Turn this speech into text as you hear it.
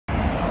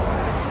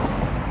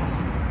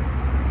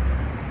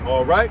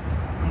All right?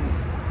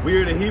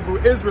 We are the Hebrew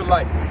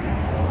Israelites,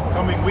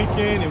 coming week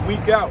in and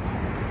week out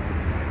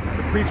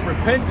to preach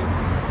repentance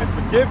and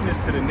forgiveness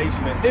to the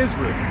nation of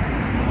Israel.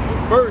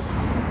 But first,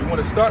 we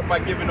want to start by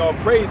giving all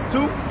praise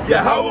to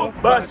Yahweh,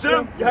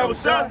 Ba'ashem, Yahweh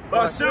Shai,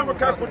 Ba'ashem,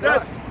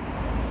 Rakakodesh.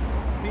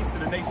 Peace to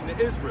the nation of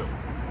Israel.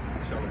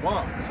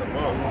 Shalom.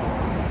 Shalom.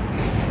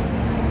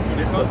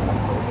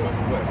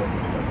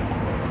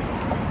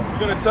 We're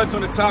going to touch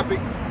on the topic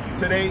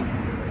today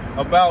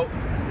about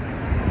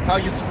how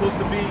you're supposed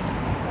to be,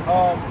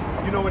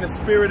 in the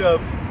spirit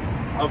of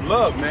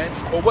love, man,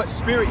 or what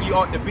spirit you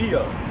ought to be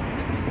of.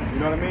 You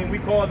know what I mean? We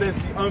call this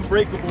the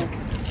Unbreakable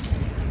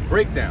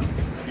Breakdown.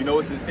 You know,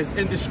 it's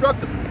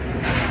indestructible.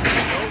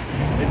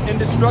 It's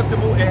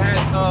indestructible. It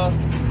has,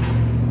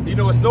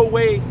 it's no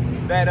way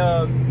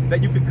that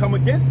you can come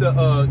against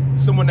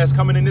someone that's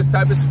coming in this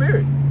type of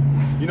spirit.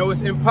 You know,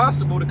 it's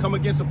impossible to come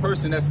against a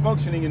person that's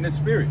functioning in this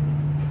spirit.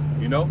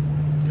 You know?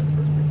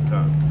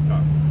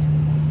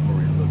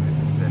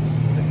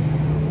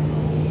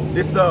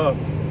 This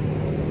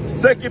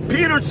 2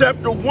 Peter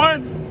chapter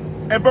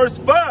 1 and verse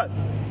 5.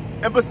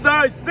 And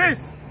besides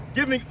this,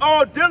 giving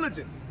all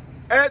diligence,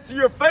 add to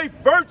your faith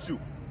virtue,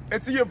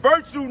 and to your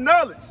virtue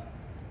knowledge,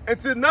 and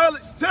to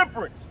knowledge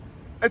temperance,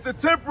 and to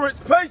temperance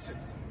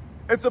patience,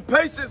 and to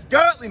patience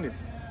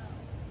godliness,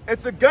 and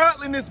to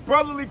godliness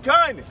brotherly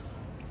kindness,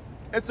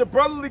 and to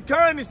brotherly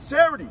kindness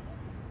charity.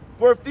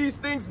 For if these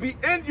things be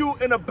in you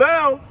and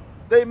abound,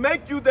 they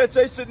make you that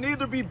they should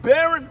neither be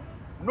barren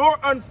nor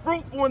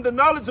unfruitful in the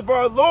knowledge of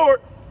our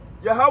Lord,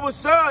 Yahweh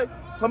Shai,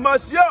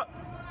 Hamashiach.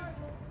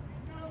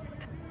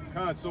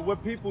 So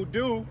what people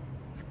do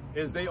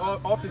is they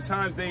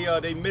oftentimes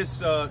they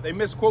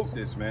misquote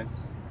this, man.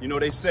 You know,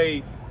 they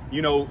say,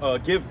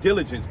 give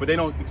diligence, but they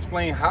don't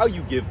explain how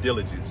you give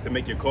diligence to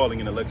make your calling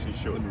and election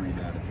sure. Let me read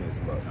that.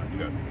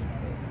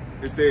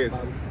 It says,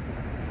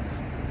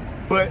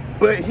 but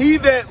he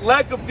that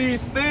lacketh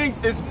these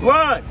things is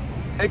blind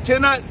and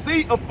cannot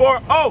see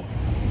afar off,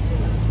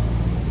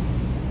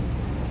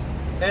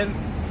 and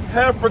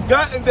have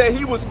forgotten that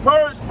he was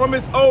purged from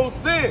his old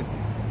sins.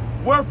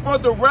 Wherefore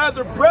the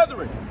rather,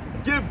 brethren,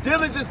 give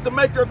diligence to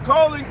make your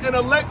calling and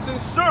election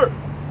sure.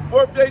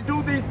 For if they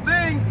do these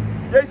things,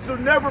 they shall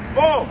never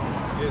fall.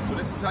 Yeah, so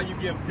this is how you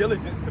give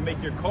diligence to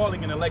make your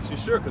calling and election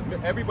sure, because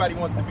everybody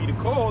wants to be the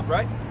called,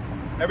 right?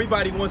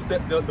 Everybody wants the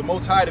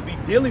Most High to be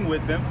dealing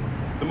with them.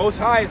 The Most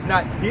High is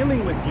not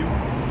dealing with you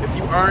if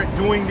you aren't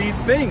doing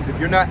these things, if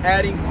you're not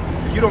adding,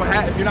 if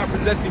you're not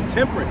possessing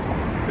temperance,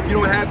 if you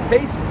don't have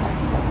patience,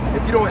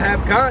 if you don't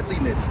have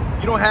godliness,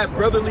 you don't have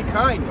brotherly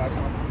kindness,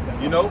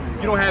 you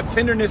don't have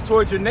tenderness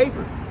towards your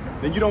neighbor,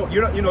 then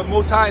the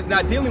Most High is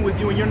not dealing with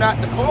you, and you're not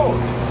the called.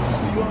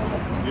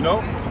 You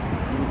know?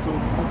 So, you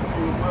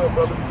as well,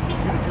 brother.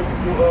 You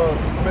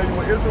familiar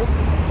with Israel?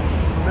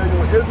 Familiar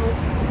with Israel?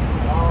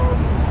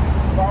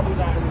 Probably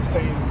not in the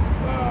same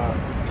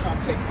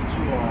context that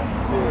you are.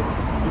 Yeah.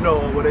 You know,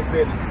 when they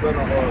said the Son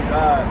of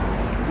God,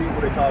 see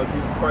what they call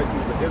Jesus Christ, he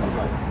was an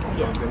Israelite.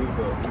 You know what I'm saying? He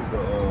was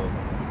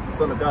a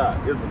Son of God,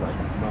 Israelite.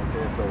 You know what I'm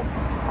saying? So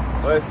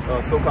us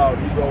so-called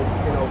Negroes,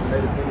 Latinos, and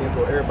Native Indians,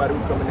 or everybody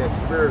who come in that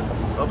spirit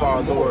of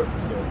our Lord.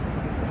 So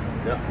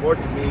yeah, more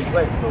just means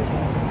black. So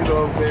you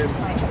know what I'm saying?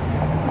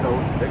 You know,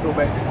 they go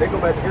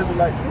back to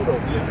Israelites too, though.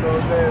 You know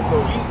what I'm saying? So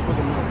Jesus was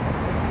a man.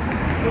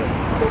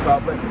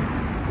 So-called black people.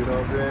 You know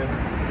what I'm saying?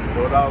 You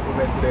know, it all go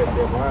back to that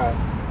line.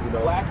 You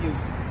know, black is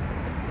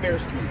fair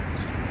skin.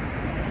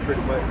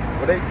 Pretty much.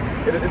 But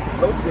it's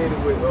associated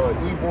with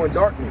evil and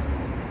darkness.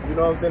 You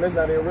know what I'm saying? That's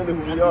not even really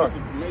who we are.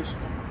 Information.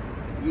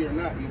 We are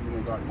not evil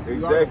and darkness.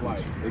 Exactly. We are the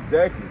light.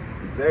 Exactly.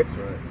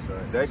 Right.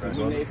 Exactly.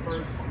 When they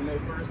first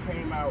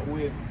came out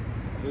with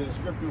the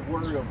descriptive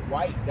word of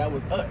white, that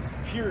was us.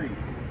 Period.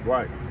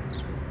 Right.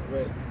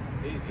 But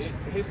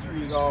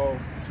history is all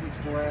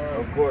switched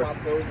around. Of course.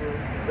 Popped over.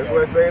 That's what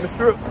they say in the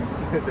scripts.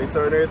 They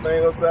turn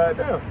everything upside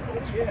down.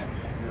 Oh yeah.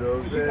 You know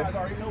what I'm saying? You guys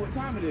already know what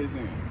time it is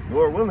in.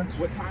 Lord willing.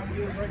 What time it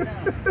is right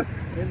now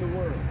in the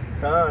world.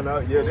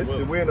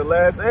 We're in the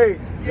last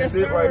age. Yes,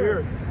 this sir. Right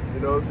here. You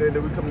know what I'm saying?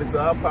 That we're coming into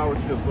our power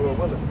shift, Lord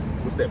willing.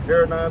 What's that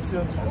paradigm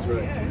shift? That's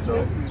right. Yeah,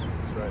 So,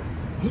 that's right.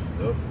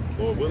 Yep.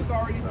 Lord willing. It's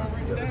already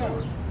been written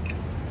down.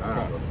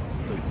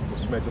 So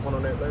you made your point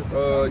on that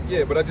last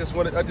yeah, but I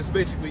just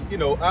basically,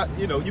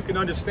 you can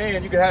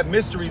understand, you can have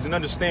mysteries and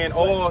understand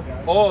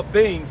all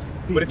things,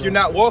 but if you're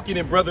not walking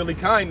in brotherly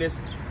kindness,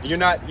 and you're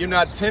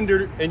not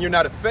tender and you're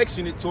not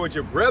affectionate towards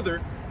your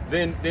brother,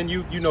 then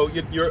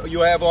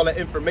you'll have all that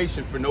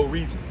information for no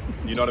reason.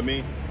 You know what I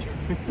mean?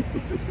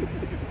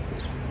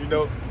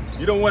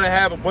 You don't want to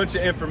have a bunch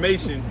of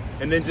information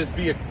and then just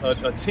be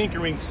a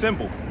tinkering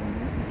symbol.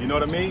 You know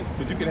what I mean?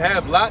 Because you can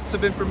have lots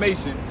of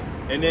information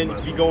and then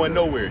be going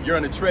nowhere. You're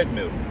on a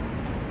treadmill.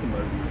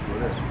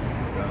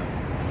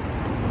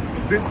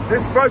 This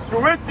 1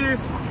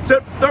 Corinthians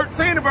chapter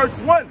 13 and verse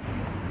 1.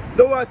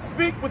 Though I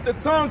speak with the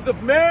tongues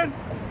of man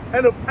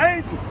and of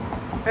angels,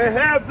 and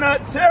have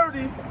not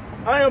charity,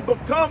 I am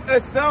become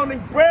as sounding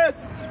brass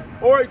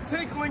or a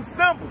tinkling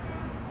cymbal.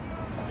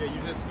 Yeah,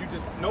 you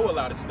just know a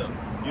lot of stuff.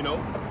 You know,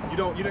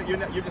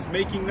 you're just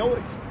making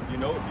noise. You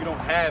know, if you don't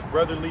have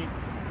brotherly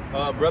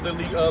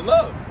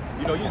love,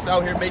 you know, you're just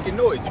out here making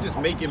noise. You're just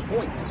making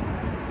points.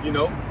 You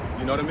know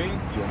what I mean?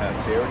 You don't have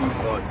charity,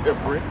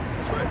 temperance.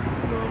 That's right.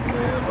 You know what I'm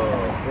saying?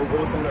 What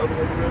was some of the other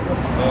ones again?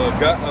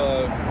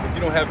 If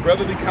you don't have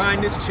brotherly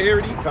kindness,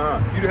 charity,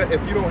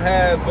 if you don't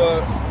have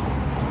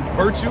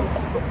virtue,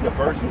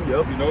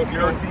 yep. You know, if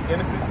you're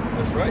innocence.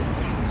 That's right.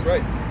 That's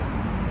right.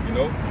 You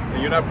know,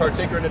 and you're not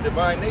partaker in the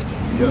divine nature.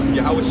 Yep.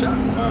 Yahweh Shah.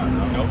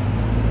 You know,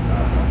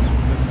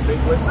 just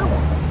simple and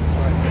simple.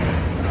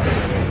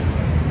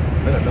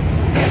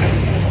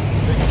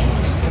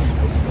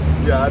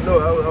 Yeah, I know.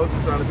 I was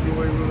just trying to see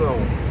where he was on.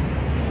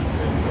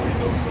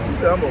 He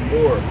said, I'm a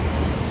Moor.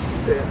 He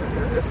said,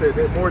 I said,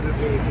 that Moor just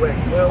means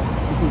wax. Well,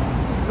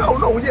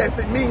 no, yes,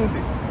 it means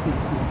it.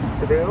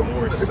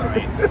 Moorish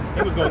science.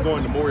 He was going to go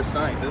into Moorish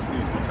science. That's what he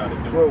was going to try to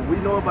do. Bro, we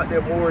know about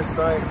that Moorish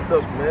science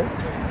stuff, man.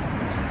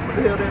 What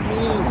the hell that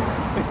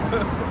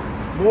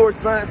mean? Moorish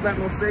science not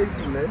going to save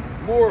you, man.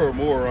 Moor or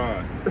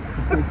moron?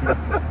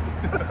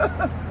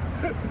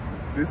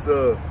 This,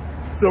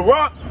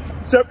 Sirach,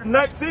 chapter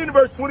 19,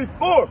 verse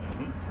 24.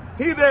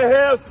 He that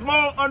has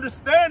small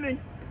understanding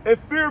and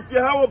feareth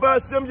Yahweh by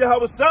Hashem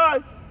Yahweh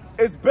Shai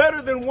is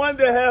better than one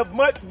that have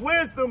much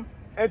wisdom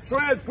and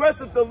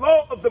transgresseth the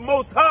law of the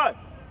Most High.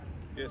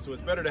 Yeah, so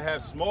it's better to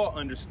have small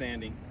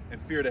understanding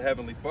and fear the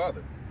Heavenly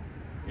Father.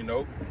 You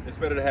know, it's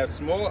better to have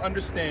small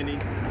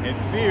understanding and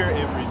fear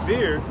and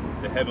revere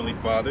the Heavenly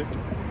Father,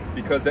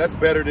 because that's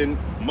better than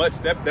much.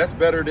 That's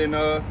better than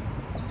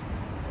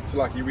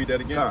Salaki, you read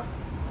that again?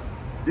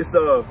 This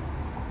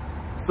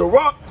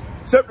Sirach,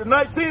 chapter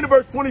 19,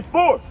 verse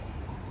 24.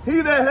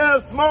 He that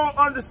has small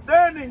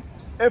understanding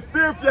and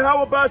feareth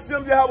Yahweh by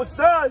Hashem Yahweh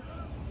Shai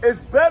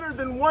is better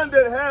than one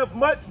that have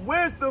much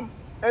wisdom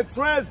and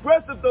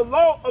transgresseth the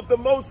law of the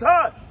Most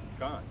High.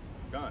 God.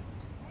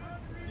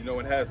 You know,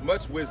 and has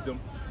much wisdom,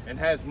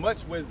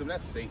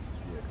 that's Satan.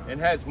 And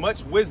has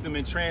much wisdom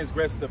and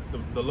transgress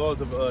the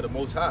laws of the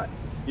Most High.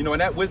 You know,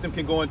 and that wisdom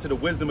can go into the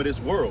wisdom of this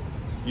world.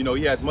 You know,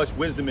 he has much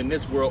wisdom in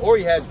this world, or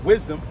he has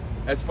wisdom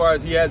as far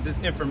as he has this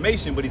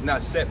information, but he's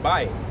not set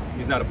by it.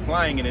 He's not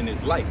applying it in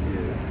his life.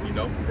 Yeah. You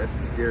know? That's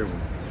the scary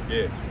one.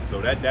 Yeah.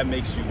 So that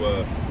makes you,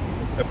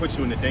 that puts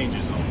you in the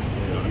danger zone. You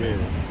know what I mean?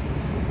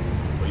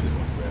 Or you just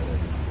want to grab that?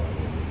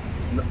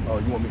 No, oh,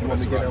 you want me to get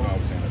that one? No, I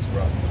was saying that's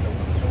rough.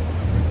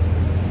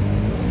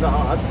 No,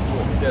 I just do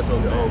it. That's what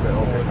I'm saying.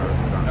 Okay.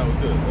 That was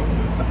good.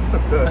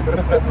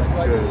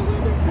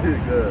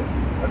 Good.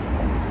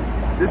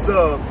 This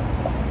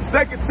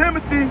 2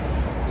 Timothy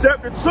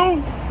chapter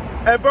 2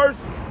 and verse.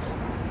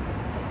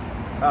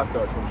 I'll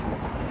start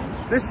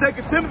 22. This 2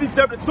 Timothy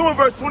chapter 2 and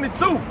verse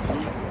 22.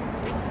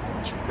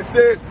 It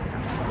says,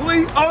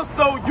 flee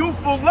also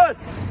youthful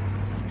lusts,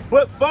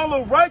 but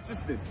follow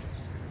righteousness,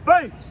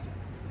 faith,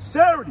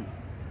 charity,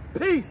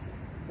 peace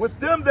with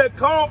them that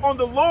call on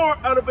the Lord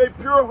out of a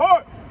pure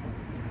heart.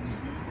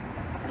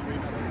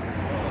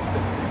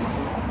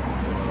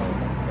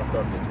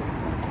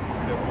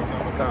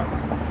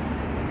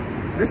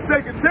 This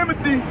 2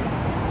 Timothy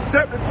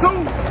chapter 2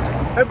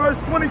 and verse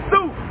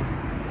 22.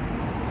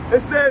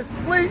 It says,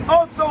 flee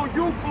also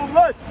youthful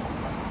lusts,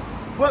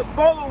 but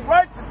follow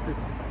righteousness,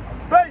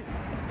 faith,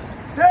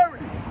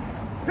 charity,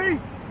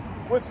 peace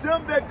with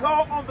them that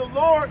call on the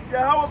Lord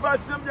Yahweh by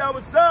Hashem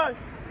Yahweh Shai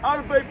out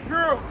of a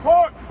pure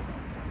heart.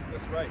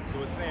 That's right.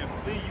 So it's saying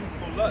flee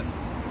youthful lusts.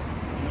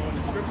 You know, in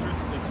the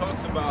scriptures, it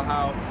talks about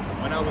how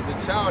when I was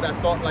a child, I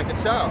thought like a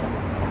child.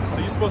 So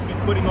you're supposed to be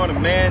putting on a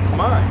man's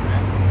mind,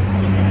 man.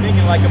 You're supposed to be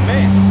thinking like a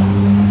man.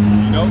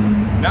 You know,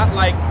 not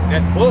like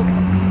that book,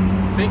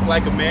 Think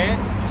Like a Man.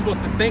 You're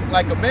supposed to think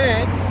like a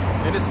man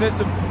in the sense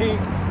of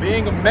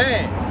being a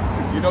man.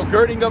 You know,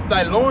 girding up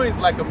thy loins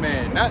like a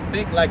man, not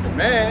think like a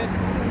man.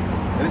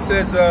 And it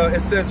says,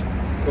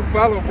 but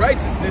follow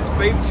righteousness,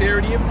 faith,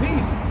 charity, and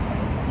peace.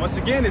 Once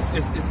again, it's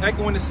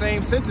echoing the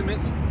same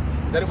sentiments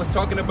that it was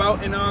talking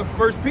about in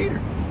 1 Peter.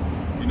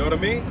 You know what I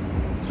mean?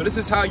 So this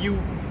is how you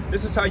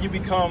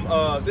become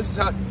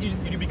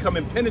you become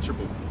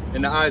impenetrable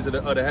in the eyes of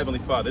the Heavenly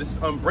Father. This is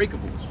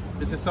unbreakable.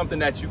 This is something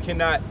that you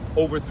cannot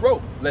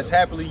overthrow, lest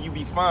happily you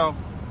be found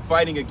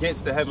fighting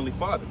against the Heavenly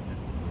Father.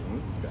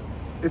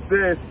 It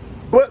says,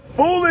 but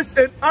foolish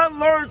and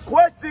unlearned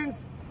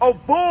questions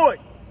avoid,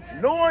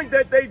 knowing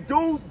that they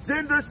do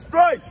gender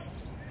strifes.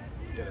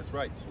 Yeah, that's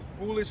right.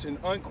 Foolish and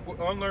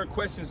unlearned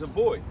questions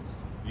avoid.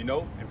 You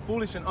know, and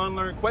foolish and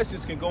unlearned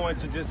questions can go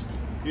into just,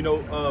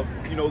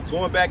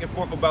 going back and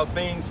forth about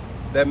things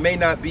that may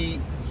not be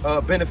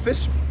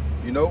beneficial.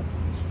 You know,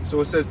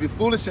 so it says, be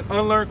foolish and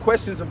unlearned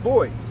questions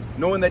avoid,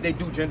 knowing that they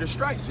do gender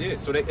strifes. Yeah,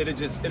 so it'll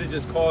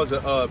just cause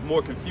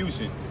more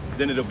confusion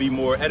than it'll be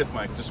more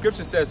edifying. The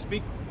scripture says,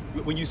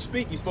 when you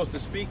speak, you're supposed to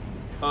speak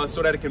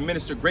so that it can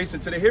minister grace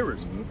into the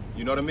hearers.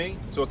 You know what I mean?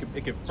 So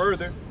it can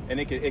further and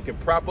it can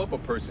prop up a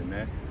person,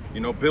 man. You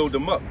know, build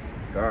them up.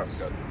 God.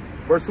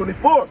 Verse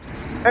 24.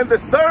 And the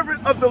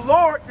servant of the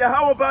Lord,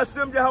 Yahweh by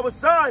Hashem Yahweh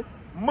Shai,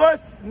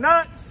 must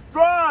not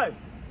strive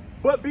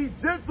but be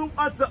gentle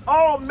unto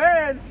all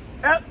men,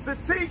 apt to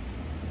teach,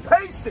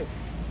 patient.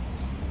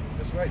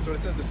 That's right. So it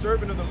says the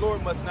servant of the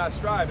Lord must not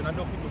strive. And I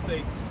know people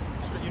say,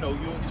 you know,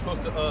 you're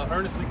supposed to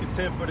earnestly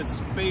contend for this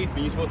faith,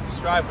 and you're supposed to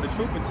strive for the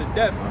truth unto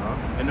death,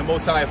 and the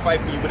Most High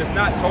fight for you. But it's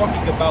not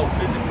talking about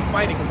physically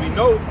fighting, because we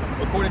know,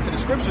 according to the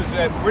scriptures,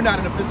 that we're not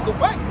in a physical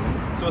fight.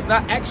 So it's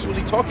not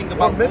actually talking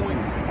about going,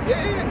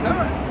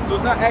 So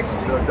it's not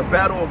actually the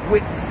battle of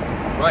wits.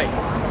 Right.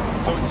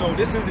 So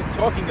this isn't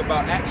talking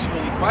about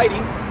actually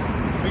fighting,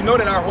 because we know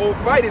that our whole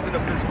fight isn't a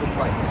physical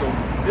fight. So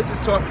this is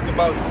talking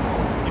about,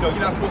 you know,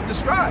 you're not supposed to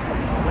strive.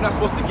 We're not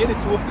supposed to get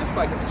into a fist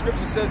fight, because the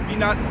scripture says be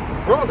not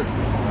brawlers.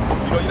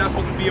 You know, you're not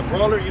supposed to be a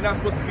brawler. You're not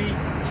supposed to be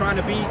trying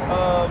to be,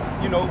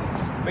 you know,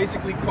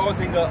 basically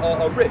causing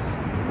a rift.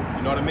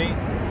 You know what I mean?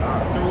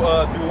 Through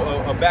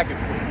a back and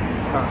forth.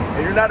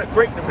 And you're not a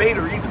great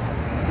debater either. You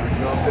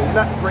know what I'm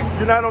saying?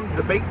 You're not on the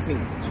debate team.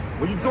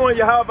 When you join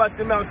your How About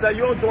Shimon Shai,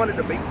 you don't join the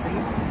debate team.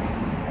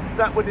 It's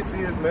not what this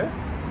is, man.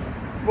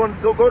 You want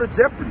to go to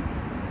Jeopardy.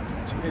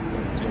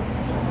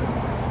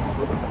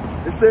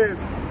 It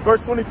says,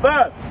 verse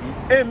 25,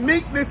 in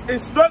meekness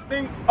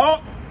instructing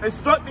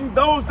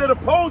those that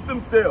oppose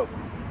themselves.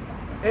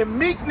 In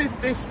meekness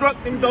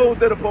instructing those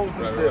that oppose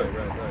themselves.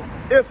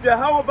 Right. If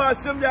Yahweh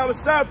B'Ashem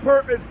Yahushua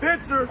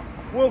peradventure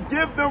will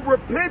give them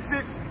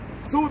repentance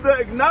to the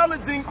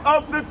acknowledging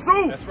of the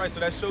truth. That's right. So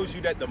that shows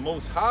you that the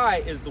Most High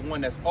is the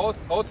one that's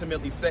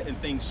ultimately setting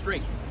things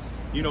straight.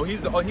 You know,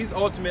 he's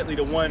ultimately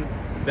the one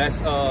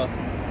that's the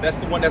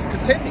one that's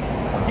contending.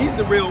 He's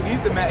the real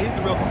contender.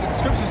 The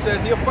scripture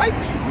says he'll fight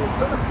for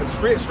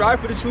you. Strive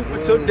for the truth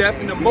until death,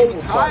 and the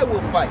Most High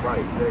will fight. Right,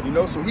 exactly. You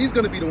know, so he's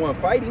going to be the one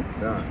fighting,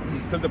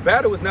 because the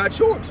battle is not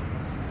yours.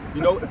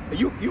 You know,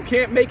 you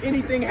can't make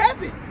anything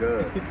happen.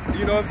 Good.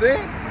 You know what I'm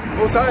saying?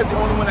 Most High is the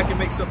only one that can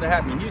make something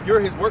happen. You're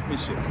his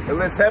workmanship.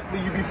 Unless happily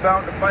you be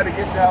found to fight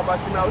against Yahweh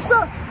B'Ashem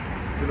Yahushua.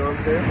 You know what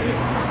I'm saying?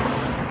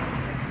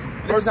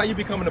 Yeah. This is how you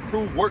become an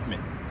approved workman.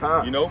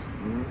 You know?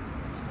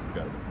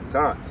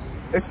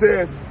 It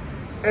says,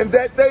 and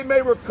that they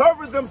may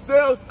recover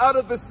themselves out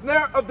of the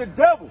snare of the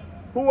devil,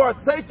 who are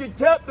taken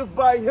captive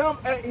by him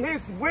at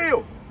his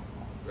will.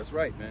 That's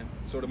right, man.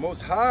 So the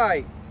Most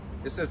High,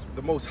 it says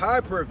the Most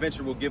High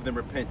peradventure will give them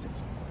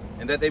repentance,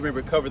 and that they may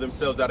recover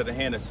themselves out of the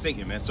hand of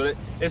Satan, man. So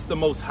it's the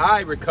Most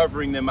High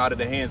recovering them out of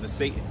the hands of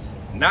Satan.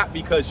 Not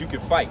because you can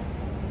fight.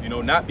 You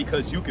know, not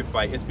because you can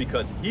fight. It's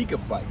because he can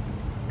fight.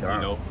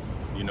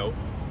 You know,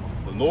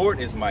 the Lord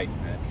is mighty,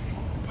 man.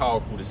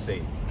 Powerful to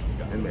save.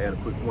 Let me add a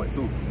quick point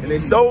too. And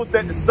it shows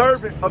that the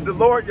servant of the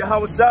Lord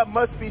Yahushua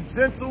must be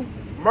gentle,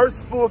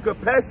 merciful, and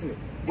compassionate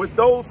with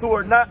those who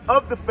are not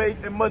of the faith,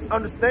 and must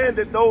understand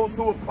that those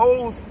who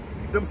oppose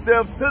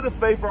themselves to the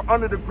faith are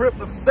under the grip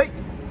of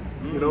Satan.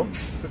 You know?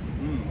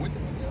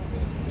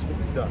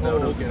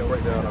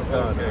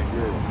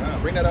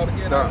 Bring that out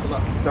again.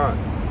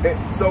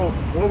 And so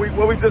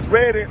what we just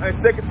read in 2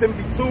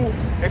 Timothy 2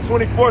 and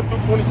 24 through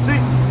 26,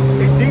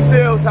 it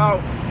details how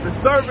the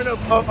servant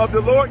of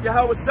the Lord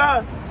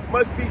Yahushua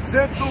must be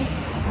gentle,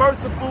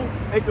 merciful,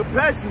 and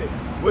compassionate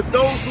with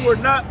those who are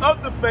not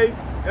of the faith,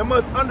 and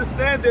must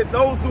understand that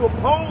those who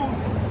oppose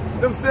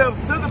themselves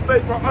to the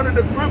faith are under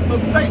the grip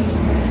of Satan.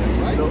 That's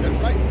right. That's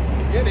right.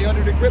 Yeah, they're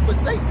under the grip of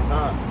Satan.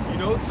 You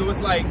know, so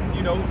it's like,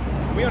 you know,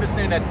 we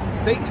understand that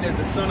Satan is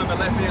the son on the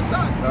left-hand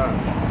side.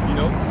 You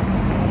know,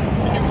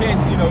 and you can't,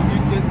 you know,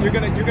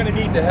 you're gonna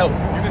need the help.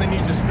 You're gonna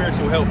need your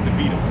spiritual help to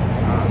beat him.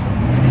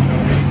 You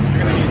know, you're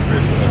gonna need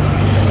spiritual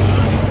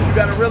help. You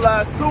gotta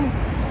realize too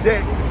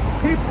that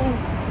people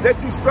that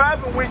you're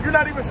striving with, you're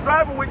not even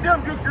striving with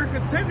them. You're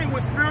contending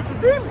with spiritual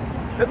demons.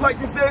 It's like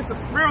you said, it's a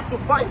spiritual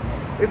fight.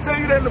 It tell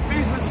you that in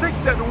Ephesians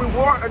 6 chapter, we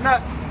war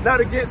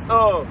not against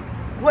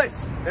flesh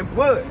and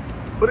blood,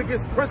 but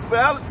against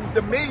principalities,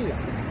 dominions,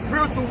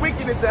 spiritual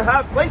wickedness in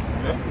high places.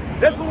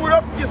 That's what we're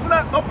up against. We're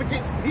not up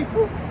against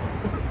people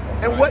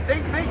and what they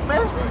think,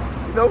 man.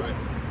 You know?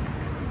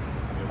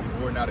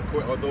 We war not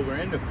according, although we're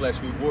in the flesh,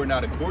 we war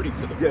not according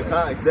to the flesh.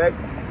 Yeah,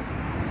 exactly.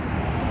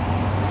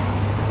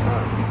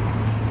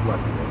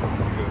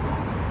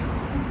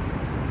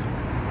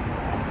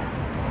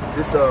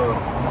 This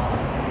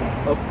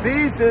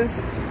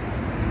Ephesians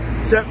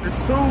chapter 2.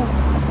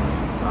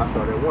 I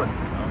started at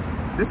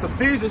 1. This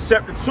Ephesians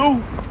chapter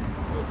 2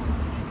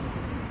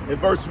 and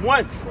verse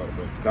 1.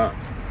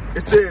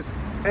 It says,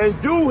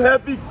 and you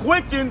have he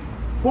quickened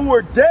who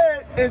were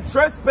dead in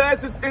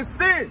trespasses and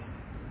sins,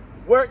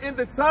 where in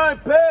the time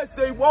past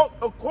they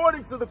walked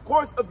according to the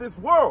course of this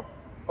world,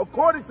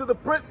 according to the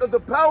prince of the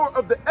power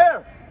of the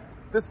air,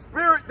 the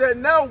spirit that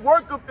now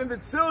worketh in the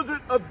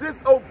children of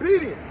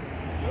disobedience.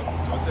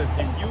 So it says,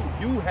 and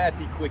you hath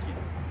he quickened.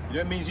 You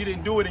know, that means you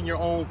didn't do it on your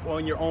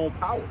own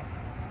power.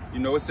 You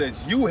know, it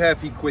says you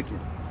have he quickened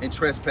in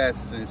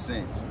trespasses and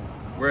sins,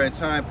 where in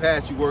time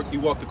past you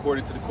walked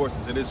according to the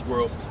courses of this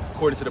world,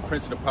 according to the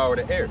prince of the power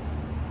of the air.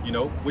 You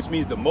know, which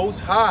means the Most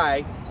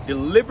High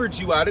delivered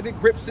you out of the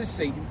grips of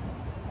Satan,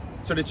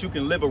 so that you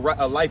can live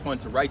a life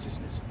unto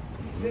righteousness.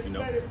 You know,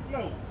 let it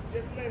flow.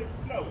 Just let it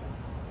flow.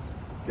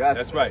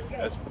 That's right.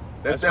 That's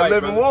that right,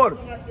 living brother.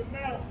 water.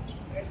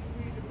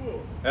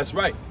 That's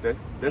right.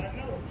 That's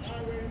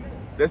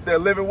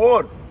that living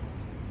water.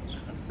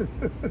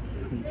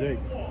 Jake.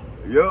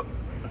 Yep.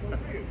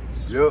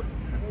 Yep.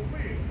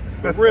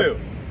 For real.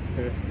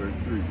 Verse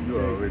 3, you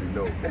already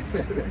know.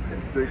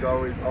 Jake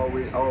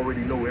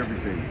already know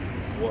everything.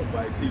 Walk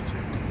by a teacher.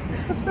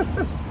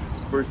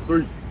 Verse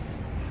 3.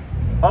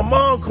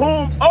 Among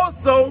whom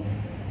also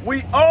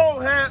we all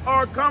had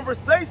our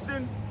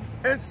conversation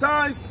in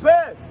times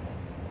past.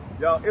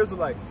 Y'all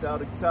Israelites,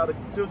 shout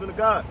out children of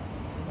God.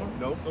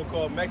 No,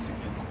 so-called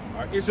Mexicans.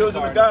 Our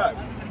Children of God.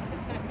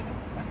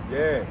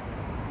 Yeah.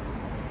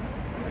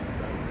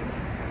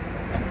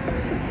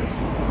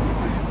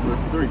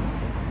 Verse 3.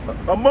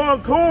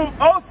 Among whom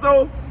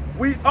also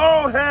we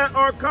all had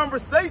our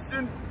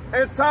conversation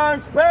in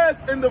times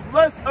past in the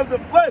lust of the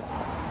flesh,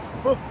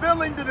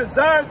 fulfilling the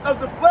desires of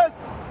the flesh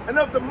and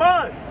of the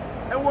mind,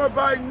 and were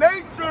by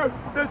nature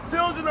the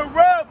children of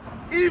wrath,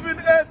 even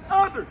as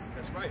others.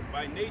 That's right.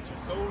 By nature,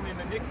 sown in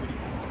iniquity.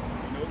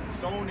 You know,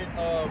 sown in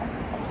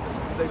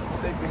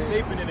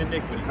shaping in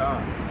iniquity.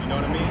 You know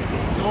what I mean?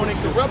 Sown in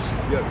corruption.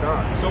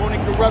 Yeah, sown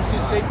in corruption,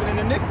 shaping in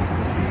iniquity.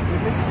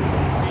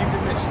 Conceived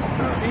in mischief.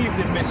 Conceived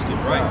in mischief,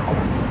 right?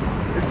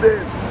 It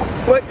says,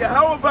 but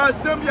Yahweh by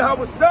Shem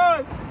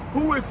Yahweh,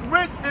 who is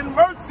rich in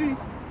mercy,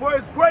 for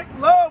his great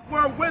love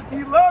wherewith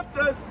he loved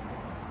us,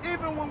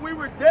 even when we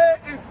were dead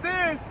in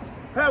sins,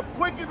 have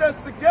quickened us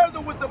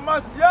together with the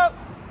Mashiach,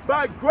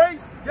 by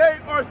grace ye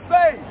are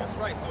saved. That's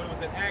right. So it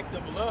was an act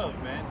of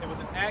love, man. It was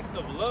an act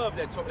of love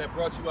that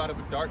brought you out of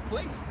a dark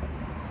place.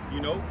 You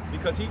know,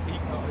 because he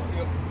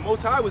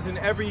Most High was in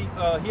he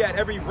had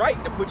every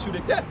right to put you to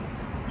death.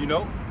 You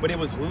know, but it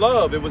was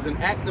love. It was an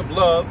act of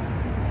love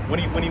when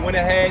he went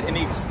ahead and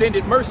he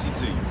extended mercy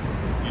to you.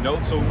 You know,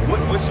 so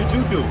what should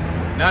you do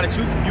now that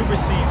you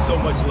receive so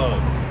much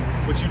love?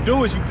 What you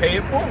do is you pay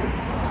it forward.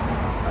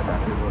 I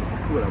got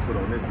what I put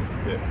on this one.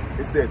 Yeah.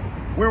 It says,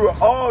 we were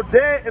all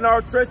dead in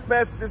our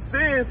trespasses and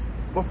sins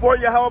before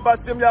Yahweh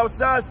B'Shem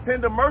Yahushua's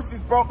tender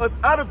mercies brought us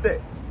out of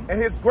that. And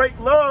his great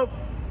love,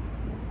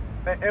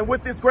 and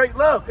with his great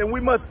love, and we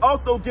must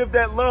also give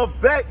that love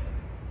back,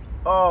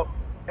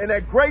 and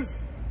that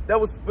grace that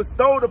was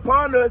bestowed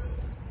upon us,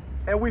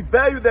 and we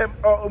value that,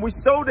 and we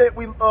show that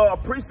we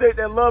appreciate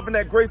that love and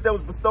that grace that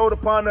was bestowed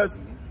upon us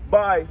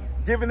by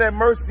giving that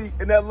mercy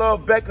and that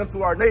love back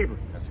unto our neighbor.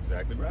 That's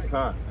exactly right.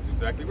 That's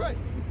exactly right.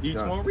 Each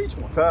one reach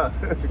one.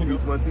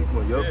 Each one teach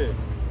one, yo. Yeah.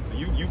 So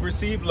you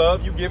receive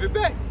love, you give it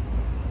back.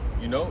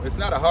 You know, it's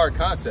not a hard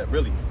concept,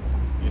 really.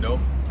 You know,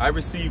 I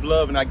receive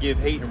love and I give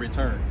hate in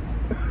return.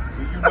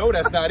 You know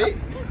that's not it.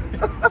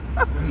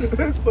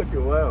 That's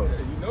fucking wild. Yeah,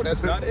 you know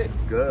that's not it.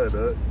 God,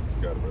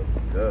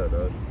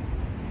 God.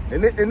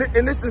 And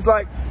this is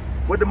like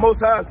what the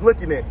Most High is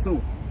looking at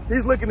too.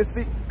 He's looking to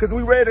see, because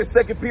we read in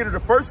 2 Peter, the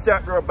 1st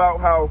chapter, about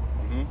how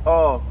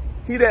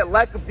he that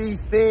lacketh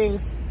these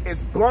things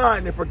is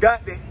blind and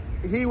forgot that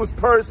he was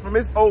purged from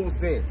his old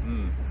sins.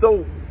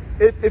 So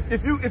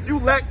if you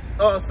lack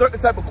certain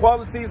type of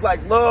qualities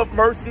like love,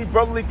 mercy,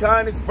 brotherly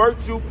kindness,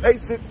 virtue,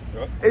 patience,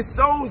 it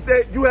shows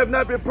that you have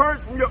not been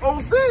purged from your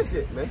old sins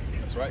yet, man.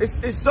 That's right.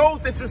 It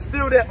shows that you're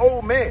still that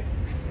old man,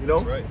 you know.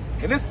 That's right.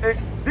 And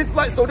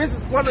this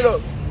is one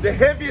of the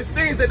heaviest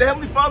things that the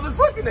Heavenly Father is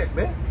looking at,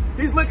 man.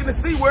 He's looking to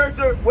see where's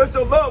your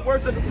love,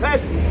 where's your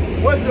compassion,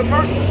 where's your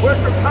mercy,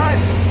 where's your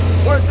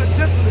kindness, where's your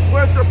gentleness,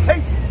 where's your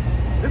patience.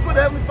 This is what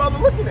the Heavenly Father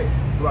looking at.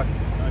 So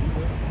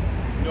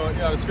you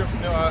know, the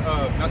scriptures,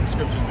 not the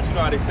scriptures, but you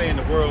know how they say in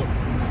the world,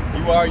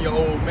 you are your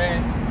old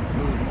man.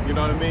 You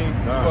know what I mean?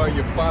 You are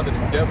your father, the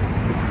devil.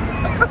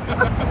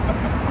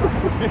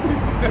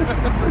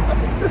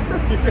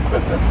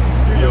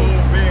 You're your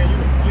old man.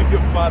 You're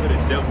your father, the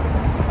devil.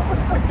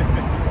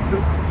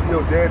 So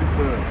your daddy's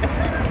son.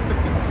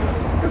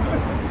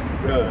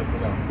 Good.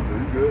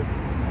 You good?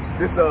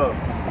 This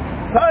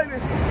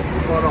Titus,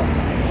 what's going on?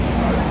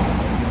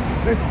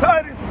 This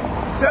Titus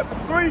chapter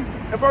 3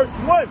 and verse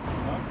 1.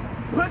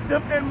 Put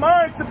them in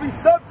mind to be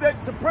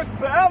subject to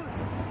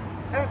principalities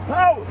and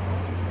powers,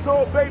 to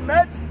obey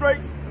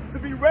magistrates, to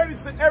be ready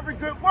to every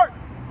good work.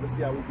 Let's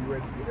see how we be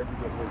ready to every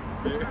good work.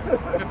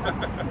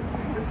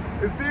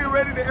 It's being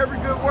ready to every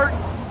good work,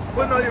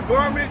 putting on your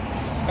garment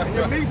and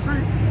your meat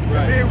tree,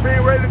 and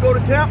being ready to go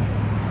to camp.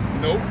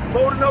 Nope.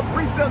 Loading up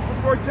precepts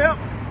before camp,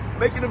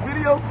 making a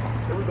video.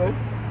 There we go.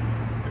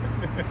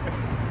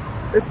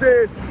 It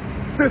says,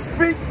 to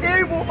speak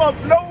evil of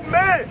no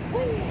man,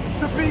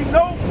 to be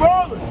no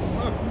brawlers,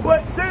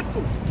 but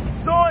gentle,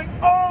 showing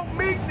all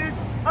meekness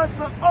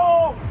unto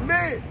all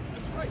men.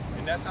 That's right.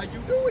 And that's how you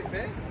do it,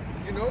 man.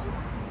 You know?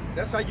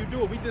 That's how you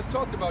do it. We just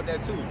talked about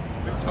that too.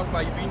 We talked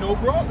about you be no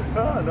brawlers.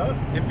 No.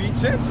 And be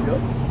gentle.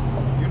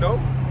 You know?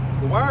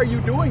 But why are you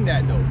doing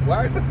that though?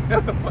 Why?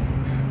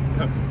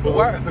 But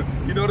why?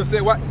 You know what I'm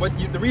saying?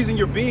 The reason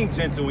you're being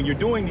gentle when you're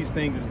doing these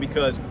things is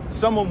because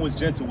someone was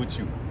gentle with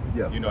you.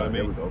 Yeah. You know what I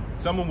mean?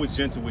 Someone was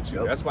gentle with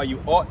you. That's why you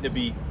ought to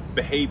be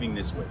behaving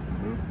this way.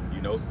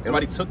 You know?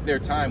 Somebody took their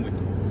time with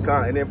you.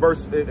 And in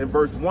verse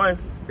 1,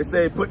 It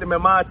said, put them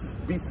in mind to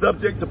be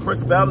subject to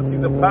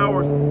principalities and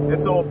powers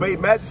and to obey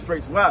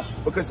magistrates. Why?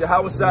 Because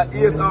Yahweh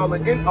is all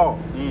and in all.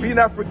 Be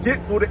not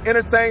forgetful to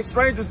entertain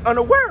strangers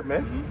unaware,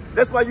 man.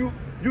 That's why you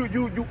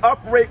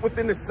operate with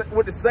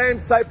the same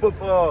type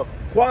of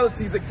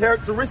qualities and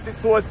characteristics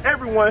towards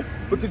everyone,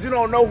 because you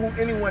don't know who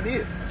anyone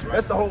is. That's right.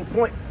 That's the whole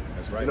point.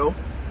 That's right. You know?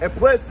 And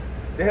plus,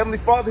 the Heavenly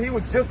Father, he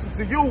was gentle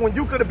to you when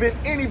you could have been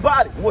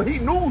anybody. Well, he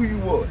knew who you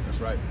was. That's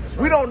right. That's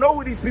right. We don't know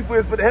who these people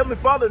is, but the Heavenly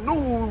Father knew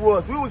who we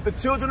was. We was the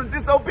children of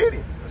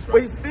disobedience. That's right.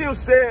 But he still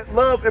shared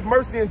love and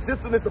mercy and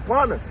gentleness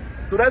upon us.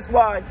 So that's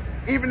why,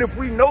 even if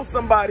we know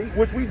somebody,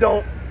 which we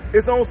don't,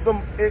 is on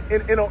some in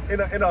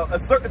a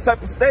certain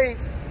type of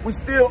stage, we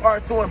still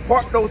are to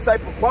impart those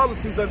type of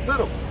qualities unto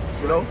them.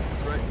 That's you know.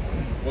 That's right.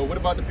 Well, what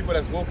about the people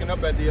that's woken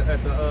up at the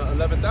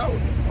 11th hour?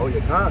 Oh yeah,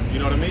 kind. You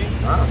know what I mean?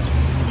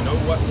 You know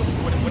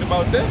what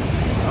about them?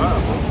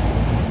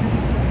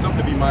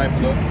 Something to be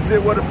mindful of. See,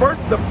 well,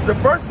 the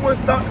first ones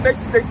thought they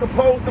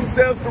supposed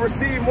themselves to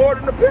receive more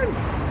than a penny.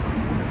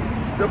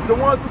 The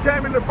ones who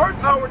came in the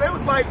first hour, they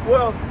was like,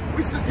 well,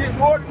 we should get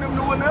more than them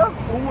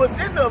who was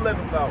in the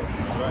 11th hour.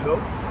 Right. You know?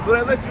 So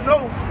that lets you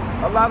know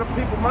a lot of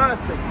people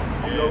mindset.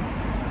 You know?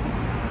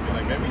 You're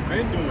like, man, we've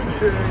been doing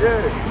this.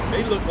 Yeah.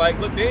 They look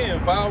they in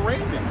vile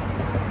raiment.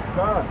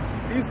 God,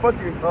 these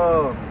fucking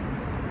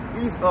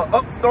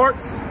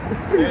upstarts,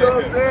 you know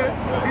what I'm saying?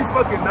 These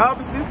fucking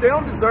novices, they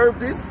don't deserve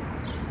this.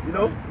 You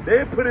know, they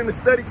didn't put in the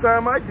study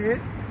time I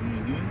did.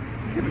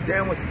 Give a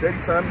damn what study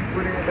time you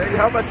put in, man.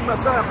 How about you not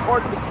shine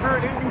part of the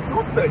spirit in you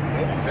to study,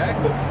 man?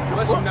 Exactly.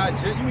 Plus you're not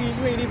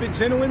you ain't even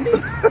genuine me. You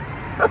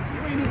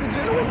ain't even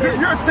genuine me.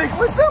 You're a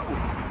tinkling symbol.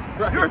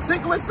 Right. You're a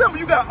tinkling symbol.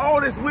 You got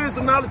all this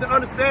wisdom, knowledge, and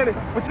understanding,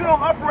 but you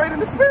don't operate in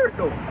the spirit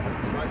though.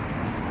 That's right.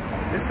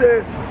 It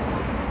says,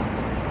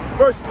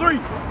 verse 3.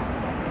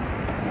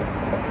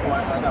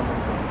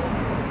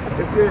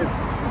 It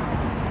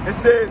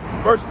says,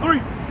 verse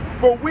 3,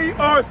 for we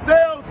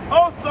ourselves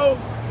also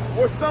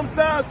were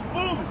sometimes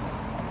foolish,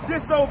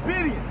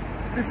 disobedient,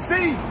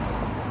 deceived,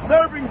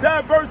 serving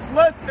diverse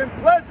lusts and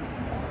pleasures,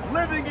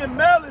 living in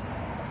malice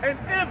and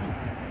envy,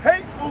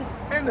 hateful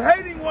and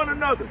hating one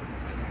another.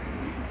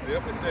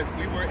 Yep, it says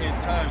we were in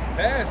times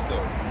past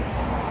though.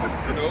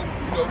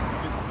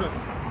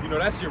 You know,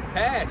 that's your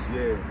past.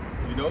 Yeah.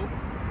 You know,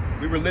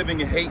 we were living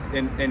in hate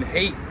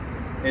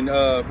and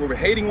we were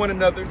hating one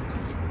another.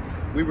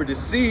 We were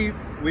deceived.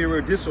 We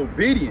were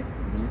disobedient,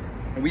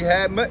 and we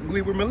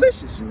were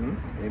malicious.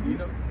 Envious. You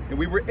know? And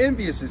we were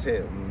envious as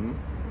hell.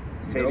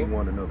 Hating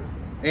one another.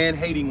 And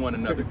hating one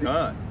another.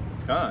 Con.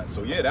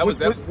 So yeah, that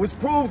which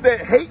proves that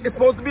hate is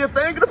supposed to be a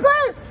thing of the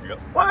past. Yep.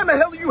 Why in the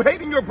hell are you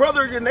hating your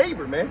brother or your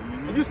neighbor, man?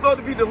 And you're supposed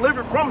to be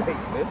delivered from hate,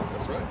 man.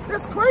 That's right.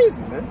 That's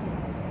crazy, man.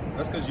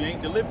 That's because you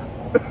ain't delivered.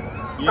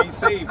 You ain't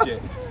saved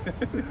yet.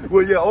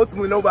 Well, yeah,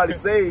 ultimately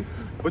nobody's saved,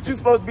 but you're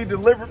supposed to be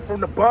delivered from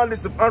the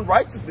bondage of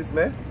unrighteousness,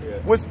 man. Yeah.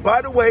 Which,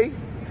 by the way,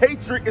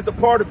 hatred is a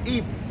part of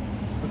evil.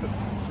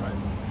 That's right.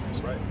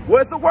 That's right.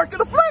 Well, it's a work of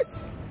the flesh.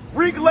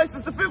 Read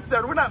Galatians the 5th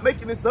chapter. We're not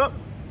making this up.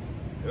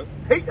 Yep.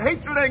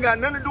 Hatred ain't got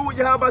nothing to do with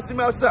Yahweh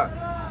Shema Shah.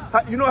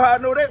 You know how I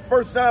know that?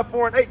 1 John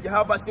 4 and 8.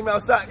 Yahweh Shema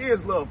Shah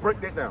is love. Break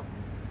that down.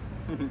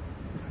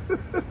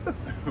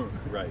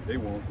 Right, they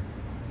won't.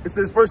 It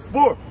says verse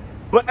 4.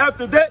 But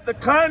after that, the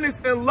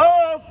kindness and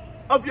love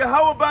of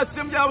Yahweh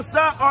B'Shem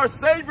Yahushua, our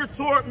Savior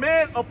toward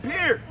man,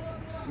 appeared,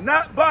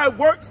 not by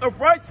works of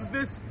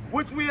righteousness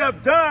which we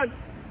have done,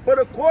 but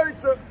according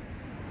to...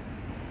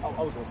 I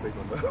was going to say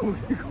something.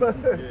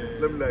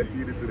 Let me not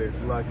feed into that.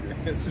 It's like it.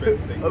 I was going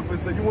to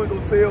say, you want to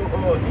go tell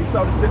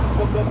Esau to shut the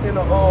fuck up in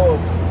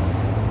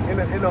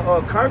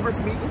a Congress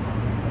meeting?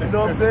 You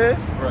know what I'm saying?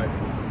 Right.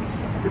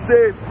 It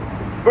says,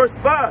 verse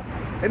 5,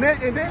 and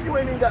then you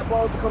ain't even got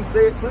balls to come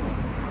say it to me.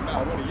 Nah,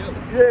 I want to yell it.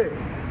 Yeah.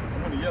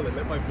 I want to yell it.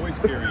 Let my voice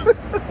carry it.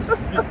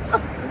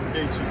 In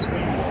case you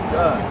sweet.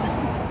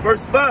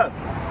 Verse 5,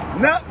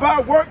 not by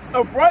works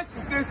of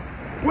righteousness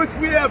which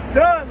we have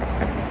done,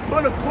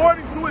 but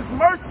according to his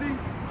mercy,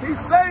 he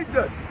saved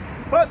us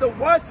by the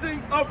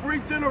washing of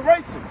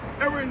regeneration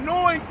and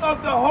renewing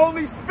of the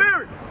Holy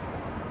Spirit.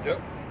 Yep.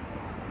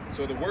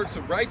 So the works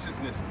of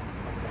righteousness,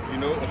 you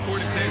know,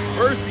 according to his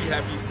mercy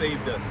have he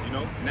saved us, you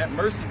know. And that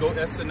mercy,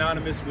 that's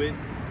synonymous with,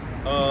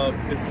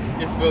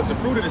 it's a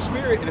fruit of the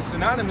Spirit, and it's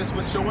synonymous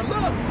with showing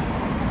love.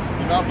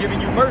 You know, I'm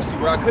giving you mercy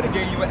where I could have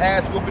gave you an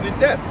ass whooping in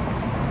death.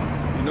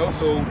 You know,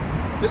 so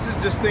this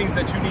is just things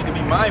that you need to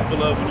be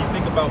mindful of when you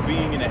think about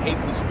being in a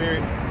hateful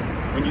spirit.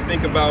 When you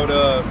think about,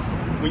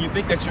 when you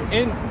think that you're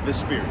in the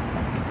spirit,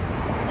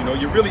 you know,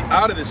 you're really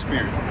out of the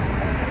spirit.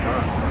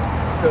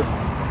 Because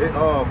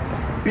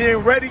being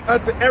ready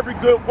unto every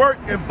good work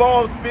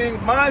involves being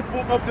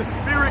mindful of the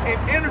spirit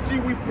and energy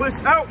we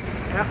push out,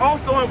 and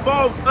also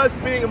involves us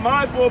being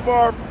mindful of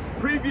our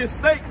previous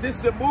state.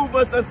 This should move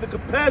us unto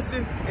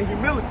compassion and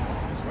humility.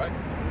 That's right.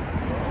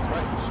 That's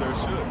right. You sure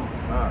should.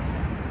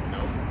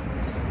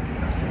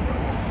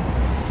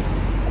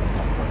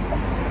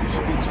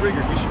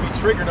 Triggered. We should be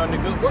triggered on the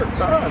good works.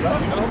 You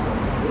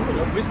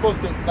know, we're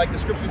supposed to, like the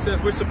scripture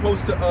says, we're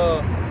supposed to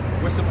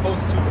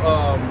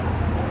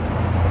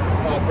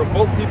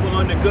provoke people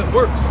unto good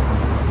works.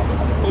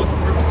 We're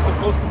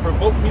supposed to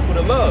provoke people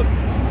to love.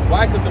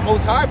 Why? Because the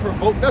Most High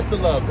provoked us to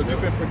love, because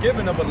we've been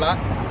forgiven of a lot,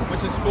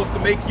 which is supposed to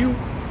make you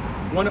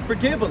want to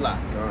forgive a lot.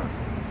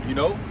 You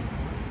know?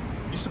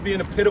 You should be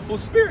in a pitiful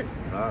spirit.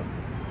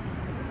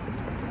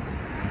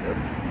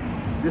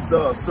 This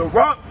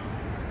Sirach,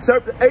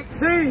 chapter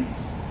 18,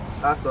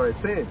 I started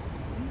 10.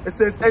 It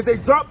says, as a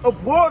drop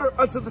of water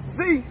unto the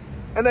sea,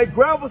 and a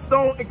gravel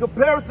stone in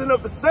comparison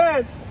of the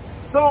sand,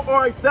 so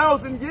are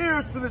 1,000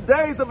 years to the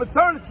days of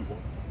eternity.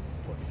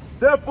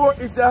 Therefore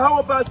is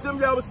Yahweh B'Shem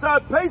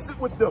Yahushua patient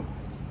with them,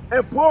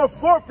 and pour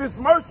forth his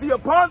mercy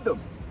upon them.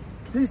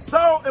 He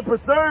saw and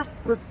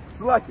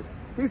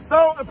He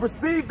saw and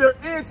perceived their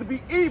end to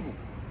be evil.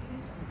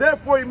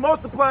 Therefore he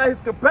multiplied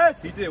his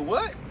compassion. He did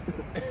what?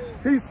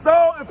 He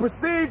saw and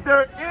perceived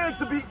their end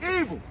to be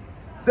evil.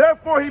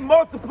 Therefore he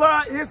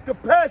multiplied his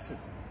compassion.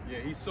 Yeah,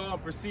 he saw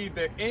and perceived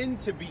their end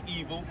to be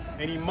evil,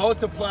 and he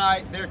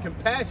multiplied their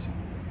compassion.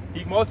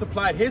 He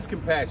multiplied his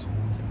compassion.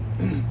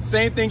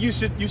 Same thing you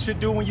should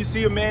do when you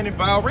see a man in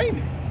vile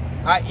raiment,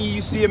 i.e.,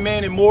 you see a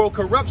man in moral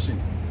corruption.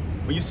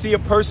 When you see a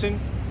person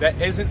that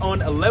isn't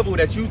on a level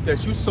that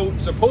you so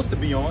supposed to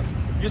be on,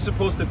 you're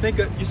supposed to think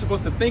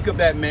of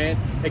that man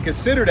and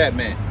consider that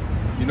man,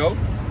 you know,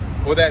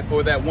 or that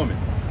woman.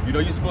 You know,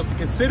 you're supposed to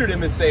consider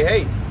them and say,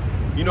 hey,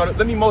 you know,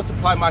 let me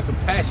multiply my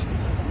compassion.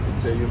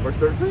 It tells you in verse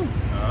 13.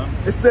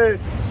 It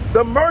says,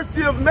 the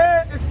mercy of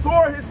man is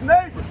toward his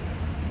neighbor,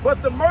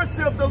 but the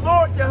mercy of the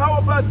Lord,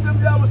 Yahweh B'Shem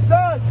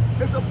Yahushua,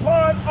 is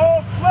upon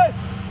all flesh.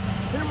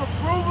 He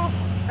reproveth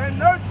and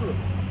nurtureth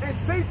and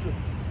teacheth,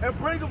 and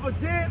bringeth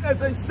again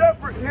as a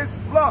shepherd his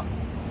flock.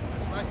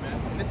 That's right, man.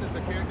 And this is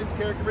this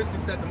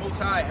characteristics that the Most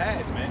High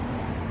has, man.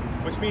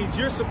 Which means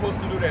you're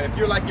supposed to do that. If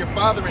you're like your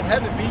Father in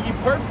heaven, be ye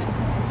perfect.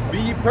 Be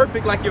ye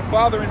perfect like your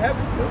Father in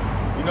heaven.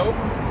 You know?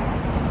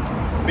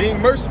 Being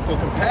merciful,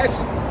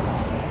 compassionate.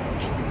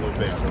 Little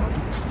baby.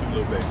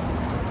 Little baby.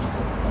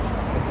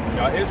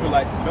 Y'all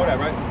Israelites, you know that,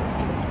 right?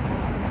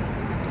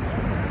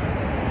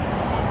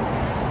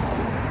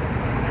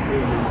 You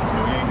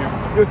ain't here?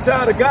 You're a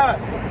child of God.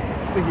 I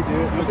think he did.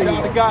 You're a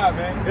child of God,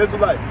 man.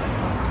 Israelite.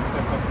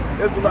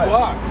 Israelite. You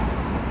are.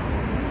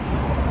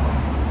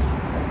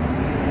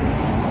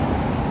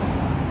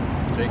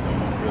 Jake don't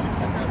really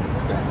sit down.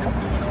 Is that him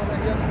doing all that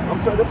yet?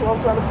 That's what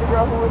I'm trying to figure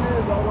out who it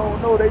is. I don't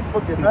know. They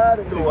fucking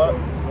hiding.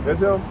 That's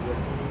him?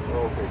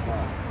 Oh, okay,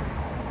 fine.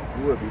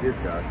 You would be this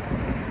guy.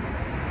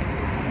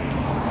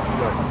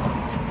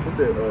 What's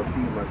that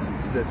feed my sheep?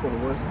 Is that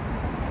 21?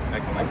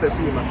 What's that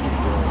feed my sheep?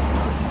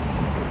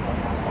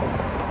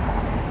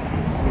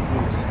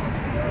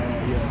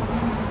 Yeah.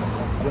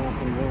 John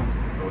 21.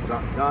 Oh,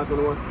 John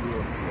 21?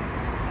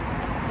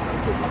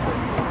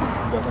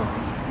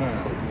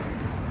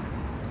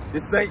 Yeah.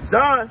 This St.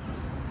 John,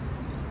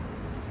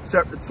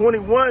 chapter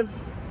 21.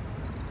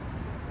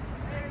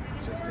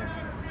 16.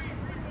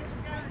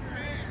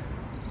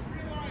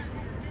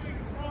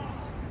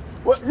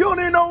 Well, you don't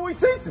even know what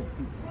we're teaching.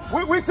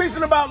 We're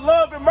teaching about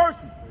love and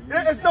mercy.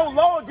 It's no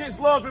law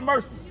against love and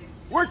mercy.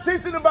 We're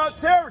teaching about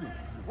charity.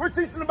 We're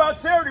teaching about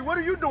charity. What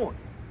are you doing?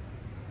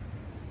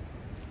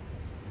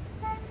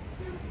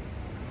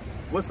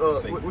 What you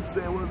saying? What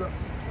is that?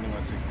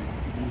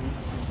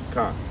 21:16.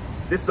 Con.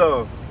 This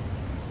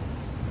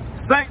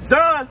St.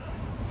 John,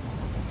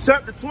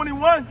 chapter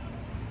 21,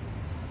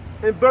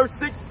 in verse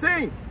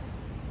 16.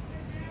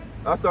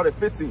 I started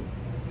 15.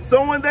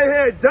 So when they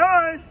had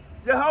dined,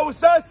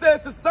 Yahushua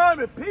said to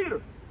Simon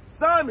Peter,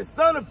 Simon,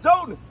 son of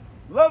Jonas,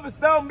 lovest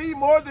thou me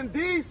more than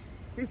these?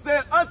 He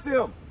said unto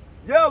him,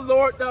 yea,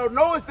 Lord, thou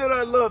knowest that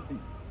I love thee.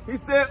 He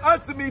said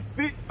unto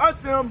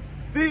him,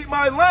 feed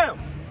my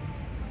lambs.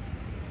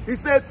 He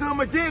said to him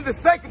again the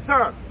second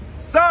time,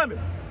 Simon,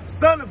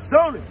 son of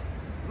Jonas,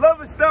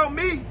 lovest thou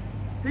me?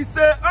 He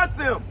said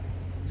unto him,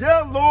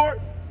 yea,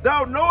 Lord,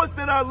 thou knowest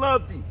that I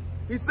love thee.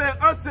 He said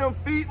unto him,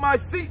 feed my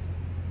sheep.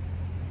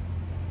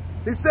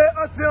 He said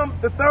unto him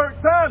the third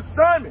time,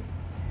 Simon,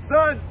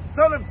 son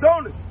of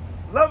Jonas,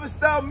 lovest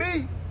thou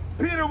me?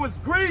 Peter was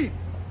grieved,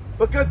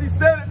 because he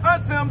said it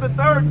unto him the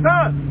third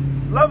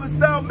time, lovest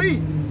thou me?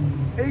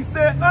 And he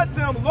said unto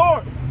him,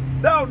 Lord,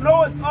 thou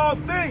knowest all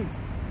things.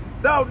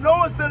 Thou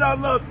knowest that I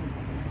love thee.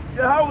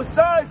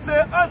 Yahushua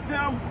said unto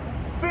him,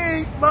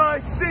 feed my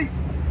sheep.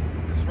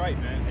 That's right,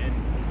 man. And,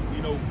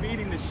 you know,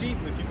 feeding the sheep,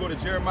 if you go to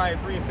Jeremiah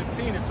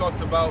 3:15, it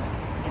talks about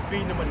you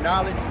feeding them with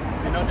knowledge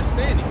and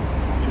understanding.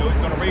 You know, he's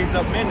going to raise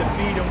up men to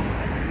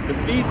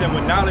feed them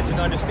with knowledge and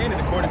understanding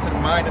according to the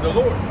mind of the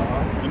Lord.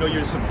 You know,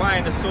 you're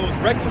supplying the soul's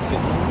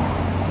requisites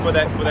for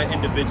that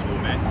individual,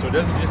 man. So it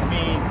doesn't just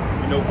mean,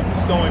 you know,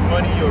 bestowing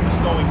money or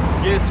bestowing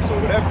gifts or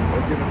whatever.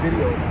 Or giving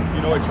videos.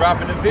 You know, or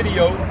dropping a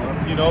video,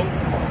 you know,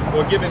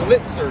 or giving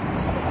lip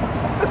service.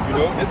 You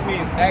know, this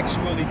means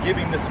actually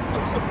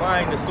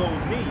supplying the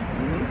soul's needs.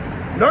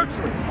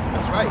 Nurturing.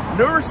 That's right.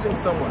 Nourishing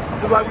someone.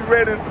 Just like we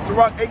read in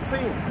Sirach 18.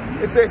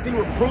 It says he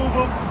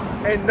reproveth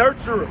and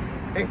nurtureth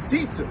and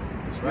teacheth.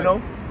 That's right. You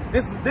know,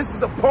 this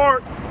is a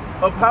part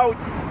of how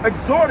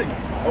exhorting.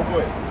 Oh,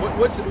 boy.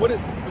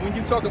 when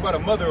you talk about a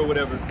mother or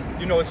whatever,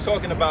 you know, it's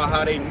talking about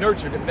how they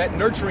nurture. That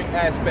nurturing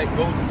aspect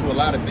goes into a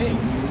lot of things.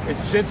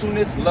 It's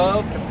gentleness,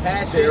 love,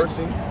 compassion.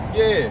 Cherishing.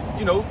 Yeah,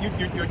 you know,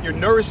 you're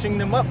nourishing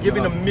them up,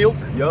 giving them milk.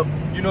 Yep.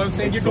 You know what I'm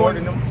saying?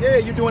 Exhorting You're doing them. Yeah,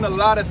 you're doing a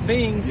lot of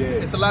things. Yeah.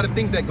 It's a lot of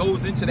things that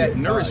goes into that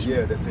nourishment.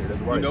 Yeah, that's it.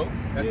 That's right. You know,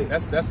 Yeah.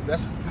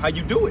 that's how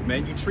you do it,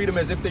 man. You treat them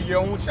as if they're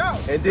your own child.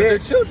 And then they're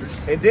children.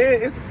 And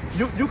then it's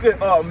you can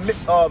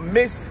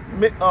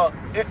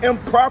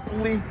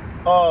improperly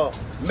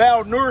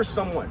malnourish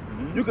someone.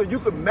 You could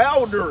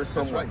malnourish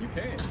someone. That's right. You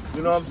can.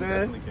 You know what I'm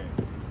saying? Definitely can.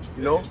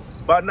 You know,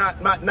 by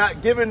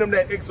not giving them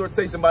that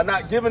exhortation, by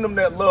not giving them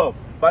that love,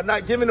 by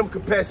not giving them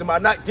compassion, by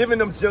not giving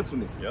them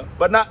gentleness,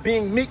 by not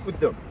being meek with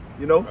them.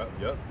 You know,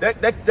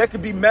 that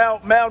could be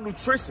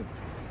malnutrition.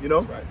 You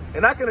know, right.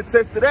 And I can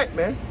attest to that,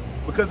 man,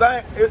 because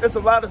there's a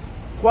lot of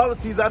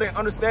qualities I didn't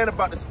understand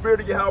about the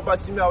spirit of Yahweh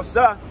Shemel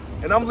Shah,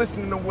 and I'm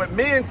listening to what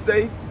men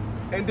say,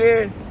 and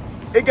then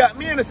it got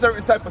me in a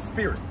certain type of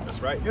spirit.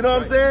 That's right. You know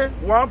what I'm saying?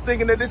 Where I'm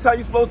thinking that this is how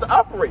you're supposed to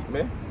operate,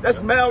 man.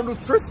 That's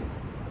malnutrition.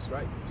 That's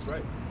right. That's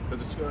right.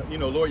 Because, you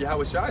know, Lord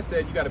Yahweh Shai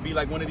said you got to be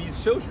like one of these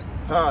children.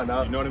 No.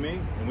 You know what I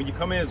mean? And when you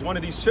come in as one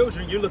of these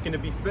children, you're looking to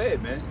be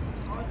fed, man.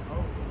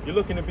 You're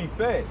looking to be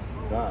fed.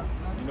 God.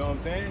 You know what I'm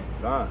saying?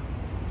 God.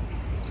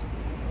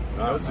 You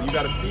know, so you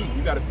got to feed.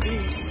 You got to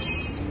feed.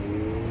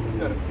 You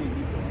got to feed.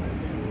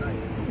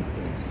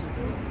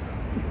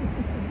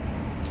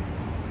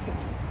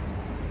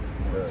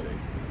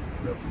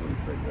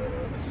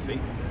 That's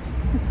Satan.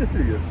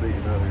 Yeah,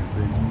 Satan out here.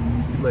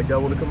 He's like, I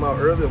want to come out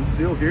early. I'm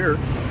still here.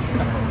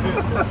 They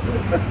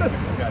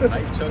got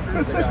knife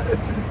chuckers. They got.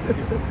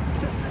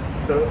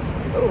 I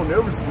don't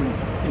ever sleep.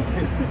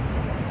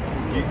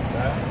 Get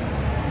inside.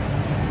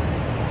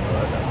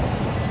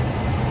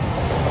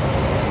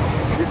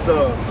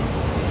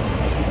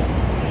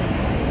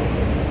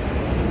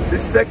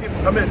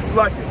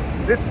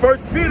 This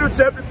First Peter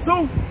chapter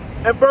 2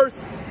 and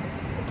verse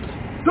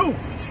 2.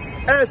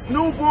 As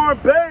newborn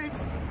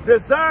babes,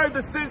 desire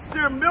the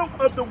sincere milk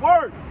of the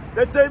word,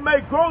 that they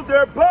may grow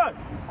thereby.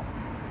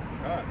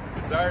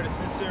 Desire the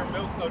sincere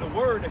milk of the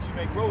word, that you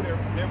may grow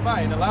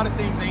thereby. And a lot of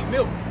things ain't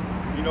milk.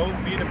 You know,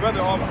 being a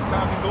brother,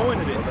 oftentimes we go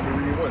into this. Let me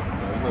read one.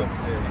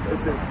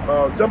 Listen,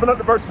 jumping up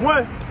to verse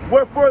 1.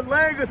 Wherefore,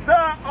 laying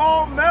aside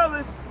all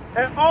malice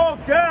and all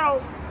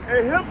guile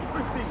and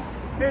hypocrisies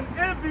and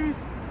envies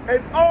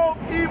and all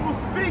evil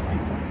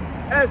speakings,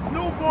 as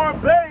newborn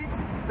babes,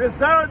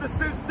 desire the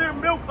sincere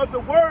milk of the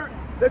word,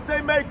 that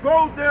they may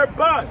grow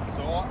thereby.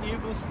 So all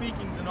evil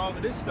speakings and all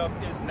of this stuff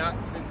is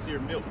not sincere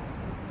milk.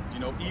 You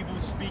know, evil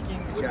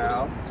speakings,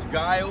 guile,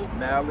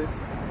 malice,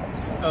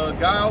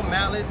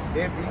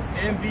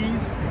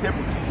 envies,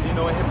 hypocrisy. You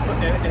know, and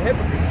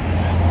hypocrisies.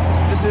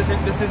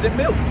 Man. This isn't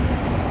milk.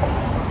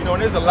 You know,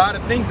 and there's a lot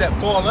of things that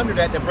fall under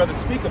that brothers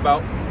speak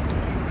about.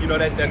 You know,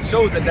 that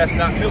shows that that's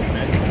not milk,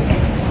 man.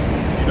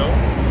 You know,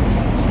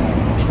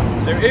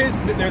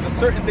 there's a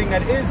certain thing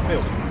that is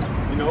milk.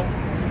 You know,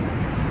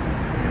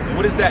 and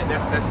what is that?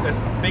 That's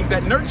things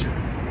that nurture.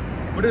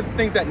 What are the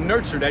things that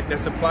nurture, that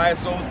supply a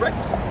soul's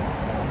records?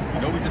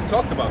 You know, we just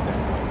talked about that.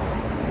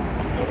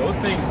 You know,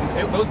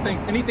 those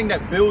things, anything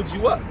that builds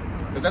you up,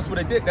 because that's what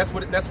it did. That's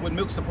what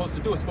milk's supposed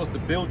to do. It's supposed to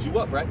build you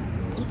up, right?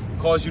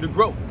 Cause you to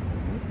grow.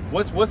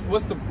 What's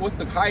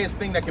the highest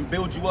thing that can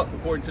build you up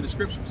according to the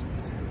scriptures?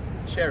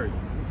 Charity.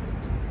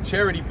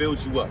 Charity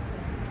builds you up.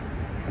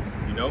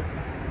 You know,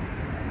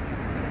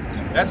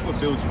 that's what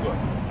builds you up.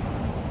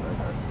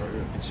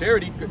 And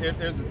charity,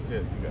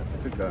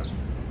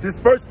 This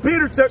First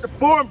Peter chapter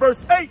 4 and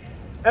verse 8,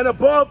 and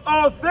above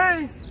all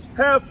things,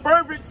 have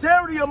fervent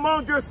charity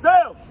among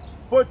yourselves,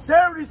 for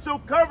charity shall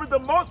cover the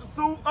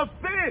multitude of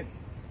sins.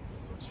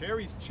 So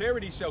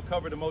charity shall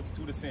cover the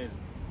multitude of sins,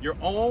 your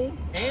own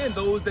and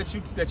those that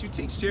you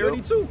teach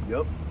charity to.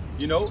 Yep.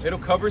 You know, it'll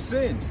cover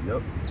sins.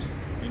 Yep.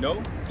 You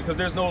know, because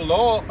there's no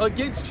law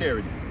against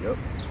charity. Yep.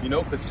 You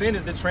know, because sin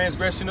is the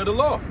transgression of the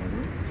law.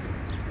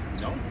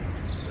 You know?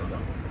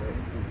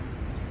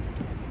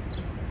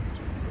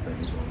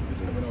 It's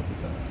coming off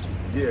the top.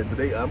 Yeah, but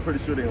I'm pretty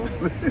sure they on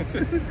this.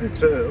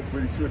 I'm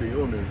pretty sure they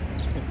on there.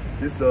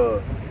 This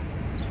I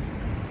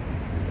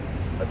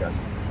got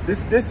you.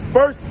 This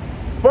verse,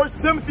 1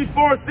 Timothy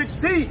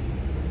 4:16.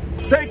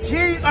 Take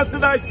heed unto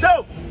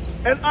thyself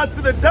and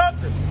unto the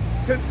doctrine.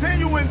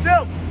 Continue in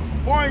them,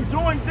 for in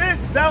doing this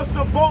thou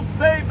shalt both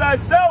save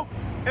thyself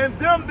and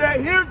them that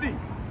hear thee.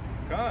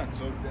 God,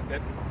 so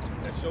that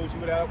shows you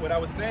what I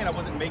was saying. I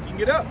wasn't making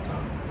it up.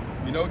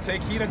 You know,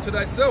 take heed unto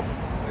thyself,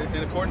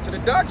 and according to the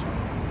doctrine.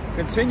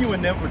 Continue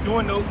in them, for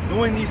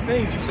doing these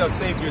things, you shall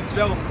save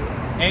yourself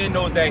and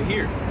those that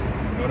hear. You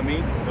know what I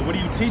mean? And what are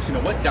you teaching?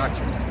 And what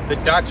doctrine? The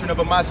doctrine of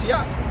a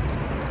Mashiach.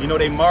 You know,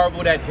 they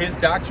marveled at his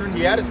doctrine.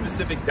 He had a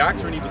specific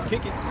doctrine he was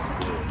kicking.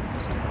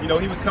 You know,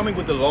 he was coming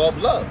with the law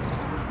of love,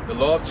 the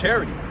law of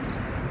charity,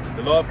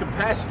 the law of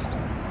compassion.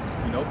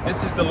 You know,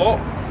 this is the law.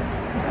 You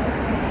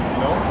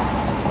know?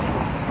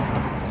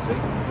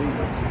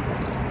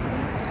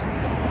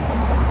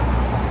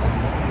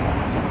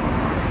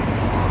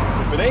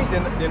 If it ain't,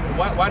 then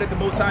why did the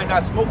Most High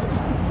not smoke us?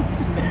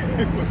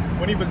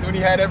 when he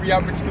had every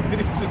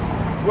opportunity to.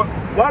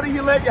 Why did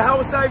you let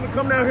Yahweh even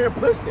come down here and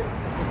push that?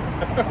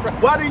 Right.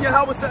 Why did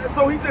Yahweh?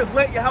 So he just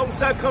let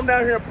Yahweh come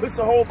down here and push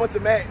a whole bunch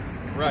of madness,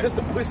 right? Just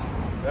to push it.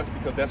 That's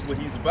because that's what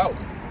he's about.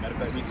 Matter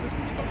of fact, he's just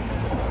talking about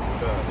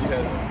he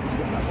has.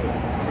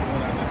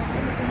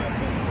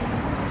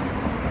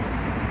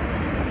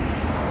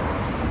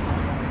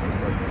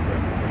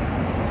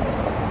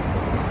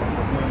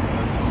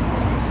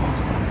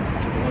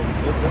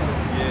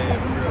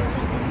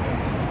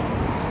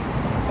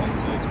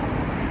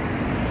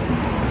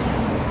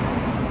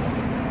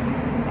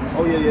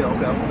 Oh yeah,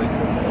 okay. I was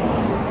thinking.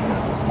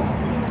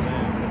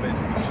 It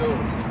basically shows.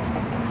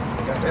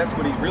 That's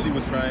what he really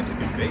was trying to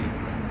convey.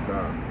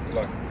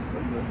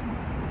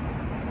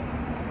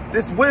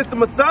 This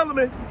wisdom of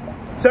Solomon,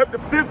 chapter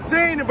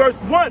 15 and verse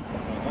 1.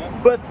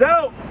 But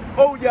thou,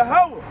 O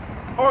Yahweh,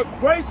 art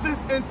gracious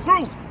and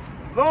true,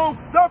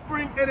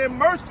 long-suffering and in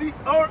mercy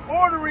are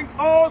ordering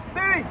all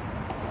things.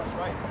 That's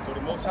right. So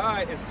the Most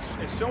High is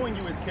showing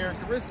you his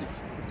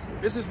characteristics.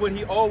 This is what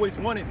he always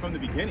wanted from the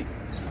beginning.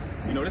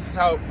 You know, this is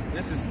how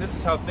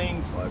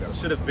things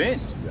should have been.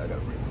 Yeah, I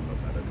gotta bring something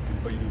else out of it.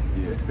 Oh, you do?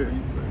 Yeah.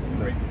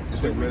 You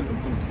said wisdom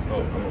too.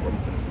 Oh,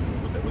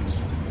 what's that wisdom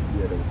too?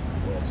 Yeah, that was.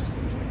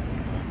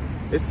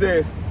 It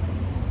says,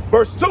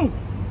 verse 2,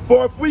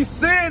 for if we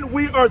sin,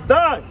 we are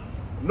thine,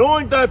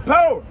 knowing thy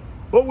power,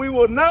 but we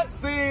will not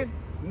sin,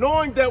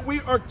 knowing that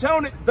we are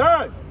counted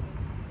thine.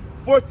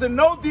 For to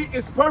know thee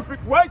is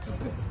perfect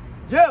righteousness.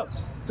 Yeah,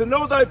 to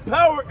know thy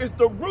power is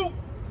the root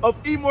of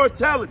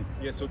immortality.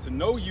 Yeah, so to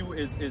know you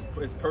is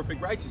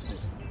perfect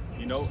righteousness.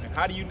 You know, and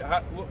how do you?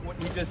 What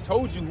he just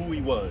told you who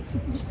he was.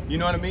 You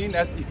know what I mean?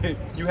 That's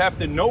you have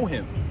to know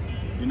him.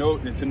 You know,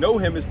 to know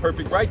him is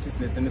perfect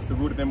righteousness, and it's the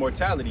root of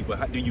immortality.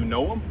 But do you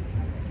know him?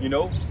 You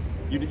know,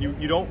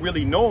 you don't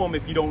really know him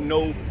if you don't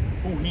know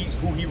who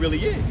he really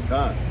is.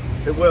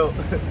 Well,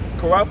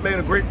 Karaf made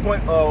a great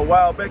point a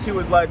while back. He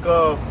was like,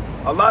 a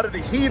lot of the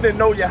heathen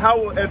know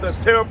Yahweh as a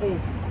terrible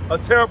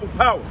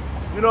power.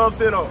 You know what I'm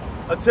saying?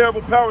 A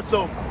terrible power.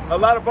 So a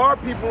lot of our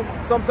people,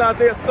 sometimes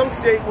they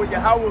associate with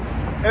Yahweh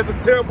as a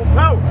terrible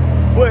power.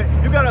 But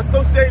you got to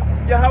associate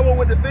Yahweh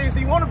with the things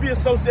he want to be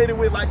associated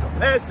with, like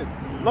compassion,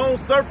 long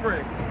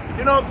suffering.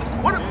 You know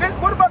what I'm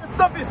saying? What about the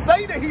stuff it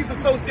say that he's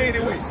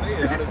associated with?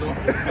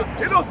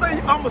 It don't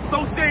say I'm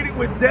associated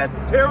with death,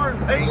 terror,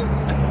 and pain.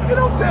 It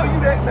don't tell you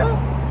that now.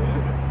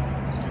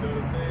 Yeah. You know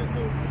what I'm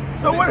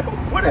saying? So where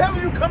the hell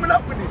are you coming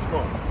up with this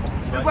from?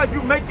 It's like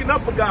you making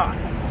up a God.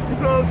 You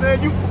know what I'm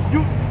saying?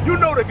 You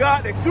know the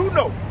God that you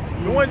know,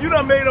 the one you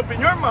done made up in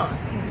your mind.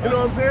 You know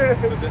what I'm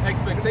saying? Because the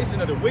expectation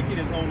of the wicked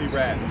is only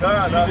wrath. So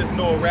you just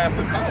know a wrath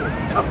of power.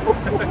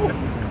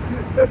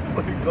 That's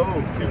what it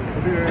goes.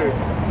 Yeah.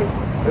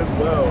 That's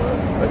well.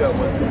 I got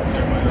one too.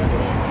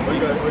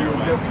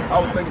 I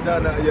was thinking,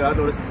 John. Yeah, I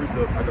know that's a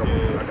precept. I got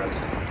one too. I got you.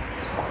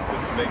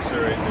 Just to make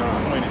sure the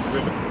point is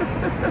driven.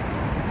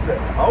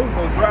 I was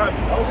gonna drive it.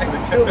 I was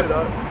gonna kill it.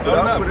 But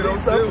I put it on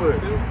top of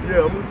it.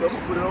 Yeah, I'm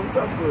gonna put it on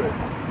top of it.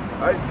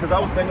 Because I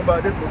was thinking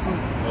about this one too.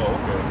 Oh,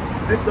 okay.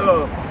 This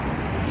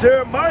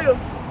Jeremiah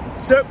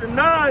chapter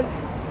 9.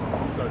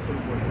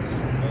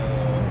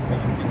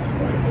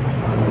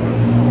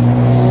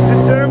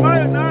 It's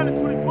Jeremiah 9 and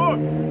 24.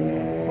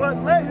 But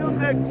let him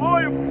that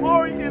glorieth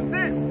glory in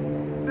this,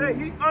 that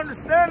he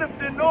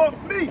understandeth and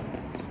knoweth me,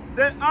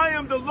 that I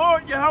am the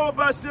Lord Yahweh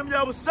B'Shem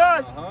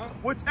Yahushai,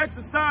 which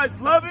exercise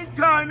loving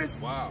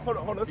kindness. Wow. Hold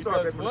on, let's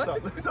start from the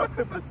top. Let's start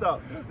from the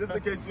top, just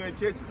in case you ain't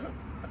catching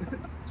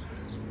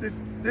it.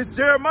 This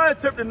Jeremiah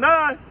chapter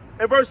 9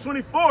 and verse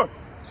 24.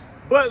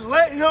 But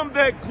let him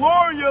that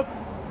glorieth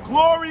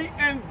glory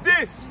in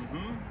this,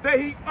 that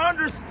he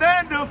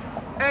understandeth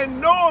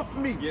and knoweth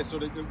me. Yeah, so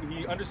that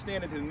he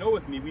understandeth and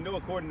knoweth me. We know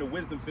according to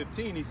Wisdom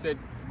 15, he said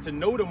to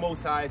know the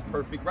Most High is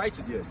perfect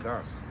righteousness.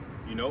 Yes,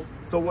 you know.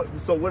 So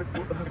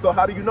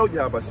how do you know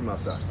Yahweh B'Shem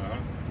Yahushai?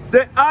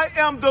 That I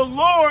am the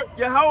Lord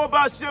Yahweh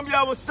B'Shem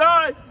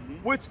Yahushai,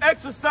 which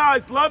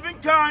exercise loving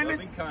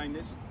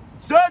kindness,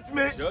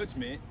 judgment,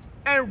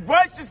 and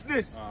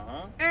righteousness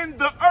in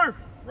the earth.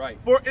 Right.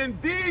 For in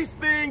these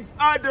things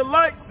I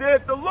delight,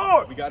 said the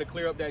Lord. We got to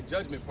clear up that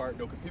judgment part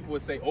though, because people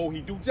would say, "Oh, he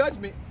do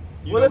judgment."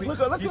 Well, let's see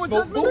what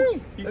judgment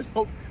means. He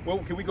smoked. Well,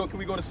 can we go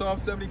to Psalm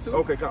 72?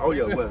 Okay. Oh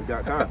yeah. Well,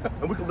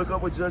 and we can look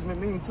up what judgment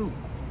means too.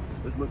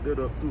 Let's look that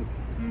up too.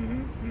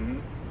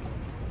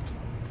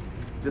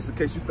 Just in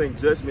case you think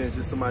judgment is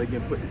just somebody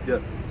getting put to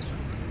death.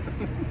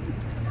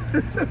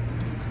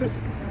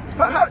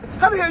 How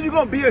the hell are you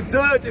gonna be a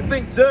judge and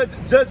think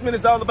judgment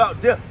is all about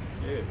death?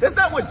 Yeah. That's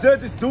not what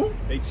judges do.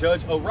 They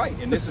judge right,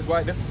 and this is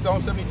why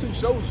Psalm 72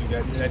 shows you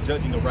that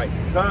judging right.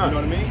 You know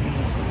what I mean?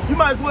 You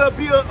might as well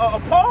be a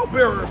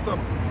pallbearer or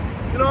something.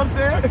 You know what I'm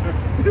saying?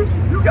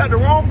 You got the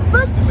wrong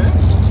profession, man.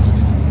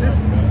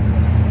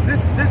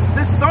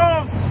 This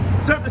Psalms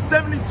chapter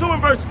 72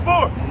 and verse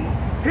 4.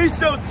 He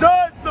shall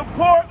judge the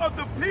poor of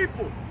the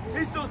people.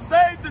 He shall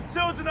save the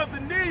children of the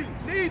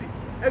needy.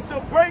 and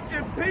shall break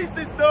in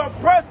pieces the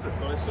oppressor.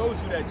 So it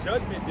shows you that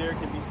judgment there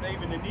can be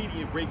saving the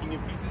needy and breaking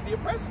in pieces the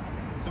oppressor.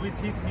 So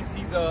he's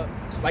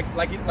like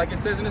it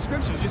says in the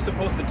scriptures, you're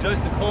supposed to judge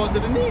the cause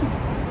of the needy.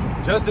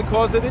 Judge the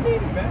cause of the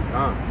needy,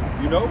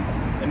 man. You know?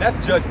 And that's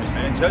judgment,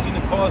 man. Judging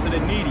the cause of the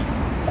needy.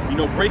 You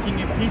know, breaking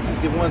in pieces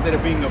the ones that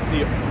are being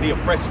the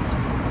oppressors.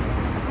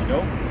 You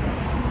know?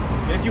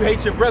 And if you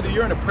hate your brother,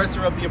 you're an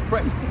oppressor of the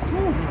oppressed.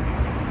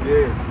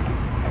 Yeah.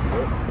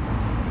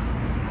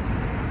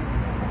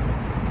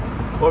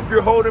 Or if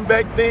you're holding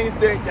back things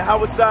that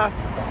Yahweh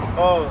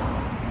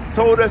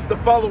told us to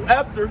follow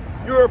after,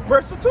 you're an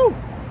oppressor too.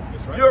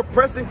 That's right. You're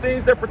oppressing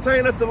things that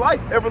pertain unto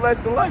life,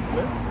 everlasting life,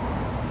 man.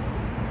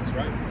 That's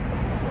right.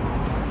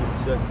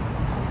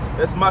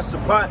 That's my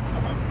Shabbat,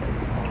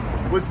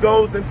 which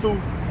goes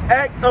into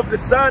act of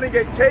deciding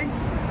a case,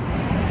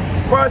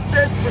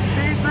 process,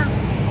 procedure,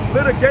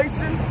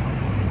 litigation,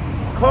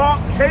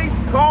 case,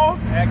 cause.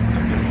 Act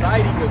of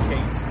deciding a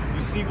case.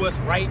 You see what's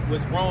right,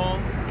 what's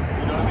wrong.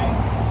 You know what I mean?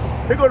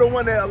 Here go the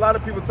one that a lot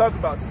of people talk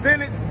about.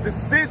 Sentence,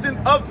 decision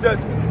of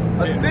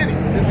judgment. A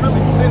sentence. It's really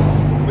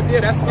sentence. But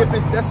yeah,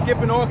 that's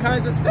skipping all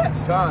kinds of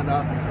steps. You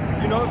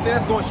know what I'm saying?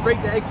 That's going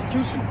straight to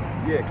execution.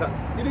 Yeah,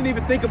 you didn't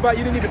even think about,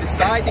 you didn't even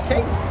decide the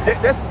case.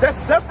 That's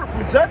separate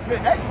from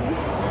judgment, actually.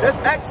 That's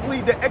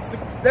actually the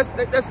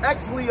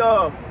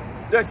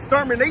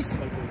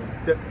extermination.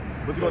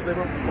 What you gonna say,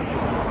 bro?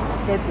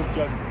 Effective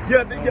judgment.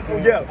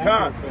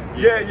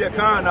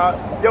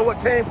 Yeah, what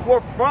came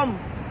forth from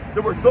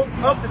the results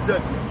of the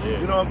judgment. Yeah.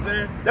 You know what I'm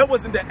saying? That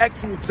wasn't the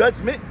actual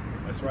judgment.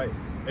 That's right.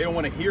 They don't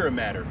want to hear a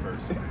matter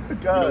first.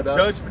 God,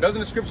 judge. Doesn't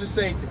the scripture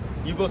say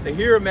you're supposed to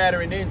hear a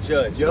matter and then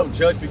judge? You don't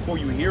judge before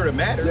you hear a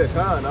matter.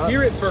 Yeah,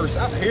 hear it first.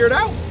 Hear it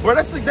out. Bro,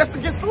 that's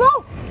against the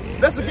law.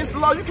 That's against the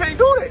law. You can't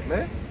do that,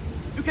 man.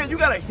 You can't. You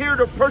gotta hear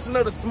the person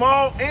of the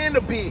small and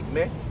the big,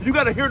 man. You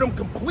gotta hear them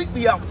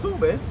completely out too,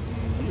 man.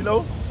 You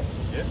know?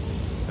 Yeah.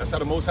 That's how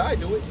the Most High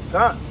do it.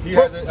 He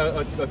has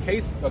a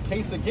case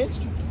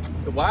against you.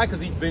 Why?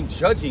 Because he's been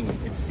judging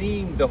and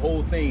seeing the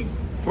whole thing.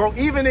 Bro,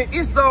 even in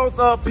Esau's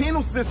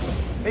penal system,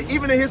 and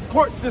even in his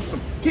court system,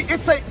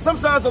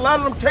 sometimes a lot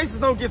of them cases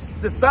don't get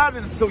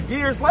decided until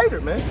years later,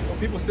 man. Well,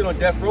 people sit on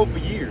death row for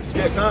years.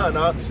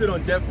 Yeah, sit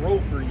on death row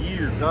for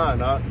years.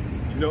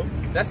 You know,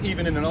 that's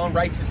even in an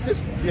unrighteous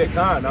system. Yeah,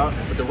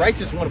 But the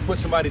righteous want to put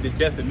somebody to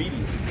death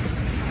immediately.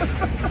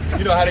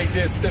 You know how they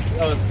did Stiff?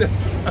 How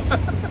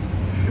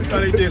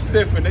they did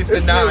Stiff, and they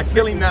said, "Nah,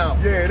 kill him now."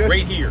 Yeah,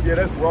 right here. Yeah,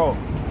 that's wrong.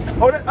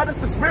 Oh, that's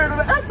the spirit of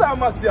the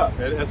anti-Mashiach.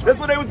 That's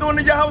what they were doing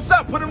in Yahweh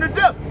shop. Put him to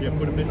death. Yeah,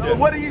 put him to death.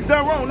 What he's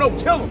done wrong? No,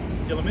 kill him.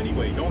 Kill him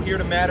anyway. Don't hear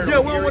the matter. Yeah,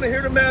 we don't want to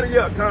hear the matter.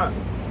 Yeah,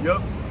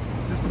 Yup.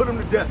 Just put him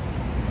to death.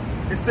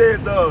 It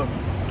says,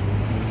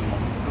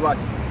 it's like,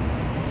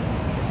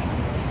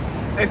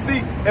 and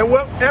see, and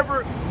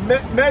whatever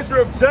measure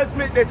of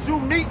judgment that you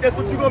meet, that's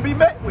what you're gonna be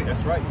met with.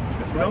 That's right.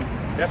 That's right.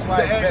 That's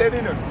why it's best. That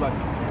in there.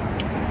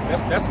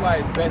 That's why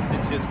it's best to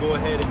just go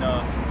ahead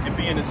and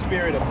be in the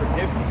spirit of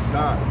forgiveness.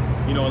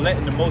 You know,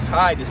 letting the Most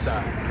High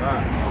decide.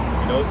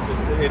 You know,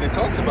 and it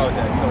talks about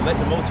that. You know, let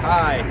the Most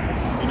High,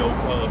 you know,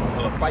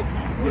 fight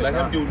for you. Let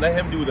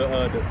him do the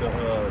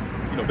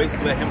you know,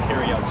 basically let him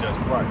carry out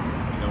judgment. Right.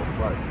 You know,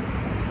 right.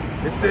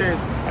 It says,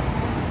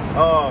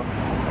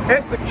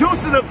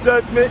 execution of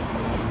judgment,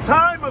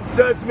 time of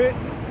judgment,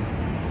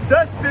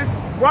 justice,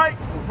 right,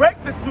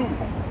 rectitude,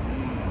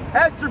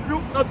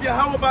 attributes of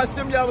Yahweh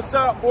B'Shem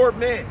Yahushua or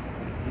man.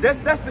 That's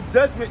the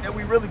judgment that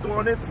we really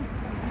going into.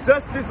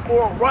 Justice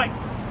or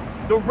rights.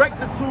 The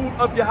rectitude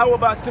of Yahweh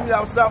B'Shem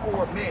Yahushua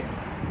or man.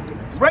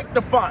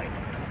 Rectifying.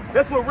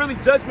 That's what really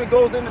judgment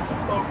goes into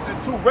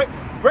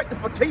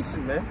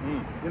rectification, man.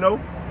 You know?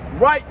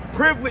 Right,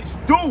 privilege,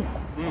 due.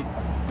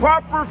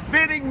 Proper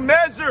fitting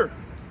measure.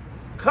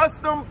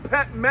 Custom,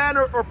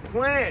 manner, or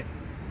plan.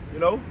 You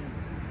know?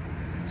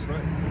 That's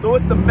right. So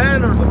it's the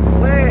manner, the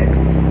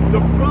plan, the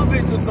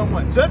privilege of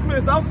someone. Judgment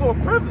is also a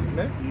privilege,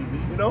 man.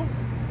 You know?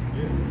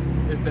 Yeah.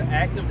 It's the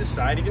act of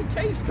deciding a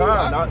case, too.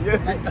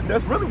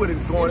 That's really what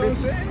it's going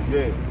into. You know what I'm saying?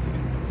 Yeah.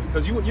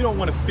 Because you don't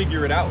want to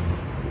figure it out.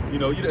 You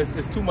know,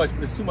 it's too much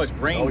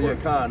brain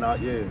work. Yeah.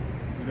 You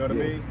know what I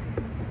mean?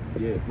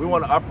 Yeah. We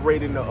want to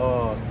operate in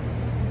the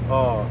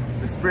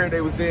spirit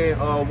they was in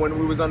when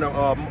we was under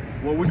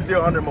when we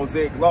still under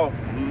Mosaic law.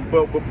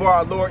 But before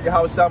our Lord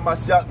Yahweh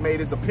Mashiach made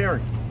his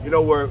appearance, you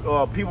know, where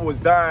people was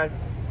dying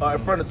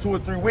in front of 2 or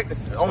 3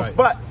 witnesses on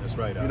spot. That's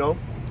right. You know,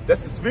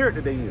 that's the spirit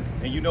that they in.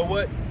 And you know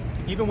what?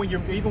 Even when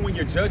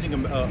you're judging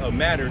a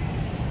matter,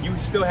 you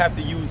still have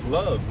to use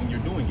love when you're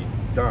doing it.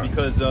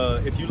 Because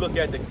if you look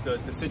at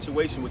the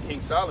situation with King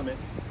Solomon,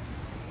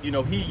 you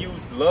know, he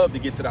used love to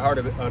get to the heart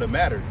of the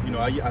matter. You know,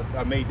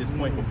 I made this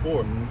point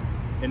before,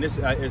 and this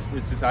it's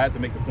just I have to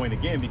make the point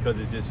again because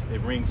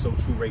it rings so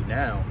true right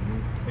now.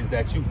 Is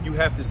that you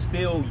have to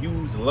still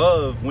use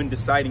love when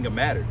deciding a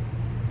matter.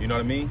 You know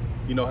what I mean?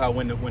 You know how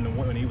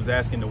when he was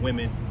asking the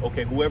women,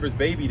 okay, whoever's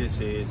baby this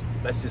is,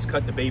 let's just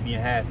cut the baby in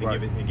half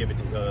and give it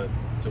to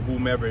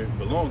whomever it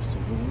belongs to.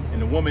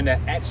 And the woman that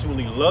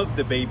actually loved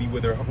the baby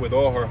with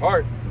all her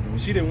heart,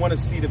 she didn't want to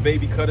see the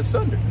baby cut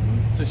asunder.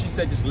 So she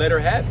said, just let her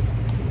have it.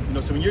 You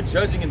know, so when you're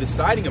judging and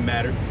deciding a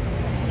matter,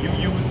 you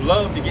use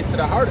love to get to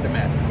the heart of the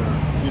matter.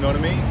 You know what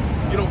I mean?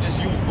 You don't just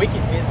use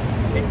wickedness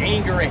and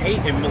anger and hate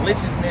and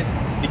maliciousness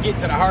to get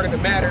to the heart of the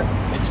matter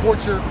and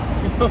torture.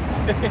 You know what I'm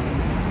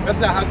saying? That's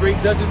not how great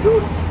judges do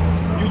it.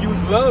 You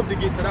use love to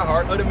get to the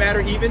heart of the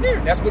matter even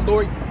there. That's what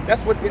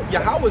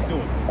Yahweh's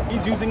doing.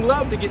 He's using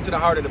love to get to the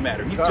heart of the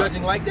matter. He's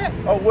judging like that.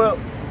 Oh, well,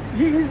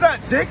 he's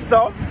not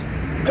Jigsaw.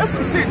 That's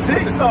some shit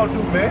Jigsaw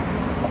do, man.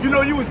 You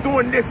know, you was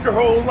doing this your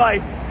whole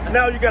life.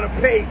 Now you gotta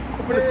pay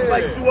for to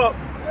slice you up.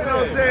 You know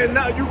what I'm saying?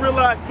 Now you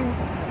realize through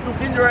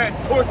getting your ass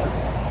tortured.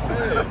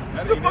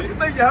 The fuck you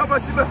think? How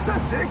about she left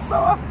that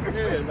Jigsaw?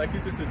 Yeah, like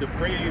he's just a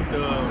depraved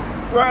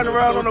riding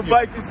around on a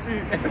bike and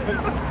shit.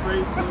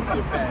 Depraved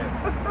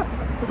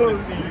sociopath. Just wanna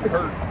see you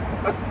hurt.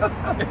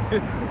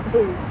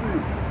 Oh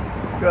shit.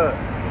 God.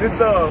 This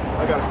I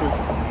got a quick.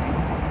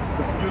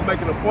 You was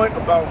making a point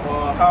about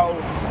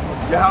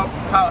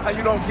how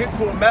you don't get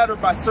to a matter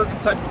by certain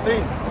type of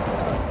things.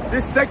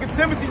 This 2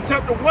 Timothy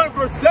chapter 1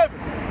 verse 7.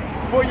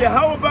 For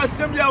Yahweh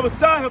B'Shem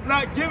Yahushua have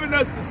not given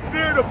us the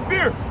spirit of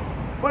fear,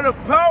 but of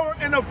power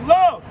and of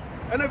love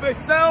and of a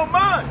sound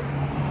mind.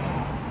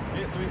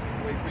 Yeah, so he's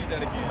read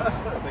that again.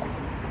 2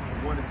 Timothy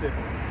 1 and 7.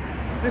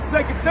 This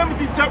 2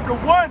 Timothy chapter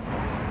 1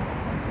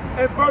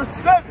 and verse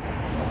 7.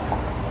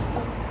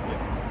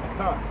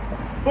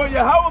 For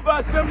Yahweh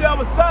B'Shem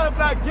Yahushua have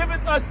not given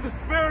us the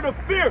spirit of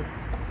fear,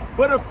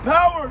 but of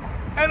power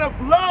and of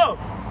love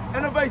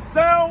and of a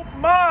sound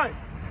mind.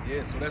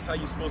 Yeah, so that's how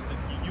you're supposed to,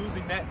 you're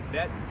using that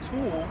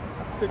tool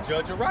to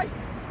judge a right.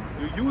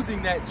 You're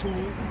using that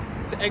tool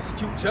to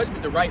execute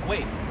judgment the right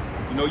way.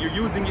 You know, you're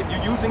using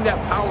that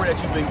power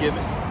that you've been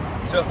given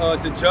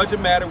to judge a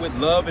matter with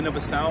love and of a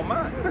sound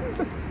mind.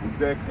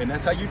 Exactly. And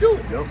that's how you do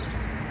it. Yep.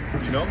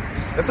 You know?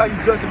 That's how you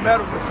judge a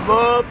matter with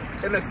love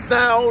and a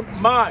sound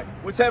mind.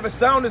 Which having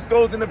soundness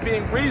goes into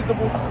being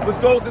reasonable, which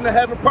goes into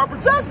having proper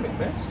judgment,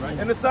 man. That's right.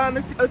 And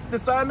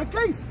deciding the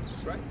case.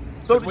 That's right.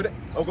 So go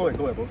ahead,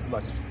 bro.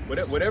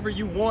 Whatever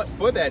you want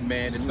for that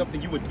man is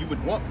something you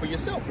would want for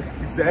yourself.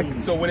 Exactly.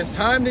 So when it's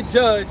time to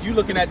judge, you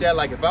looking at that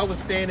like, if I was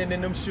standing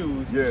in them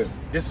shoes, yeah,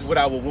 this is what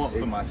I would want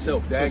for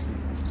myself. Exactly. Too.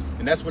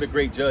 And that's what a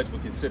great judge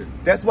would consider.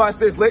 That's why it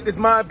says, let this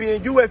mind be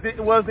in you as it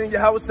was in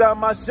Yahushua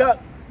Mashiach.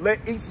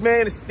 Let each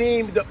man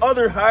esteem the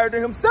other higher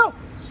than himself.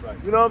 That's right.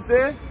 You know what I'm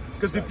saying?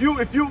 Because if you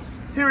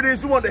here it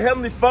is, you want the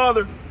Heavenly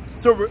Father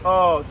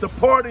to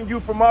pardon you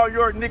from all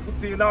your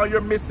iniquity and all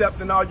your mishaps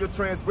and all your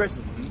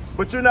transgressions.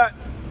 But you're not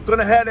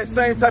gonna have that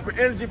same type of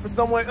energy for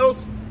someone else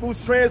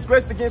who's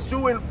transgressed against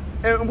you, and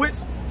how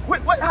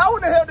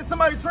in the hell did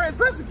somebody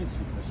transgress against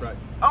you? That's right.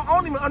 I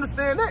don't even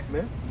understand that,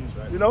 man. That's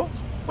right. You know?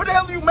 What the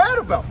hell are you mad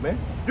about, man?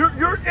 You're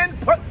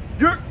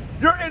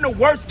in the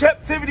worst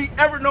captivity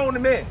ever known to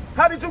man.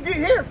 How did you get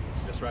here?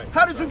 That's right.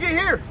 How did you get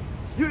here?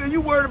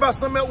 You worried about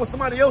something else what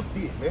somebody else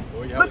did, man.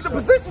 Look at the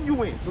position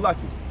you in, Salaki.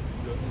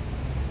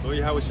 Lord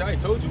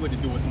Yahushua told you what to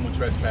do when someone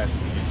trespasses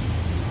against you.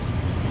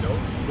 You know?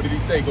 What did he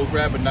say? Go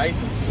grab a knife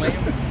and slam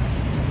him?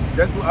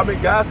 That's what, I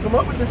mean, guys come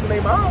up with this in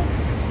their mouths.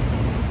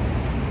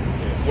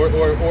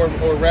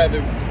 Yeah. Or rather,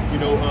 you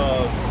know,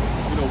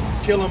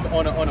 kill him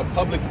on a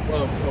public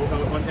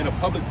in a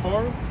public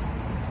forum.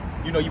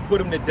 You know, you put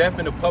him to death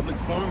in a public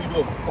forum. You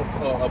do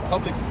a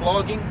public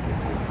flogging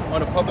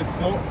on a public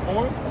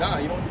forum. Nah,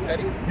 you don't do that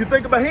either. You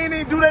think about, he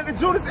didn't do that to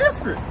Judas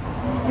Iscariot.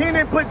 He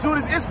didn't put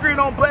Judas Iscariot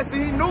on blast.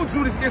 He knew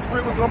Judas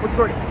Iscariot was going to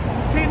betray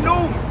him. He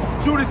knew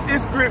Judas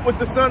Iscariot was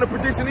the son of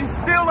perdition. He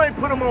still ain't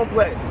put him on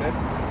blast, man.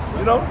 Right.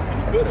 You know?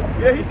 And he could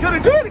have. Yeah, he could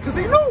have did it because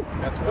he knew.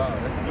 That's wild.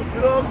 That's a good point.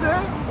 You know what I'm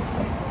saying?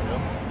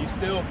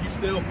 He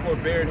still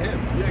forbeared him.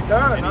 Yeah,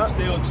 God. And he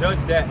still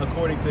judged that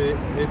according to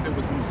if it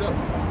was himself.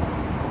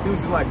 He was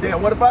just like,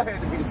 damn, what if I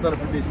had to be the son of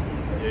perdition?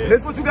 Yeah. And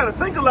that's what you got to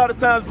think a lot of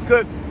times,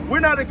 because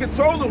we're not in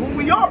control of who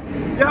we are.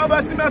 Yeah, how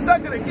about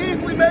Shemashah could have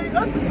easily made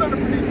us the son of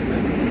perdition,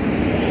 man?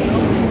 You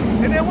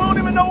know? And then we don't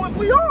even know if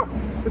we are.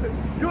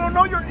 You don't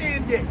know your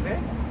end yet,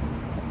 man.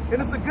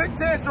 And it's a good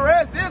chance your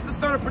ass is the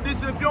son of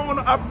perdition if you don't want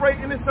to operate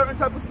in a certain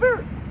type of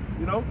spirit,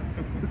 you know?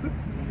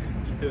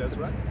 Yeah, that's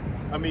right.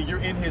 I mean, you're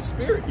in his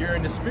spirit. You're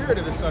in the spirit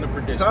of the son of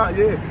perdition. Yeah.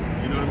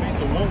 You know what I mean?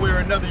 So one way or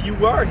another, you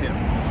are him.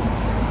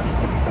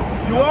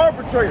 You are a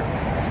betrayer.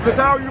 Because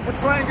how are you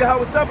betraying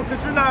Yahushua?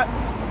 Because you're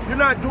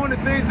not doing the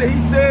things that he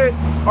said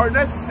are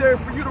necessary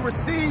for you to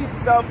receive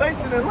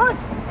salvation in life.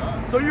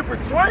 So you're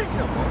betraying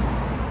him,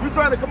 man. You're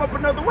trying to come up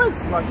another way.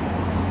 It's like, you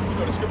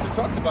know, the scripture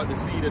talks about the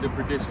seed of the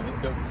perdition,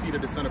 the seed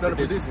of the son of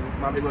perdition.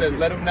 It says,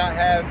 let him not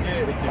have,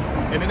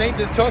 and it ain't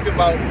just talking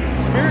about,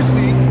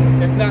 spiritually,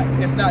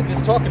 it's not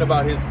just talking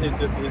about his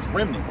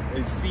remnant,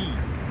 his seed.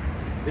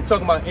 It's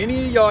talking about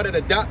any of y'all that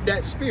adopt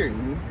that spirit.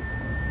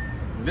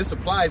 This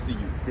applies to you.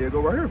 Here you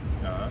go right here.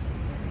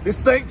 It's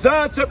St.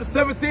 John chapter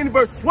 17,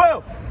 verse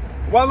 12.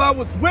 While I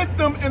was with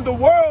them in the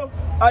world,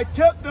 I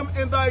kept them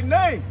in thy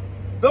name.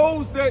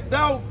 Those that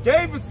thou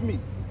gavest me,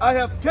 I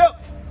have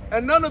kept,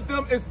 and none of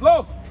them is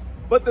lost,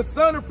 but the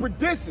son of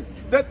perdition,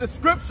 that the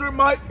scripture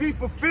might be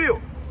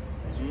fulfilled.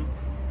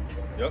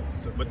 Yep.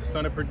 So, but the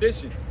son of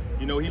perdition,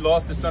 You know, he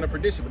lost the son of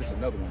perdition, but it's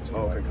another one too.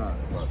 Oh, okay,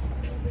 smart.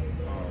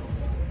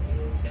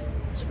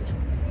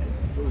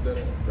 What was that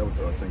at? That was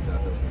St. John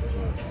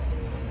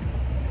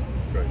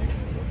 17.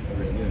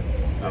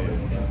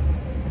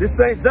 This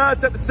St. John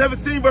chapter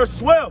 17, verse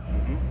 12.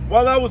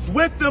 While I was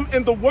with them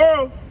in the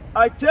world,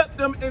 I kept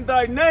them in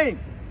thy name.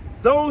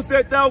 Those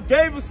that thou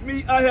gavest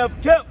me I have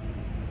kept,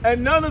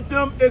 and none of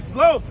them is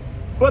lost,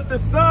 but the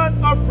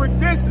son of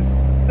perdition,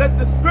 that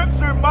the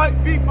scripture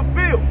might be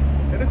fulfilled.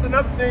 And it's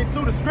another thing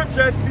too, the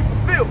scripture has to be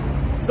fulfilled.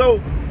 So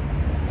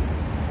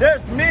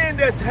there's men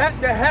that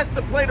has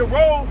to play the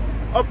role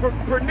of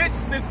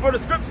perniciousness for the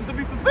scriptures to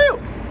be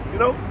fulfilled, you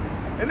know?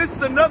 And this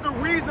is another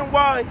reason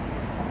why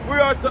we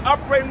are to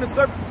operate in a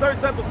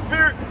certain type of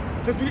spirit,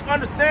 because we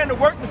understand the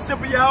workmanship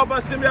of Yahweh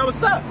Shem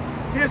Yahushua.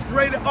 He has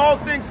created all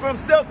things for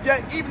himself,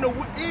 yet even the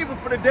evil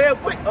for the day of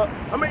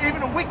even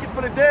the wicked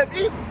for the day of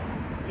evil,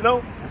 you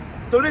know?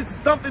 So this is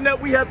something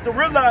that we have to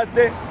realize,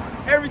 that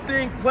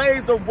everything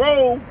plays a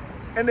role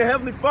in the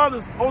Heavenly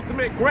Father's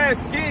ultimate grand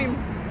scheme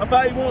of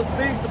how he wants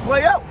things to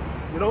play out,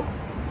 you know?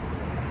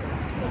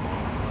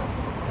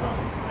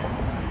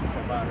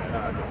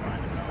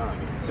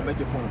 So make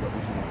your point about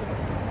what you want to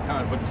say.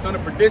 But the son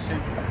of perdition,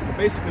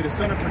 basically the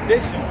son of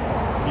perdition,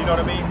 you know what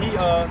I mean?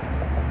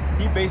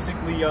 He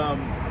basically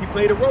he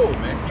played a role,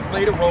 man. He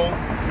played a role,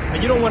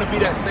 and you don't want to be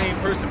that same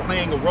person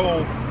playing a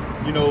role,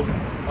 you know,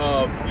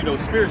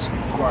 spiritually,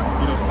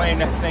 right? You know, playing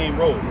that same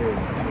role. Yeah.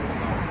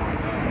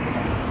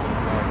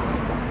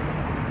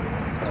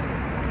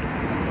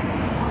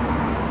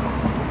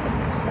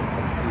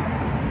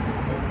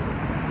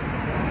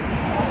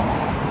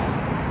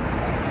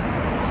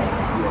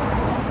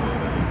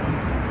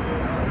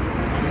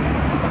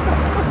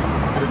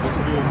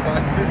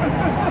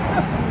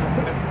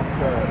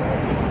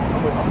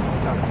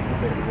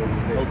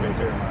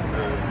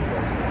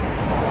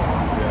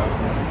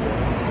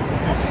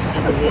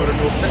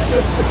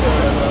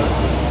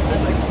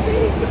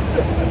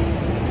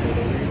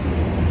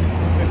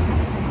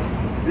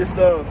 This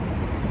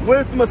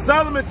Wisdom of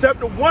Solomon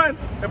chapter 1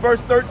 and verse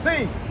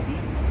 13. I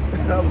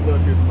would love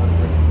to hear somebody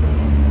break this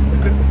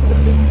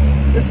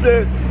down. It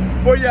says,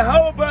 for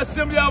Yahweh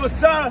Shem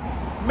Yahushua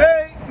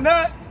made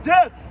not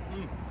death,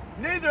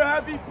 neither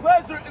have he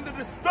pleasure in the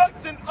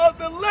destruction of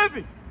the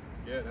living.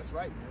 Yeah, that's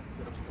right, man.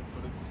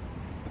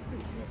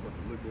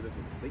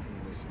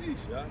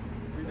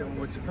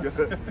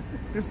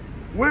 This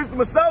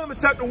Wisdom of Solomon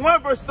chapter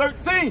 1 verse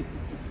 13.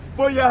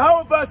 For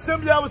Yahweh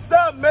Shem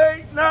Yahushua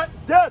made not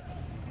death,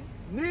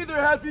 neither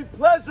hath he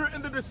pleasure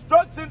in the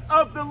destruction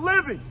of the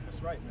living.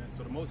 That's right, man.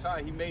 So the Most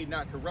High, he made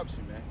not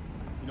corruption, man.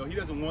 You know, he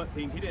doesn't want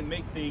things, he didn't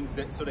make things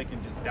that so they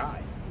can just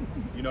die.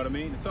 You know what I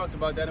mean? It talks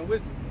about that in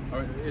wisdom.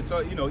 Or it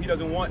talk, you know, he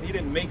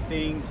didn't make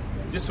things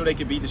just so they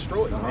could be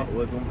destroyed.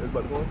 Well, it's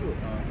about to go into it.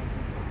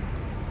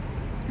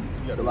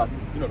 You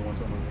know the one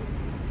talking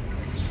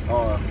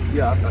about.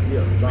 Yeah. The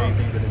main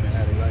thing that they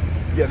had it right.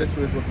 Yeah, this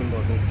is what's going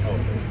on. Oh,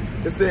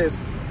 okay. It says,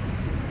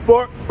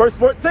 for verse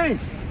 14,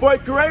 for he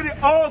created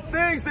all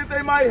things that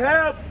they might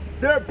have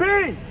their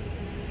being,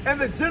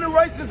 and the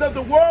generations of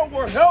the world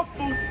were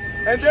healthful,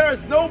 and there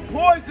is no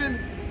poison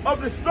of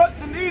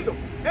destruction either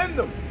in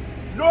them,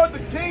 nor the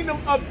kingdom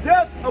of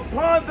death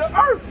upon the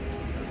earth.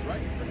 That's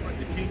right. That's right.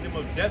 The kingdom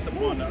of death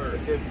upon the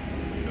earth. You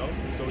know,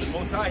 so the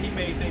Most High, he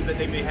made things that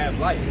they may have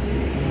life.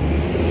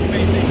 He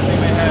made things that they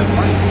may have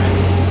life, man.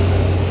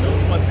 You know,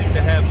 he wants things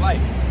to have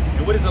life.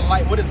 And what is a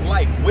life? What is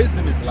life?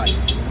 Wisdom is life.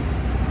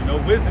 You know,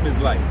 wisdom is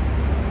life.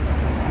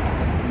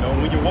 You know,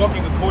 when you're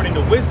walking according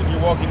to wisdom,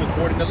 you're walking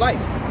according to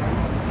life.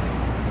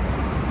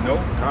 You know,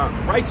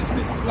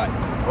 righteousness is life.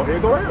 Oh, here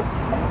you go here.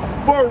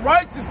 For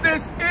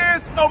righteousness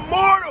is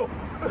immortal.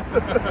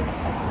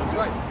 That's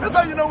right. That's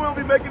how you know we don't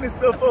be making this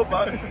stuff up,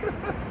 man.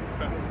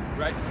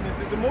 Righteousness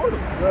is immortal.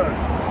 Right.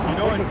 You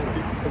know,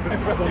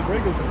 It's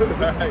unbreakable.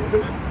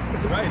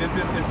 Right. It's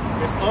just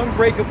it's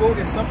unbreakable.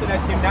 It's something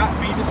that cannot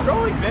be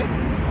destroyed, man.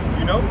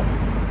 You know,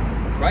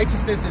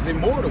 righteousness is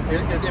immortal.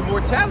 It is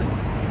immortality.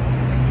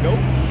 You know,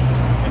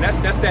 and that's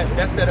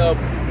that a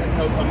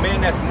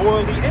man that's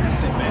morally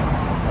innocent, man.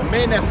 A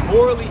man that's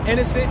morally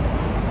innocent,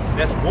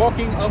 that's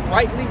walking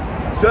uprightly,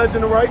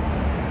 Judging the right.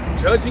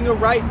 Judging a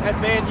right,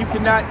 that man, you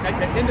cannot, at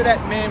the end of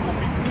that man will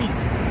be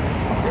peace.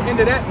 The end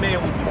of that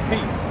man will be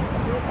peace.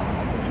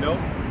 You know?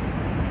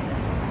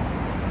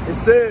 It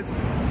says,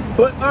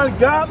 but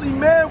ungodly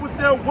men with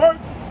their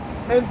works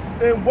and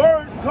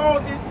words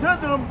called it to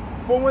them,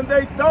 for when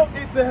they thought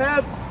it to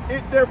have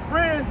it their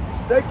friend,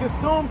 they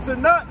consumed to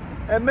naught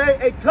and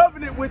made a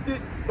covenant with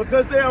it,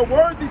 because they are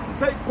worthy to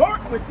take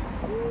part with it.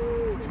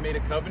 Ooh, they made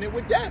a covenant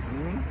with death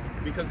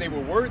because they were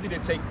worthy to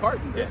take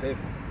part in death. That's heavy.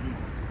 You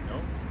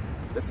know?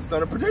 That's the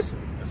son of perdition.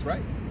 That's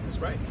right. That's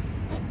right.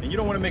 And you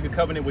don't want to make a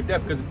covenant with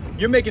death, because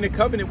you're making a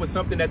covenant with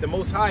something that the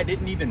Most High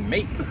didn't even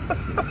make.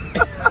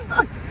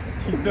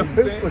 You know what I'm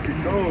saying? That's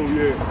fucking gold, yeah.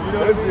 You know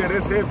what I mean? Yeah,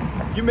 that's heavy.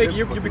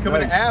 You're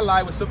becoming an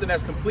ally with something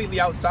that's completely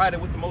outside of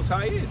what the Most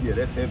High is. Yeah,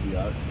 that's heavy,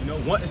 y'all. You know,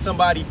 wanting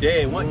somebody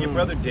dead, wanting your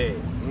brother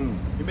dead.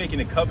 You're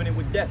making a covenant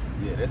with death.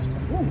 Yeah, that's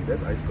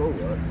ice cold,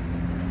 y'all.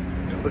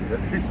 You know?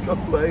 Ice cold.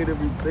 I ain't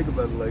ever even think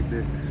about it like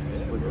that.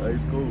 Like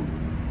ice cold.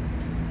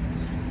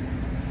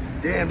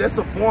 Damn, that's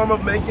a form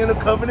of making a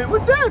covenant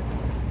with death.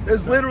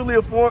 That's literally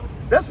a form.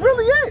 That's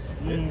really it.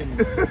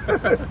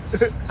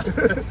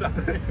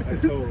 That's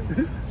cold.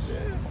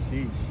 Yeah.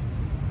 Sheesh.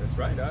 That's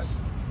right, Doc.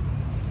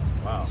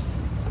 Wow.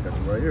 Got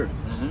you right here.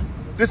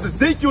 This is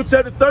Ezekiel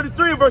chapter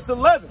 33, verse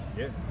 11.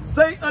 Yeah.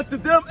 Say unto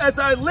them, as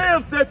I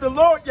live, said the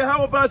Lord,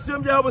 Yahweh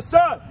B'Ashem Yahweh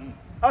Shai,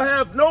 I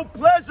have no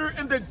pleasure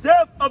in the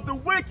death of the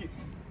wicked,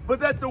 but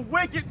that the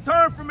wicked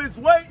turn from his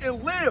way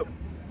and live.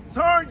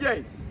 Turn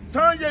ye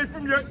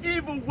from your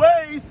evil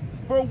ways,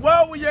 for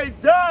why will ye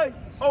die,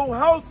 O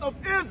house of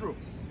Israel?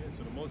 Yeah,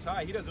 so the Most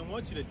High, He doesn't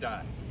want you to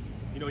die.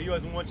 You know, He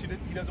doesn't want you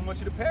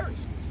to perish.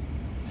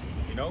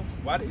 You know,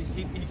 why did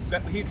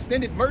he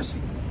extended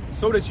mercy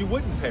so that you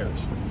wouldn't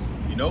perish.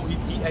 You know,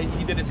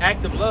 he did an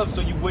act of love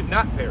so you would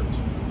not perish.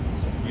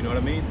 You know what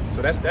I mean?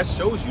 So that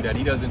shows you that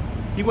He doesn't.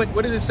 He went.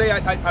 What did it say?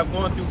 I've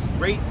gone through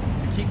great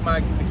to keep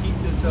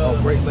this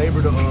great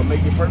labor to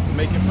make it perfect.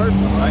 Make it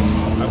perfect, right?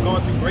 I've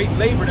gone through great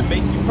labor to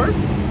make you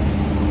perfect.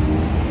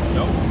 You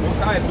know,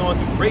 Most High has gone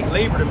through great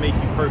labor to make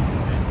you perfect.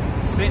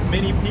 Man. Sent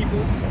many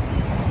people.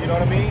 You know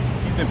what I mean?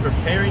 He's been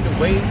preparing the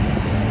way,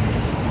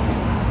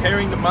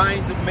 preparing the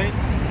minds of men.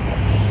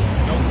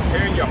 You know,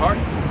 preparing your heart.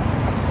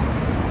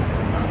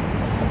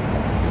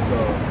 So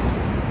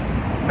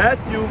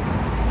Matthew.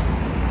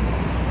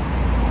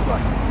 It's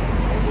like,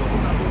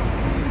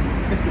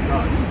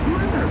 nah, you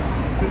in there.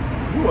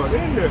 You are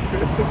in there.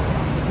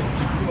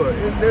 You are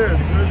in there.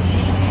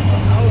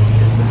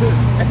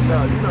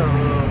 Nah, you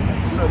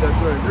know got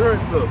your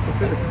endurance up.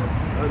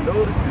 I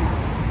noticed it.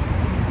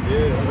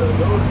 Yeah, I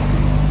noticed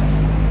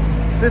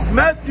it. This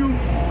Matthew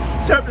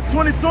chapter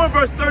 22 and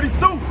verse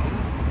 32.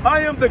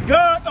 I am the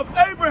God of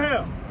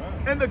Abraham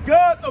and the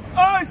God of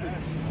Isaac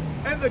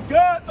and the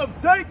God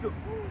of Jacob.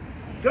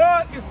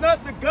 God is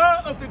not the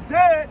God of the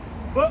dead,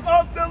 but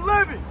of the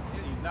living.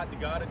 Yeah, He's not the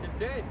God of the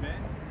dead,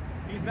 man.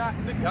 He's not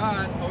the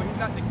God, or He's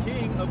not the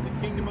king of the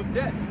kingdom of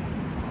death.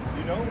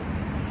 You know?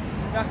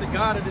 He's not the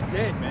God of the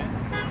dead, man.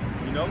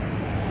 You know?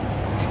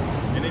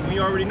 And then we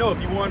already know,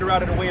 if you wander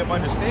out of the way of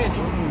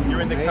understanding, you're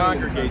in the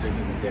congregation.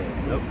 Yep.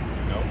 You know?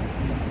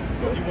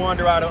 So if you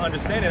wander out of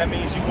understanding, that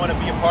means you want to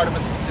be a part of a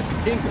specific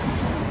kingdom.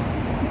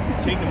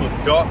 The kingdom of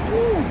darkness.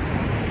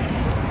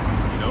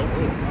 You know?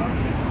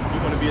 You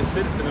want to be a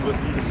citizen of a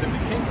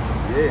specific kingdom.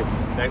 Yeah.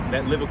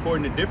 That live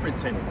according to different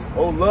tenets.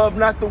 Oh, love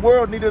not the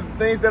world, neither the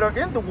things that are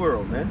in the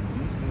world, man.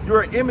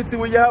 You're an enmity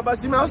with Yahweh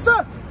B'Ashem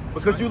outside.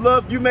 Because you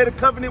made a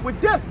covenant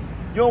with death.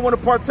 You don't want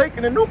to partake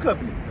in a new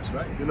covenant. That's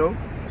right. You know?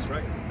 That's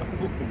right.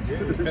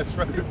 Yeah, that's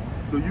right.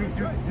 So you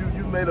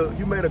made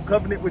a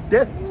covenant with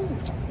death.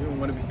 You don't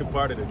want to be a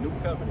part of the new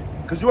covenant.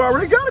 Because you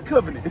already got a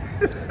covenant.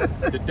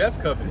 The death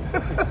covenant.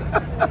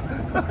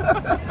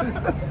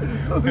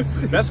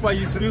 That's why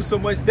you spew so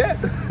much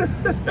death.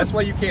 That's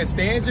why you can't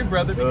stand your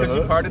brother, because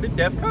you're part of the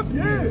death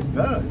covenant. Yeah,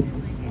 God.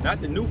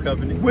 Not the new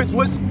covenant. What's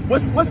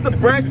the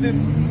branches?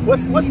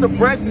 What's the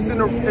branches in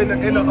the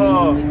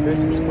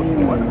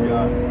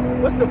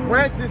what's the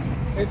branches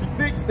and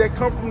sticks that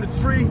come from the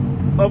tree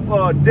of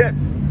death?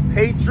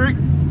 Hatred,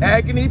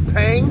 agony,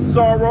 pain,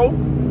 sorrow,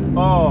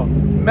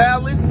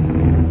 malice,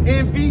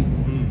 envy,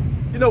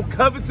 you know,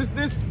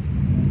 covetousness.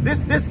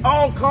 This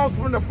all comes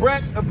from the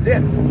branch of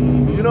death.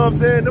 You know what I'm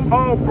saying? Them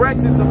all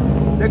branches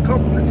that come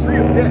from the tree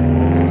of death.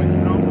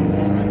 You know?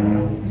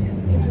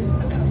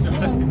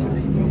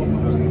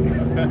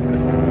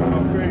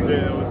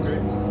 Yeah, that was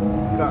great.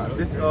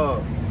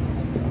 God,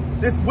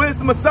 this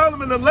Wisdom of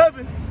Solomon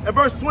 11 and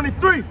verse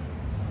 23.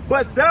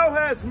 But thou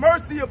hast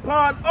mercy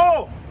upon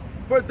all,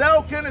 for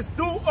thou canst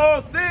do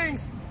all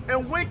things,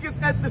 and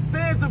winkest at the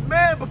sins of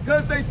man,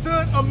 because they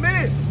should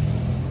amend.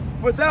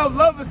 For thou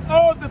lovest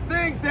all the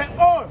things that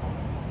are,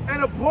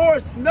 and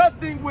abhorrest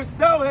nothing which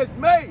thou hast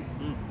made.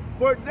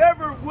 For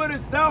never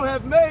wouldest thou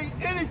have made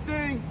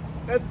anything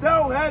if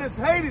thou hadst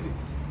hated it.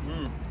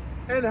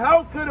 And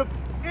how could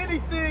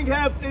anything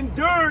have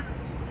endured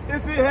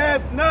if it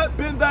had not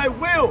been thy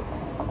will,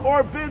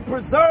 or been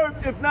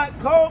preserved if not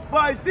called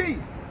by thee?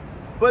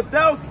 But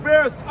thou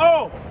sparest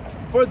all,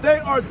 for they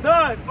are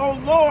thine, O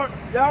Lord,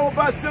 Yahweh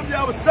B'Ashem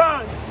Yahweh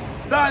Shai,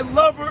 thy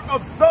lover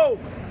of souls.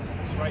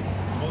 That's right.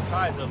 The Most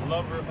High is a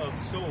lover of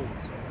souls.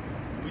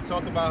 We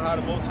talk about how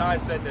the Most High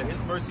said that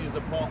His mercy is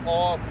upon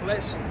all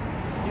flesh.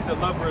 He's a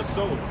lover of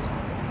souls.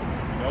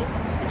 You know,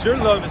 but your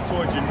love is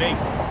towards your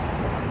neighbor.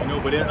 You know,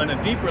 but on a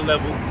deeper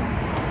level,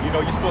 you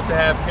know, you're supposed to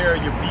have care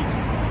of your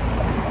beasts.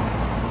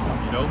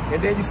 You know,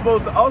 and then you're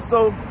supposed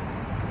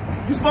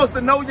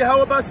to know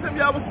Yahweh B'Ashem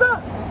Yahweh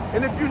Shai.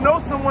 And if you know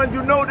someone,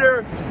 you know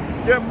their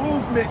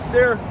movements,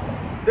 their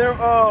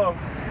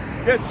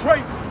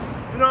traits.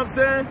 You know what I'm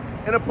saying?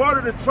 And a part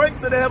of the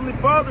traits of the Heavenly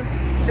Father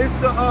is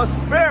to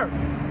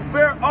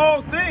spare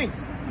all things.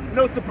 You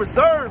know, to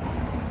preserve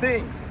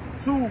things,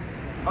 to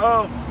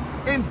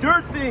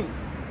endure things,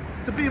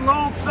 to be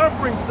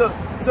long-suffering,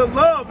 to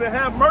love and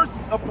have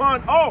mercy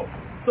upon all.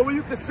 So when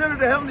you consider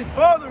the Heavenly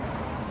Father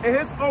and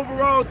His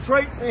overall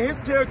traits and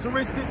His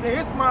characteristics and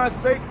His mind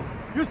state,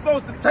 you're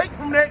supposed to take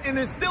from that and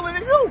instill it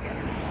in you.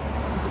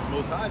 It's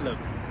Most High level.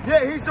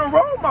 Yeah, he's your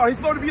role model. He's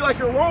supposed to be like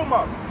your role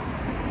model.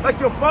 Like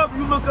your father,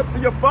 you look up to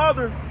your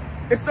father.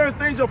 It's certain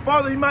things your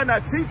father, he might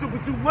not teach you,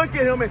 but you look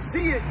at him and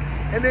see it,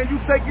 and then you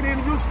take it in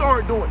and you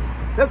start doing it.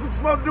 That's what you're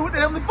supposed to do with the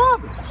Heavenly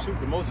Father. Shoot,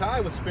 the Most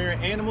High was sparing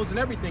animals and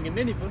everything in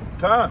Nineveh.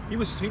 He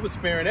was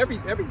sparing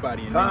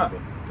everybody in Nineveh.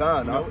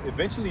 You know,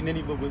 eventually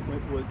Nineveh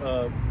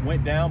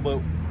went down,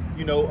 but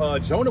you know,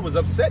 Jonah was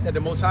upset that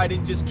the Most High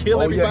didn't just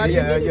kill everybody.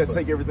 Yeah,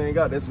 take everything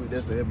out. That's the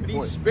heavy point.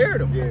 He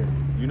spared them. Yeah.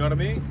 You know what I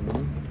mean?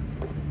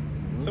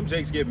 Some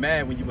jakes get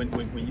mad when you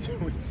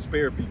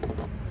spare people.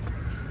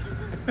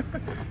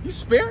 You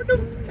spared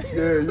them?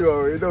 Yeah, you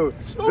already know.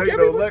 Jake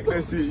don't like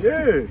that shit.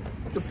 Yeah.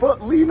 The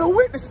fuck? Leave no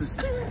witnesses.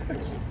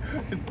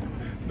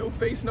 No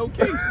face, no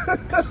case.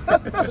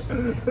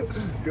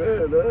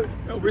 Good, huh?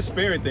 No, we're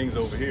sparing things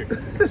over here.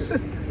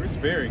 We're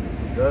sparing.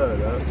 Good,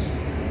 huh?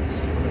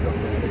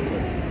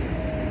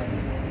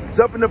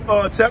 Jumping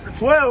to chapter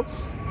 12.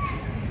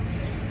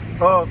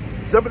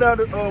 Jumping down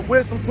to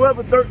Wisdom 12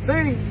 and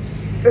 13.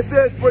 It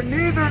says, for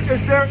neither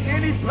is there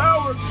any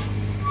power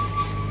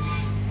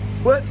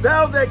but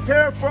thou that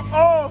care for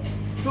all,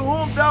 to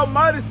whom thou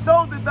mightest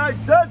show that thy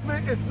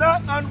judgment is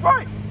not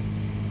unright.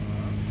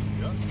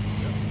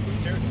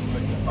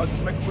 I'll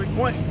just make a quick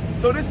point.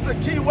 So this is a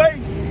key way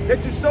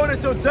that you show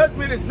that your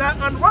judgment is not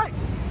unright.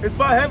 It's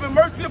by having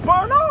mercy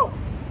upon all.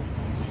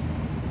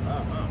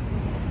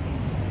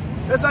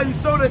 That's how you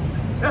show this.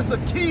 That's a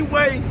key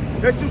way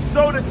that you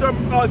show that your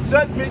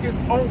judgment is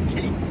on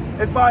key.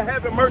 It's by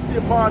having mercy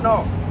upon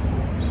all.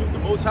 The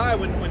Most High,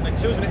 when the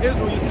children of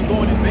Israel used to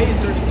go and invade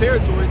certain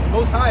territories, the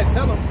Most High would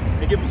tell them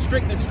and give them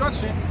strict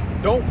instruction,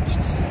 don't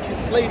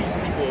slay these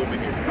people over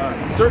here.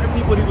 Certain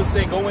people he would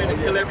say, go in and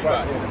kill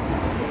everybody.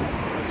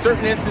 In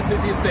certain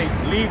instances, he'd say,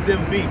 leave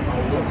them be.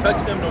 Don't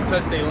touch them, don't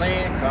touch their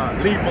land,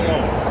 leave them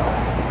alone.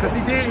 Because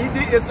he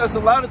did, it's a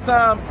lot of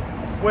times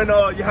when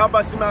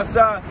Yahweh Shema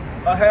Shai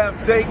have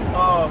Jake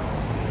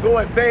go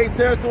invade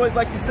territories,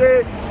 like you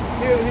said,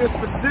 he'll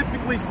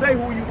specifically say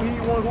who he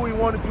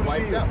wanted you to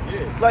kill.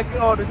 Yes. Like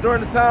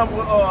during the time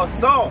with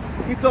Saul,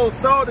 he told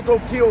Saul to go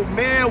kill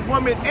man,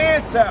 woman,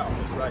 and child.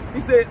 That's right.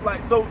 He said,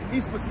 like, so he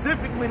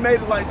specifically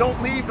made it like,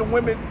 don't leave the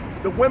women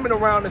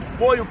around and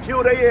spoil,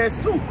 kill their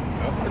ass too.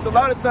 Yep. It's a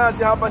lot of times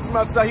Yahweh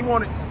Shema Shai, he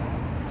wanted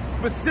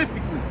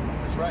specifically.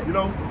 That's right. You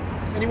know,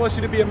 and he wants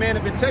you to be a man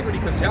of integrity,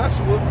 because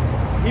Joshua,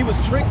 he was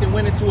tricked and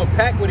went into a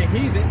pact with a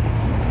heathen,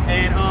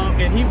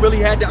 and he really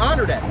had to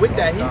honor that with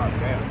that heathen.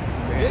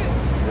 Yeah.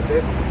 That's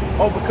it.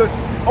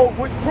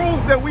 Which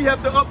proves that we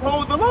have to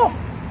uphold the law,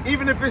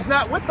 even if it's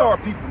not with our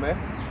people, man.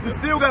 You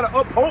still got to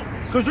uphold,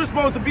 because you're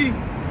supposed to be.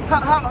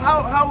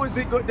 How is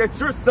it that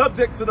you're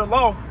subject to the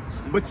law,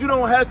 but you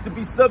don't have to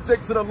be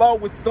subject to the law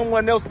with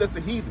someone else that's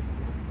a heathen?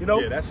 You know?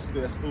 Yeah, that's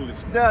foolish.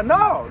 Nah,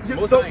 no.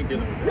 Most I ain't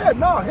dealing with that. Yeah,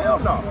 no, hell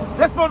no.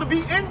 That's supposed to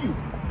be in you.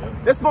 Yep.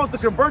 That's supposed to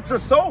convert your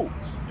soul.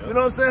 Yep. You know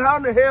what I'm saying? How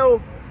in the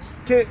hell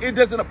it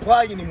doesn't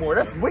apply anymore?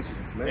 That's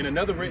wickedness, man. And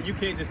you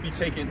can't just be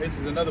taking, this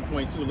is another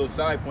point too, a little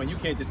side point, you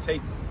can't just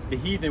take the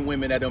heathen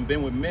women that done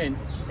been with men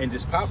and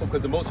just pop them,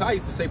 because the Most High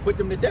used to say put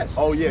them to death.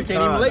 Oh yeah, you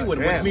can't even lay with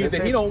them, which means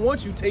that he don't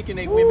want you taking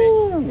a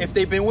women if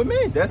they've been with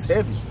men. That's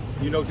heavy.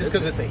 You know, just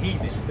because it's a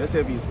heathen. That's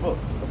heavy as fuck.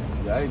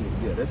 Yeah,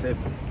 that's heavy.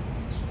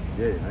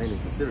 Yeah, I ain't even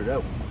consider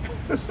that one.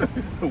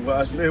 A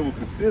wise man will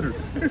consider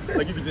it.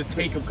 Like you could just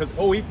take him, because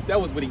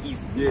that was with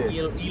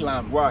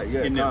Elam. Right,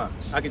 yeah.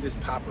 I could just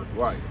pop her.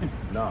 Right.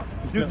 Nah.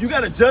 You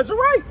gotta judge her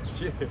right.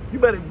 Yeah. You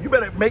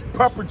better make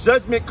proper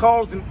judgment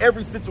calls in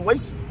every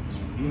situation.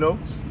 You know?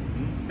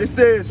 It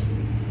says,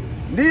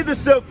 neither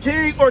shall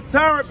king or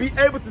tyrant be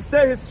able to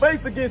set his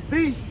face against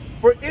thee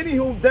for any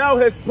whom thou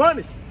hast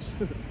punished.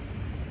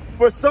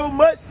 For so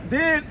much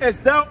then as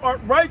thou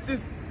art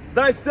righteous,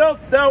 thyself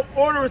thou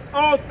orderest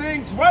all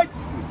things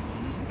righteously,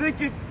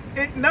 thinking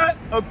it not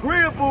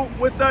agreeable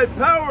with thy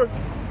power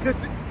to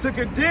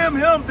condemn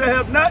him that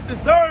have not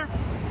deserved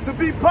to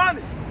be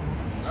punished.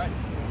 Right.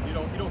 So you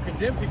don't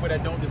condemn people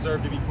that don't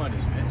deserve to be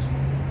punished, man.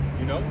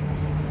 You know,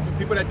 the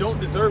people that don't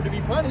deserve to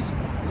be punished,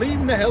 leave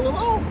them the hell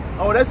alone.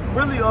 Oh, that's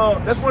really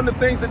that's one of the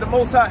things that the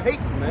Most High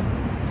hates, man.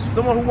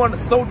 Someone who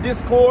wants to sow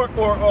discord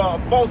or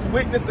false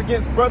witness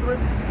against brethren.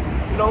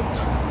 You know,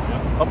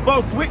 a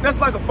false witness.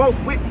 That's like a false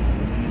witness.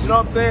 You know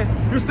what I'm saying?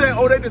 You're saying,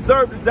 oh, they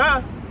deserve to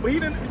die. But he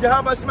didn't,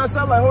 Yahweh Shema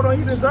Shai, like, hold on,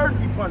 he deserved to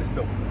be punished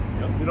though.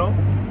 Yep. You know?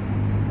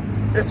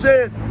 It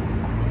says,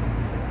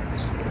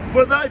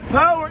 for thy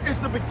power is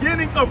the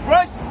beginning of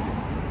righteousness,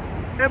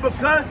 and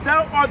because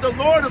thou art the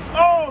Lord of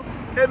all,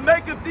 it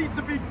maketh thee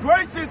to be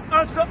gracious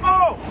unto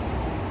all. Yep.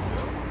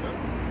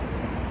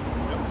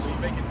 So he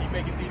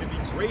maketh thee to be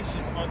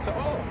gracious unto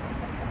all.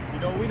 You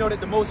know, we know that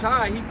the Most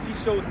High, he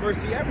shows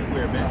mercy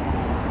everywhere, man.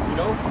 You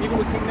know, even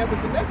with King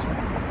Nebuchadnezzar.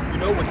 You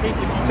know, if you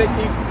take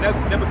King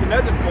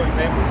Nebuchadnezzar, for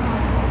example,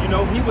 you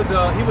know, he was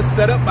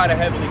set up by the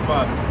Heavenly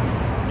Father.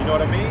 You know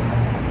what I mean?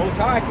 Most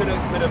High could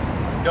have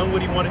done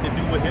what he wanted to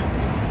do with him.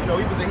 You know,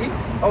 he was a heathen.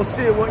 Oh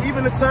shit! Well,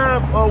 even the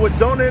time with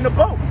Jonah in the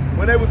boat,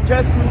 when they was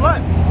casting the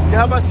lot,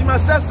 Yahweh Shema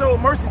Shai showed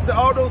mercy to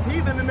all those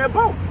heathen in that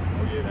boat.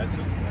 Oh yeah, that's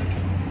it.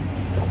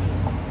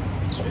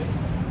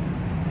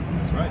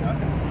 That's right.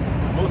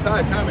 Most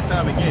High, time and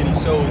time again, he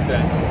shows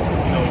that,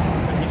 you know,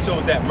 he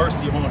shows that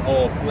mercy on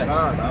all flesh.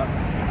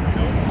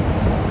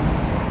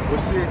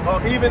 Well, shit.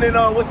 Even in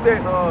what's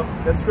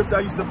that scripture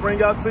I used to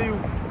bring out to you?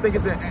 I think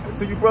it's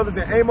to you brothers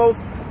in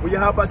Amos, where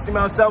Yahweh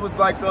Shema Shah was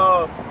like,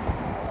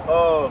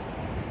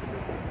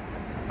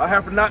 I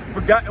have not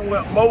forgotten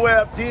what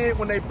Moab did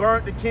when they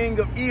burnt the king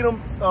of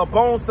Edom's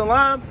bones to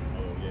lime.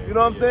 You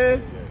know what I'm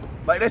saying?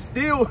 Like that's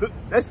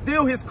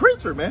still his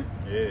creature, man.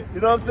 Yeah. You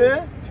know what I'm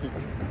saying?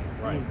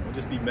 Right. Don't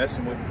just be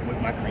messing with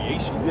my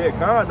creation. Yeah,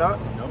 kinda.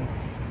 You know?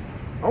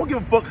 I don't give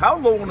a fuck how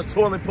low on the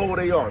toilet pole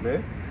they are,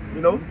 man.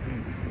 You know?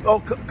 Oh,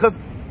 cause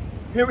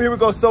here we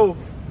go. So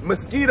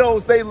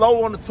mosquitoes, they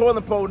low on the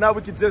toilet pole. Now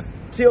we can just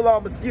kill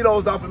all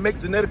mosquitoes off and make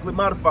genetically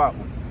modified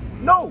ones.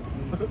 No,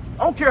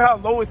 I don't care how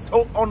low it's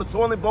on the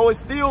toilet bowl. It's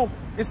still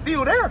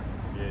there.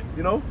 Yeah.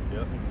 You know?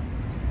 Yep.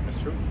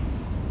 That's true.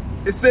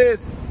 It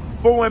says,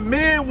 for when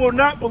men will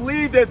not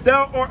believe that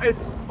thou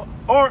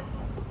art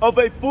of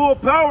a full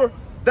power,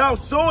 thou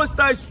showest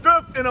thy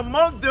strength, and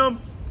among them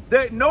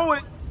that know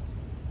it,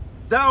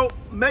 thou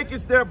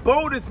makest their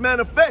boldness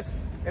manifest.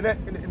 And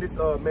this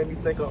made me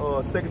think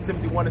of 2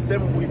 Timothy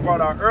 1:7, we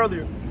brought out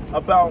earlier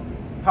about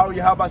how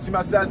Yahweh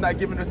Shema Shah is not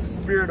giving us a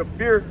spirit of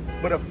fear,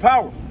 but of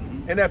power.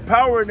 And that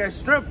power and that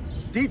strength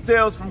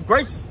details from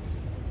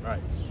graciousness.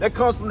 Right. That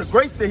comes from the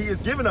grace that he has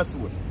given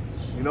unto us.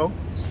 You know?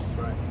 That's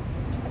right.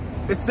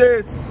 It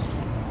says,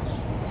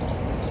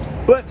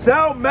 but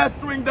thou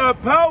mastering thy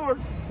power,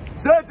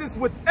 judgest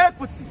with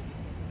equity,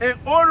 and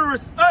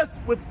orderest us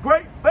with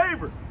great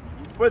favor.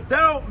 For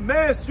thou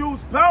mayest use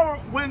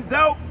power when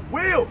thou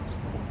wilt.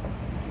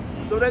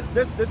 So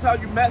that's how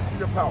you master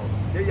your power.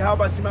 That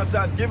Yahweh Shema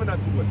Shah is given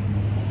unto us.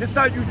 This is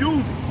how you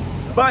use it.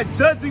 By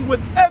judging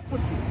with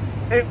equity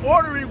and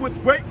ordering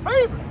with great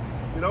favor.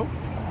 You know?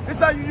 This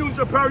is how you use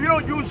your power. You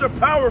don't use your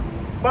power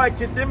by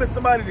condemning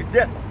somebody to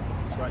death.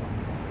 That's right.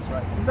 That's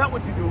right. It's not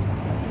what you do.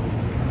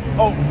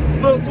 Oh,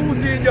 little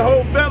Uzi and your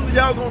whole family,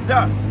 y'all gonna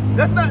die.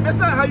 That's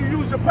not how you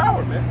use your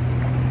power, man.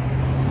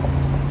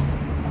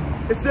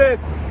 It says,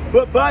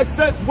 but by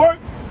such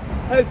works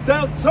hast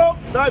thou taught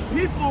thy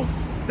people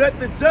that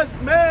the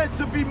just man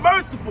should be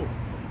merciful,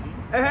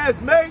 and has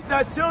made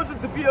thy children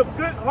to be of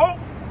good hope,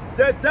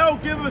 that thou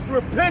givest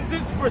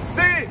repentance for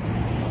sins.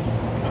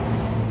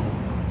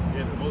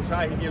 Yeah, the Most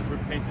High, he gives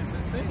repentance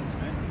of sins,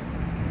 man.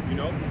 You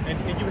know, and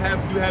you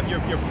have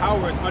your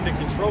powers under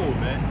control,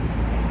 man.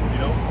 You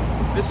know,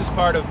 this is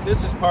part of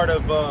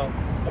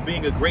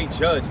being a great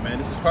judge, man.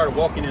 This is part of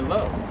walking in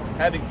love,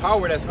 having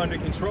power that's under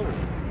control.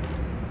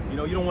 You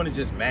know, you don't want to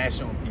just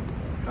mash on people.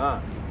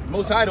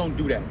 Most High don't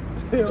do that.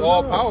 He's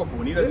all powerful,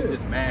 and he doesn't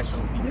just mash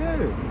on people.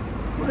 Yeah.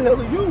 What the hell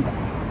are you?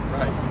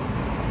 Right.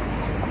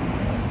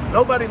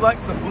 Nobody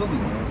likes a bully,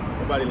 man.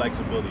 Nobody likes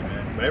a bully,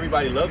 man. But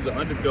everybody loves an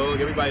underdog.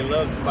 Everybody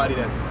loves somebody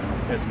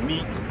that's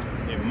meek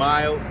and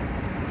mild.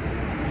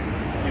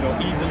 You know,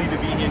 easily to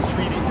be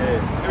entreated.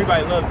 Yeah.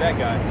 Everybody loves that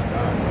guy.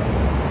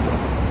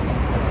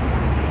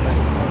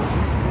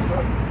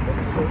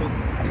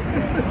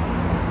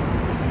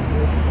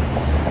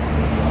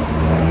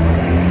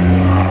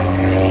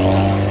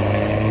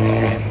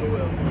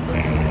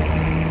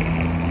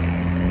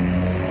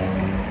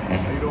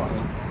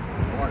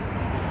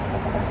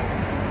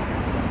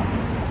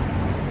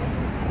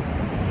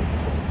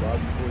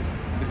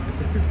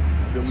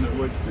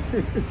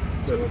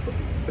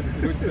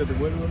 What said the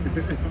one?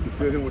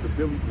 Fill him with the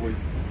Billy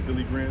voice.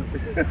 Billy Graham.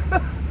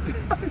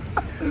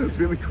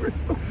 Billy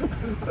Crystal.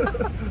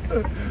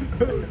 Oh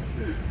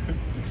shit.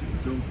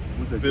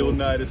 What's that? Bill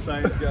Nye the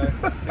Science Guy.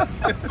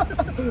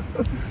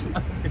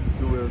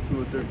 Joel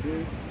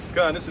 2:13.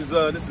 God, this is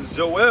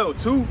Joel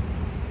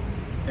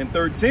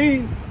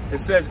 2:13. It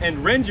says,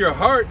 and rend your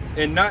heart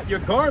and not your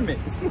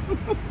garments.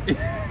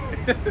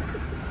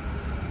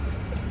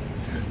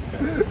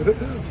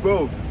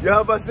 Bro,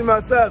 Yahweh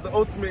Shema Shah is the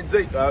ultimate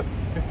Jake, dog.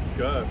 It's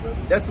God, brother.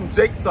 That's some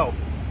Jake talk.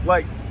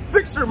 Like,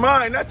 fix your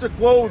mind, not your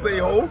clothes,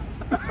 a-hole.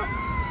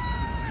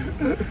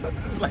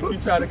 It's like you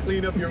try to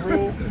clean up your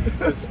room,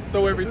 just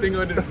throw everything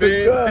under the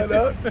bed,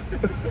 God,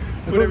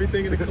 put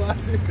everything in the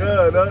closet.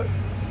 God,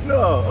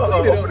 no,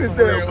 open this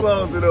damn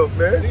closet up,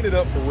 man. Clean it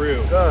up for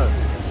real. God,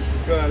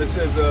 it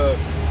says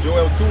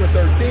Joel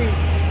 2:13,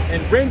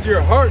 and rend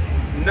your heart,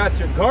 not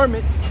your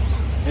garments,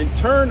 and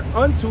turn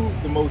unto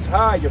the Most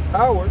High your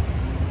power,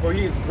 for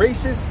he is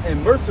gracious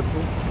and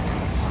merciful,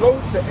 slow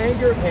to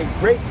anger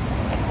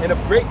and of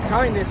great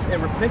kindness,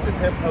 and repenteth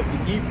him of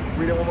the evil.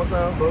 Read it one more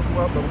time, bro. Come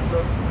on, bro.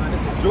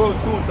 This is Joel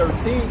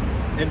 2:13,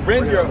 and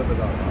rend your.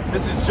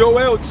 This is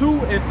Joel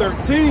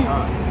 2:13,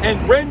 and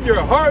rend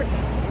your heart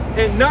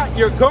and not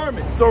your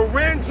garment. So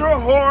rend your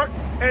heart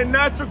and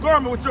not your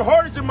garment. With your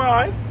heart is your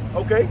mind,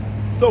 okay?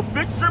 So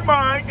fix your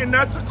mind and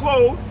not your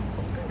clothes.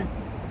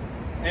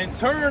 And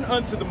turn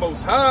unto the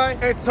Most High.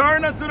 And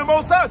turn unto the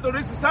Most High. So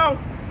this is how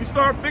you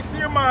start fixing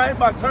your mind,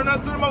 by turning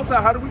unto the Most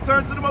High. How do we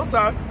turn to the Most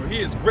High? For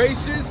he is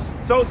gracious.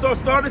 So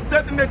start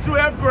accepting that you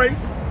have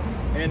grace.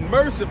 And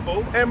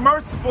merciful. And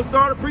merciful.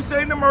 Start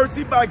appreciating the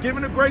mercy by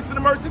giving the grace and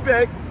the mercy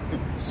back.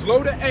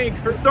 slow to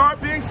anger,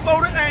 start being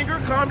slow to anger,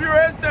 calm your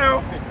ass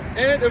down,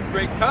 and of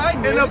great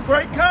kindness. And of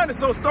great kindness.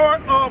 So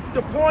start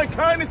deploying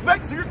kindness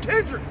back to your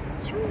kindred.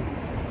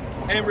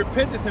 And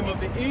repenteth him of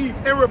the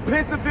evil. And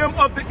repent of him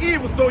of the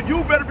evil. So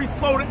you better be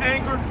slow to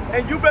anger,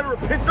 and you better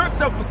repent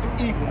yourself of some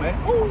evil, man.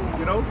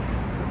 You know?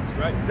 That's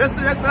right.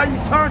 That's how you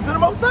turn to the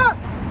Most High.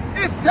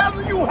 It's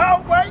telling you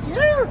how right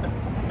here.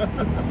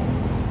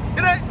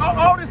 It ain't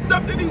all this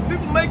stuff that these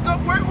people make up.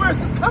 Where's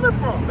this coming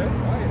from, man?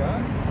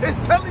 Right.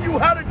 It's telling you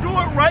how to do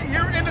it right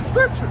here in the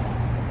scriptures.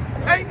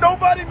 Ain't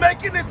nobody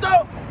making this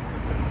up.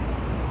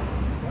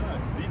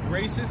 Be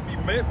gracious, be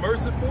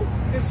merciful,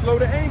 and slow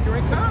to anger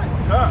and kind.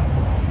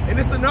 And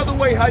it's another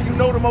way how you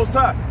know the Most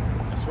High.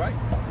 That's right.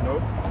 You know?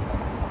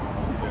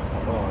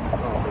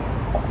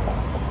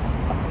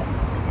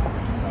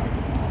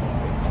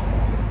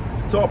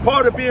 So a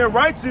part of being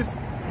righteous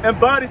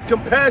embodies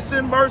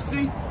compassion,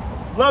 mercy,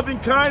 loving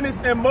kindness,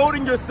 and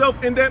molding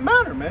yourself in that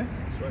manner, man.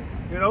 That's right.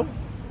 You know?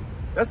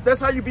 That's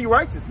how you be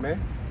righteous,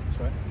 man.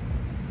 That's right.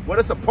 Well,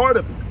 that's a part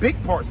of it,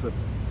 big parts of it.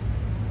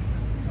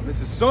 Now,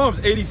 this is Psalms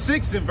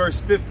 86 in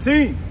verse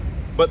 15.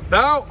 But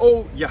thou,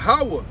 O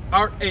Yahweh,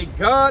 art a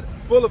God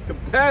full of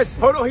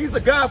compassion. Hold on, he's a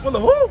God full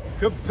of who?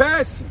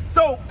 Compassion.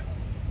 So,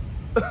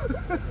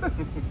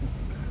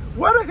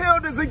 where the hell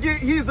does it get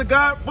he's a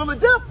God full of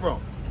death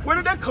from? Where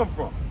did that come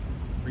from?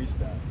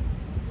 Freestyle.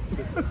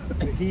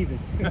 The heathen.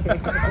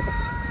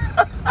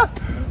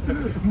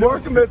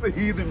 Mark him as a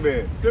heathen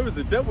man. There was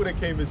a devil that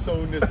came and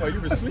sold this while you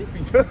were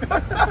sleeping.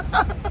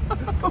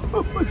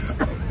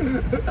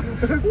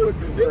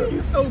 Didn't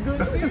you sow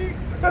good seed?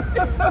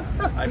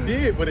 I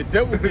did, but the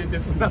devil did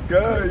this one.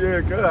 God,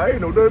 yeah, God, I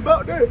ain't know nothing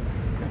about that.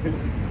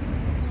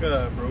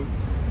 God, bro.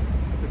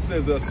 It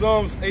says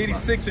Psalms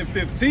 86 and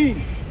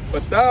 15.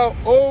 But thou,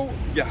 O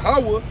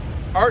Yahweh,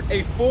 art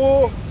a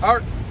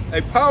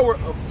power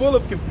full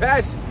of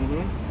compassion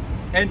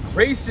and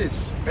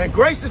gracious and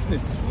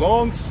graciousness,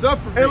 long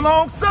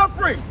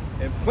suffering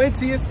and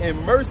plenteous in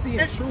mercy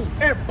and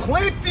truth. And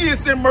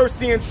plenteous in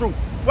mercy and truth.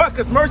 Why?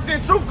 Because mercy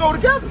and truth go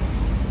together.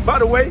 By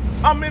the way,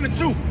 I'm in the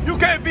truth. You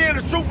can't be in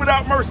the truth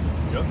without mercy.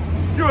 Yep.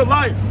 You're a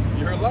liar.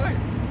 You're a liar.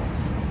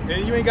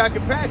 And you ain't got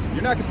compassion.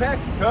 You're not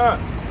compassionate. God.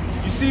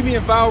 You see me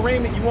in vile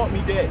raiment, you want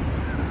me dead.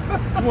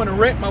 You want to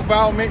wet my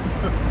vile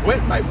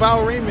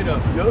raiment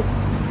up. Yep.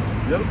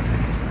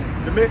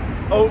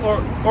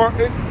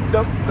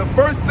 The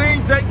first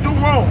thing Jake do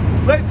wrong,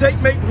 let Jake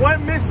make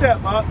one mishap,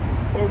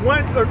 or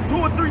one or two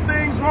or three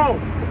things wrong,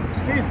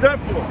 he's done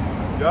for.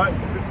 Right?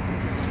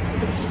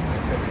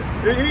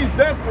 He's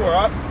done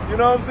for, you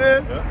know what I'm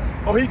saying?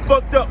 Yeah. Oh, he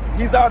fucked up.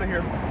 He's out of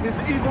here. He's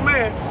an evil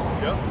man.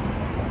 Yep.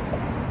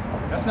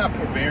 That's not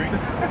forbearing.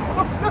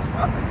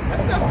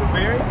 That's not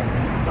forbearing.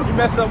 You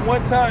mess up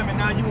one time and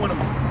now you want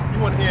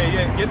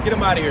get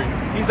him out of here.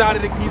 He's out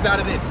of this. He's out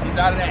of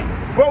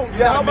that. Bro,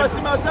 yeah, how about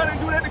somebody trying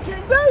to do that to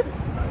King David?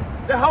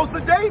 The house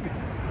of David.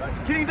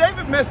 King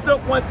David messed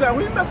up one time.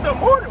 He messed up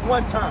more than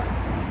one time.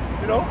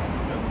 You know?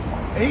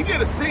 And he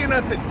did a sin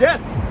unto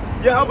death.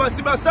 Yeah, how about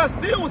somebody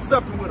still was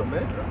something with him,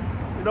 man?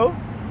 You know?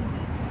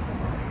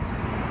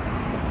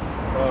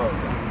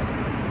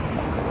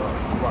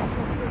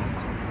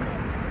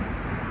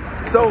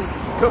 So,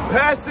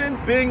 compassion,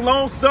 being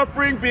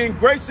long-suffering, being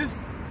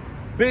gracious,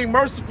 being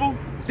merciful,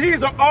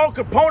 these are all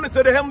components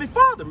of the Heavenly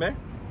Father, man.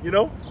 You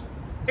know?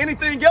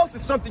 Anything else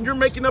is something you're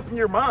making up in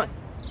your mind.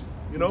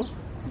 You know?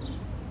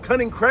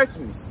 Cunning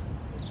craftiness.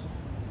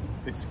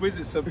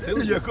 Exquisite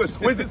subtlety. Yeah,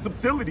 exquisite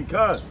subtlety,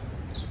 God.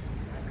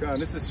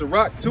 This is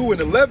Sirach 2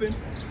 and 11.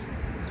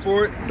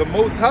 For the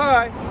Most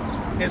High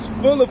is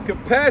full of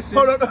compassion.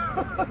 Hold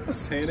on. I'm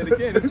saying it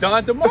again. It's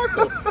Don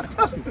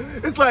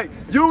DeMarco. It's like,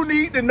 you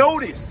need to know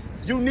this.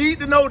 You need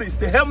to know this.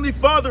 The Heavenly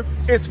Father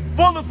is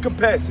full of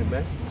compassion,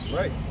 man. That's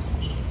right.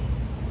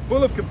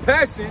 Full of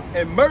compassion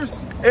and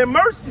mercy. And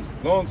mercy.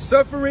 Long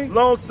suffering.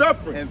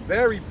 And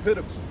very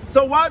pitiful.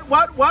 So why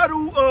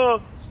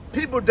do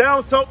people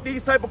down talk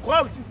these type of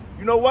qualities?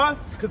 You know why?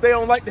 Because they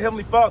don't like the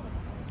Heavenly Father.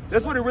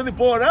 That's what it really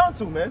boils down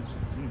to, man.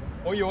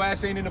 Or your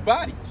ass ain't in the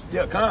body.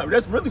 Yeah,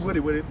 that's really what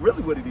it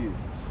is.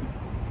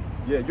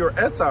 Yeah, you're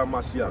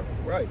anti-Mashiach.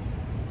 Right.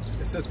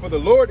 It says, for the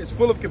Lord is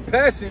full of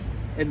compassion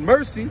and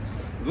mercy,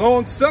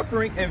 long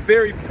suffering and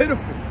very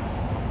pitiful,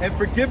 and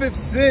forgiveth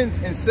sins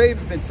and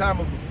saveth in time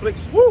of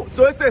affliction. Woo!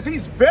 So it says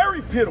he's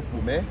very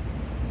pitiful, man.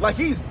 Like,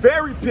 he's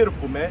very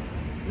pitiful, man.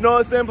 You know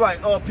what I'm saying?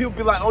 Like, people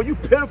be like, oh, you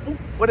pitiful?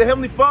 Well, the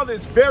Heavenly Father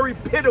is very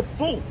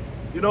pitiful,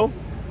 you know?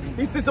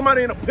 He sees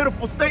somebody in a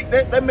pitiful state,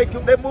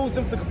 that moves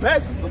him to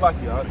compassion. So like,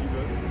 yeah, you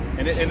good.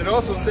 And it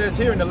also says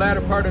here in the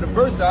latter part of the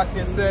verse,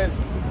 it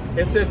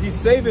says he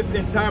saveth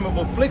in time of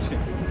affliction.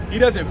 He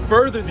doesn't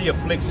further the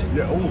affliction.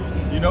 Yeah, ooh.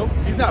 You know,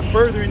 he's not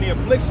furthering the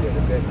affliction.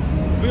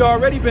 We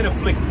already been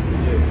afflicted.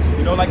 Yeah.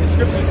 You know, like the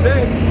scripture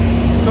says,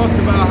 it talks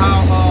about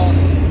how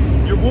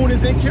your wound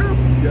is incurable.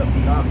 Yeah.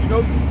 You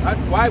know,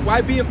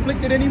 why be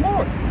afflicted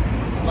anymore?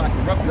 It's like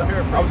a rough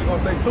paraphrase. I was just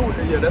gonna say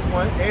too. Yeah, that's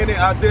one. And in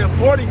Isaiah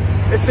 40,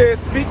 it says,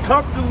 "Speak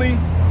comfortably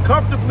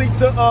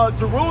to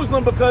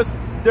Jerusalem, because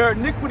their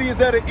iniquity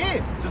is at an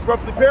end." Just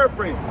roughly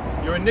paraphrasing.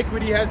 your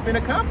iniquity has been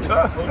accomplished.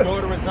 O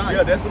daughter of Zion.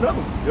 Yeah, that's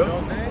another one. You know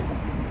what I'm saying?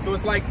 So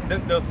it's like the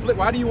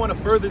why do you want to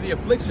further the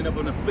affliction of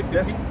an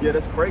afflicted people? Yeah,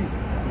 that's crazy.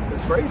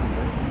 That's crazy,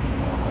 man.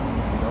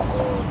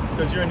 It's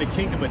because you're in the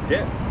kingdom of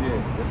death.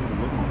 Yeah, that's what the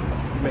wicked is.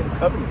 You made a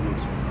covenant with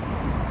you.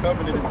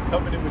 Covenant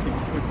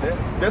with death.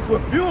 That's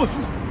what fuels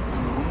you.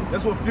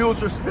 That's what fuels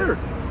your spirit.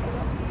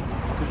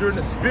 Because you're in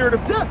the spirit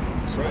of death.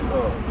 That's right.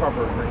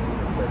 Proverbs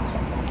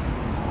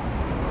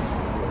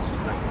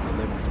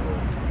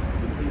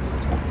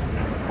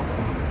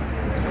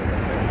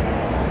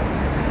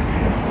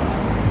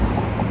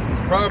 19:11. This is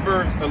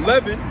Proverbs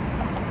 11.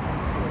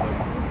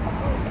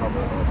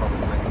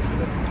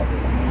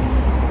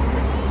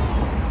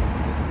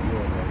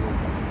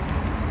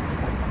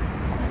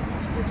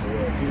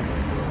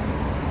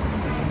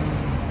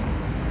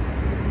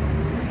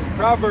 This is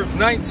Proverbs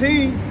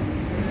 19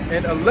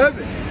 and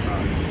 11.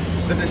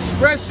 The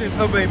discretion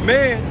of a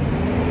man.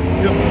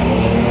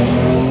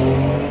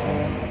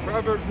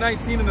 Proverbs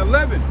 19 and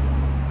 11.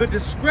 The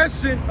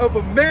discretion of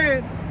a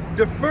man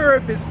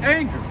deferreth his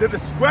anger. The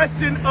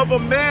discretion of a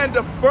man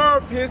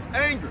deferreth his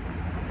anger.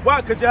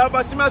 Why? Because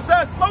Yahweh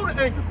Shemashah slow to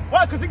anger.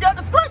 Why? Because he got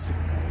discretion.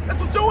 That's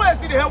what your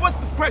ass need to have. What's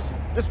discretion?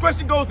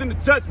 Discretion goes into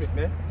judgment,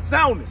 man.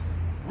 Soundness,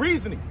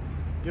 reasoning,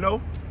 you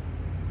know?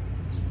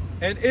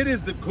 And it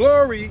is the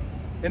glory,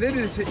 and it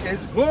is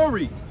his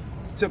glory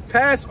to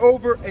pass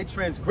over a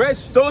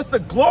transgression. So it's the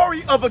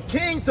glory of a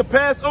king to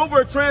pass over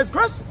a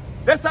transgression.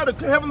 That's how the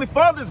Heavenly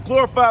Father is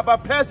glorified, by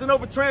passing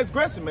over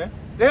transgression, man.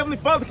 The Heavenly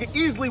Father can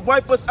easily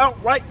wipe us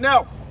out right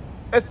now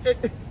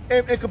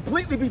and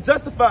completely be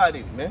justified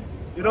in it, man.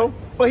 You know?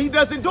 But he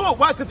doesn't do it.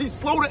 Why? Because he's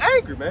slow to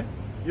anger, man.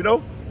 You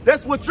know?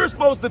 That's what you're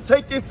supposed to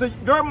take into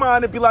your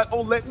mind and be like,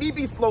 oh, let me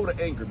be slow to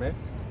anger, man.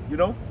 You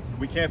know?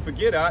 We can't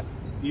forget,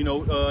 you know,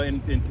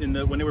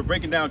 when they were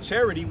breaking down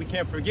charity, we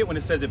can't forget when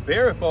it says it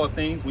beareth all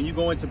things. When you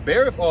go into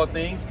beareth all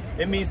things,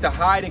 it means to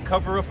hide and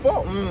cover a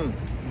fault.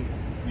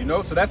 You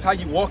know, so that's how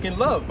you walk in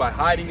love, by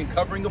hiding and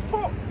covering a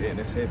fault. Yeah,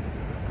 that's heavy.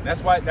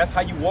 That's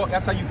how you walk.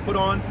 That's how you put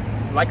on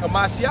like a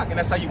Mashiach, and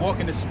that's how you walk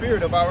in the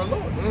spirit of our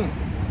Lord.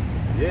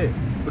 Yeah,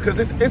 because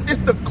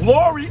it's the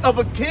glory of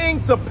a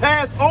king to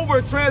pass over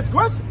a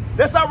transgression.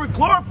 That's how we're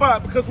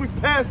glorified, because we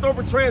passed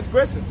over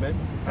transgressions, man.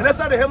 And that's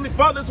how the Heavenly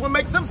Father, that's what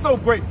makes him so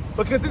great,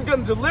 because he's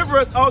going to deliver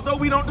us although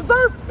we don't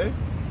deserve it, man.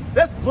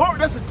 That's glory.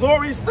 That's a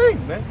glorious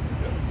thing, man.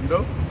 You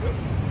know?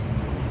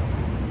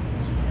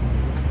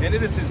 And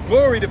it is his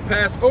glory to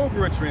pass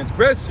over a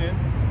transgression.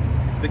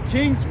 The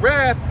king's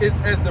wrath is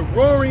as the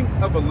roaring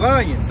of a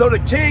lion. So the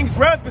king's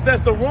wrath is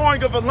as the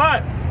roaring of a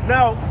lion.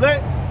 Now,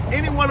 let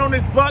anyone on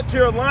this block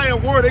hear a lion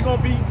roar, they're going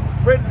to be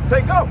ready to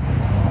take off.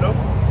 You know?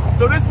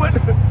 So this what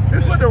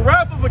the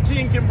wrath of a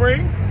king can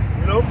bring,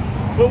 you know?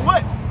 But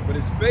what? But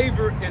his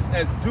favor is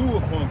as dew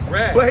upon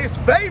grass. But his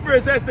favor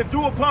is as the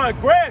dew upon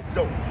grass,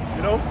 though,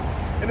 you know?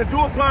 And the dew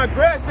upon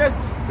grass,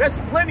 that's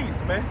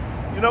plenteous, man.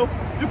 You know?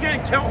 You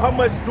can't count how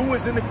much dew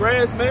is in the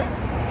grass, man.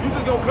 You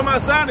just gonna come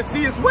outside and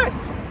see it's wet.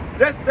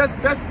 That's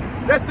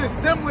a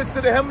semblance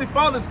to the Heavenly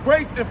Father's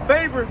grace and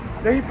favor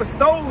that he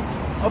bestows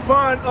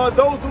upon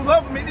those who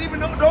love him, and even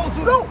those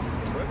who don't.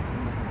 That's right.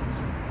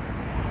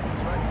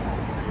 That's right.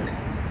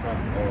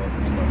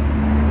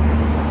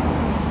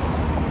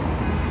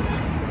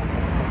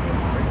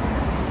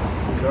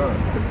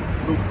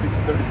 Luke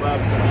 6:35.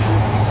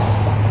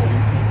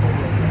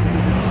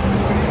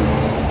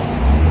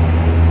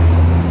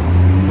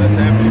 That's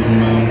happening.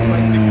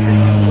 Like the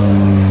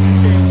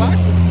can't box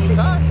with the Most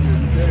High.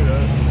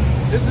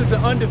 This is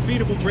an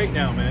undefeatable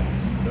breakdown, man.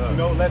 You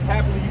know, less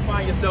happily you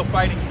find yourself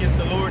fighting against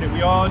the Lord, and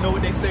we all know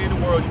what they say in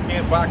the world: you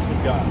can't box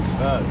with God.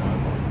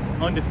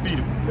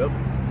 Undefeatable. Yep.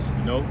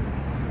 You know,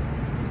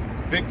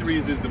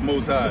 victories is the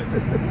Most High.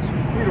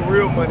 He the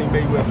real money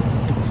Mayweather.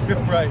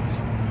 Right.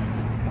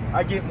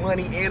 I get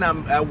money and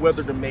I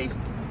weather the May.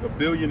 $1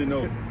 billion and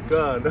over.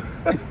 God.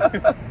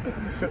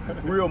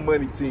 Real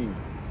money team.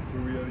 For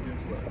real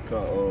against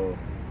life.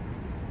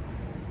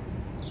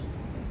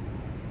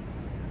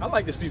 I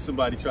like to see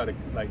somebody try to,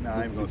 like, nah,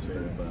 I ain't gonna say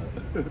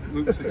that.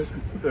 Luke 6,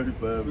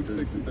 35. Luke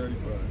 6 and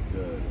 35.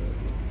 God.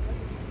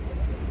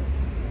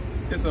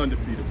 It's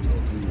undefeatable.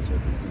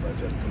 Somebody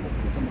try to come up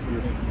with some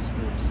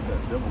scripts. Got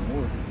several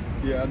more.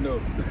 Yeah, I know.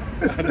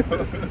 I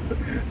know.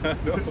 I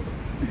know.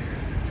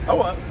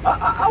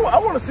 I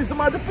want to see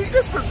somebody defeat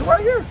this scripture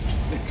right here.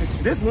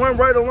 This one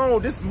right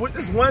alone. This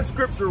one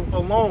scripture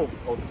alone.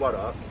 Oh, the water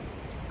up.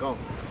 Go.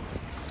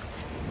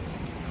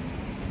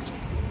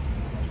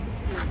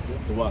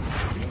 The water.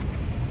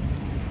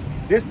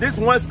 This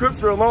one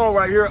scripture alone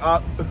right here.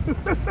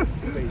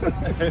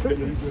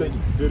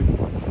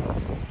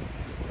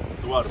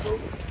 The water, bro.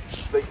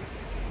 Satan.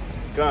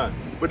 God.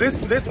 But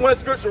this one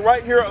scripture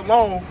right here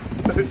alone,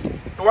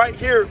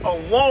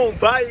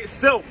 by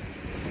itself,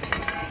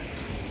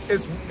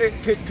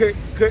 could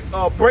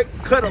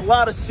cut a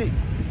lot of shit,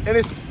 and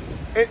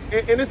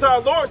it's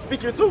our Lord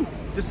speaking too.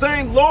 The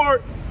same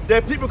Lord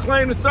that people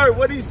claim to serve.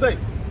 What did he say?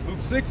 Luke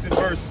 6 and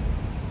verse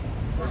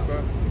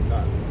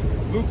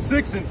 35. Luke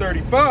 6 and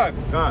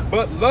 35. God.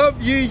 But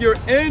love ye your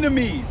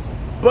enemies.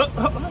 But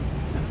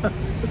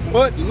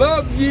But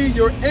love ye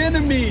your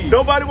enemies.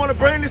 Nobody want to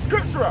bring this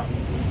scripture out.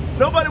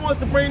 Nobody wants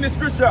to bring this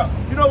scripture out.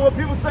 You know what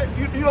people say?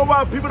 You know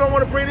why people don't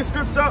want to bring this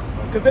scripture out?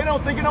 Because they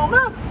don't think it don't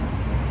matter.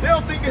 They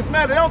don't think it's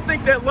matter. They don't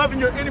think that loving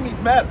your enemies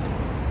matter.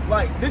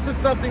 Like, this is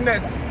something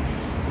that's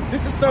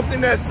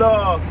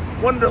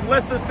one of the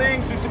lesser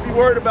things you should be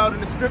worried about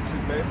in the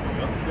scriptures, man.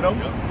 You know?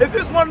 If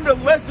it's one of the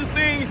lesser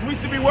things we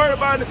should be worried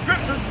about in the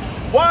scriptures,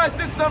 why is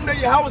this something that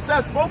Yahweh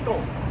spoke on?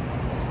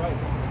 That's right.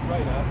 That's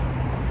right, huh?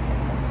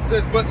 It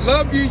says, but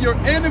love ye your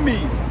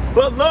enemies.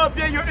 But love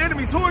ye your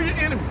enemies. Who are your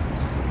enemies?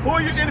 Who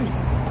are your enemies?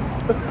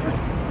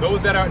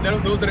 Those that are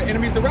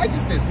enemies to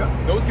righteousness.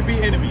 Those could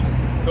be enemies.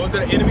 Those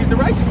that are enemies to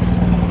righteousness.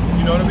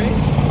 You know what I mean?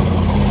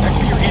 That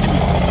could be your enemy.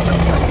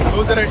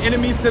 Those that are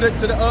enemies to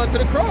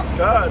the cross.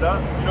 God, you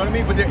know what I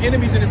mean? But they're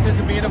enemies in the sense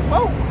of being a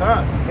foe.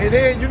 And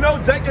then, you know,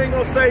 Jake ain't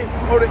gonna say,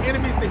 oh, the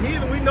enemies to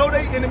heathen. We know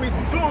they enemies,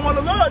 but you don't want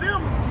to love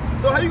them.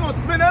 So how you gonna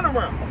spin that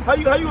around? How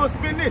you gonna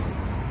spin this?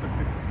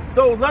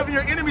 So loving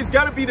your enemies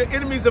gotta be the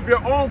enemies of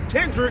your own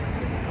kindred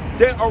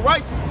that are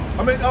righteous.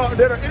 I mean,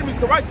 that are enemies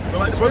to righteousness.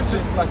 Like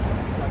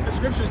the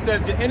scripture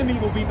says, the enemy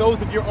will be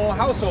those of your own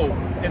household.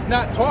 It's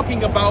not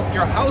talking about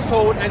your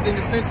household as in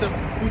the sense of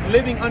who's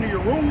living under your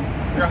roof.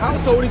 Your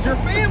household is your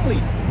family.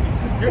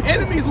 Your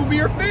enemies will be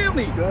your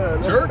family.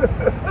 Jerk.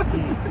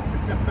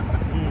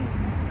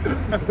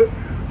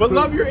 But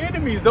love your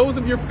enemies, those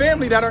of your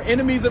family that are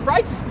enemies of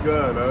righteousness.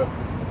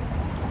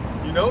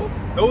 You know,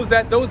 those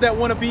that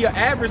want to be an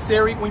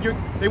adversary when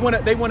they want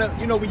to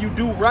you know, when you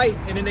do right,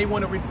 and then they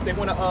don't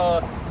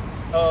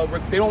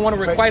want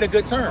to requite a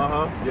good turn.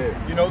 Yeah.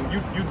 You know,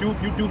 you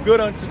do good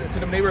unto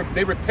them.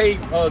 They repay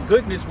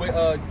goodness with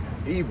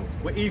evil.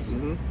 With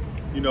evil.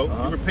 You know,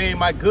 you repaying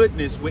my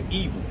goodness with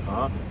evil.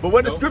 But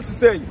what the scriptures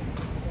tell you,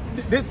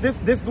 this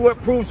is what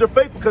proves your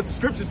faith, because the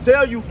scriptures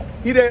tell you,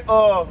 he that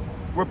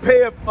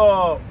repayeth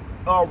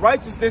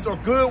righteousness or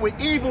good with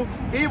evil,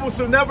 evil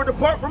shall never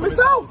depart from his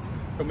house.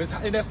 And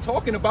that's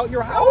talking about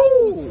your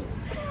house.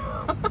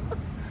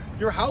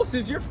 Your house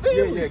is your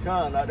family. Yeah,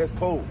 God, that's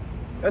cold.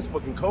 That's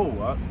fucking cold,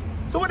 huh?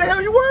 So what the hell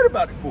are you worried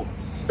about it for?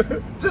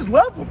 Just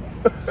love them.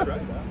 That's right,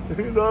 huh?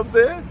 You know what I'm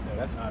saying? Yeah,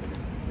 that's out of here.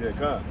 Yeah,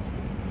 God.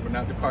 We're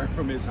not departing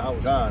from his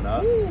house. God,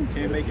 huh?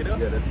 Can't make it up.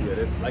 Yeah,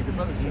 that's like the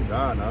brother said.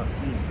 God,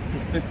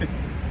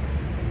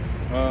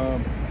 huh?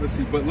 Let's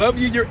see. But love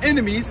ye your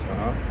enemies.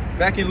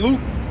 Back in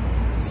Luke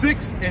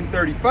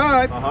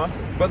 6:35.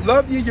 But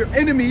love ye your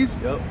enemies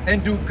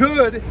and do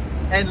good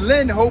and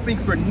lend, hoping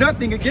for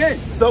nothing again.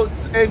 So,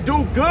 and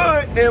do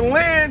good and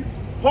lend,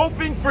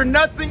 hoping for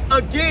nothing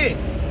again.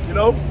 You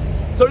know?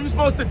 So you're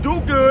supposed to do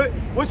good.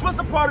 What's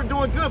the part of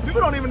doing good? People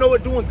don't even know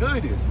what doing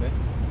good is, man.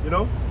 You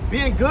know?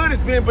 Being good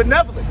is being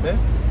benevolent, man.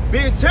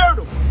 Being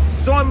charitable,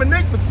 showing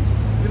benignity.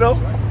 You know?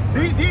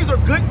 These are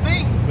good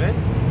things, man.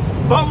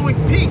 Following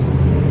peace,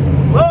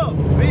 love,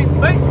 being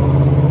faithful,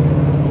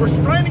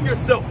 restraining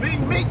yourself,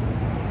 being meek.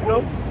 You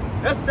know?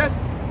 That's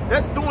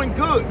doing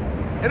good.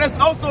 And that's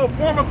also a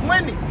form of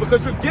lending,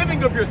 because you're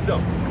giving of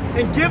yourself.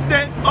 And give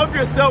that of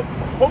yourself,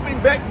 hoping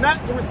back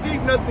not to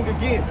receive nothing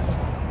again.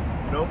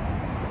 You know?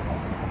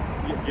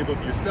 Yeah, give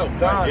of yourself.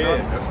 God,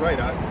 yeah, that's right.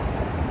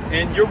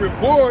 And your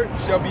reward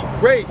shall be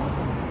great,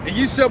 and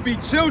you shall be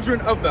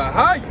children of the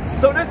highest.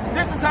 So this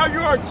is how you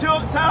are a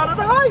child of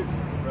the highest.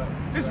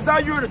 Right. This is how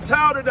you're the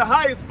child of the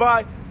highest,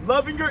 by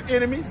loving your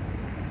enemies,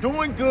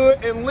 doing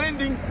good, and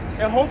lending,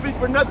 and hoping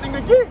for nothing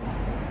again.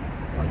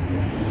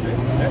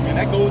 And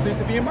that goes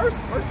into being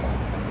merciful.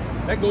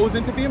 That goes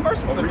into being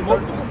merciful. It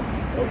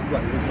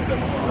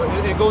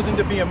goes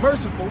into being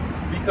merciful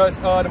because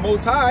the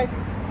Most High,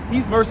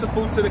 He's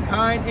merciful to the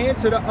kind and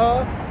to the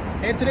evil.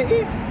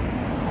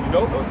 You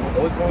know,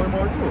 always going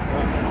more to it.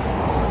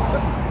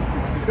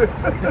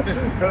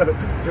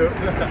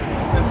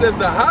 It says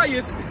the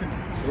highest.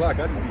 Shalak,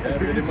 I just be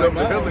having it in my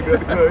mind.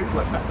 He's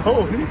like,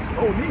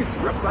 these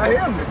scripts. I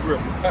am the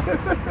script.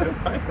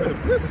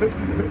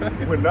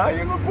 When I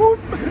am a booth.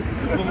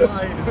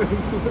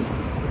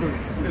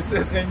 It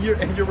says, and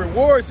your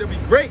reward shall be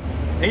great,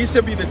 and you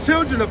shall be the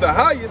children of the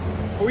highest,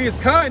 for He is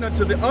kind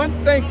unto the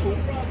unthankful.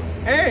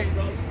 And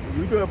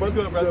you good, brother?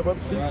 Good, brother.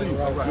 Peace to you.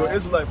 You're an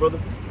Israelite, brother.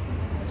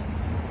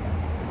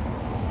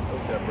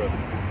 Okay, brother.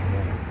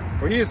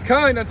 For He is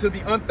kind unto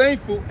the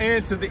unthankful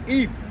and to the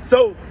evil.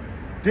 So,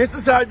 this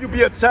is how you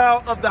be a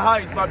child of the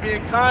highest, by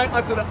being kind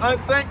unto the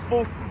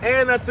unthankful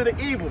and unto the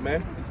evil,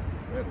 man.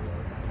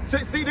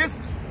 See this?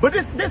 But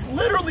this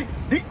literally,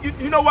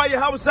 you know why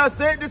Yahweh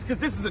said this? Because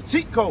this is a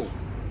cheat code.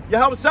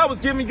 Yahweh was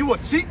giving you a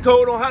cheat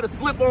code on how to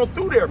slip on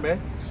through there, man.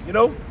 You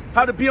know,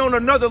 how to be on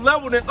another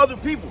level than other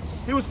people.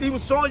 He was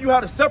showing you how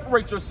to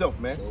separate yourself,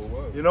 man.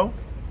 You know?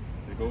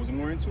 It goes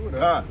more into it.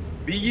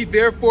 Be ye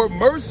therefore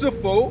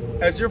merciful,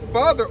 as your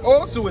Father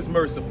also is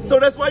merciful. So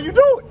that's why you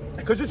do it.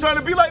 Because you're trying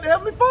to be like the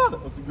Heavenly Father.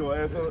 No, you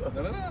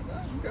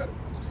got it.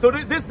 So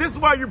this is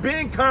why you're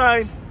being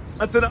kind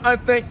unto the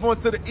unthankful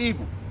and to the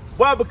evil.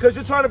 Why? Because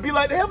you're trying to be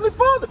like the Heavenly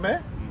Father,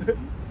 man.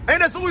 Ain't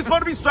that what we're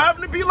supposed to be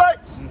striving to be like?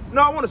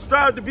 No, I want to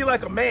strive to be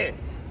like a man.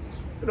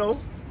 You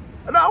know?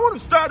 No, I want to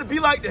strive to be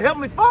like the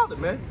Heavenly Father,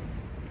 man.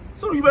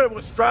 So you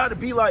better strive to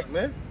be like,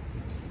 man.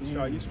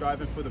 You're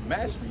striving for the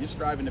mastery. You're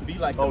striving to be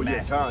like the Oh,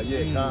 master.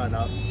 Khan,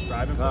 now.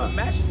 Striving for the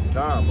mastery.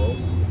 Khan, bro.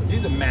 Because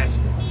he's a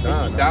master.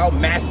 Khan, Thou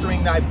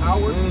mastering thy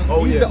power.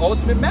 Oh, He's yeah. the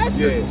ultimate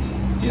master. Yeah.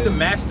 He's the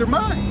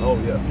mastermind. Oh,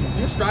 yeah. So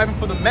you're striving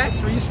for the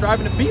mastery. You're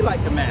striving to be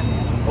like the master.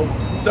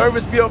 Oh,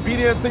 service, be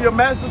obedient to your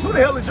masters. Who the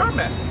hell is your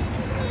master?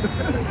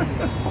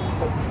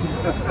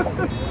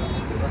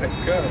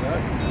 Right, God,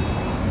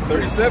 right?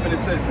 37, it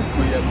says,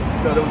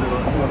 No, that was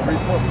it. You want to read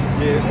some more?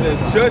 yeah, it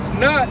says, judge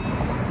not,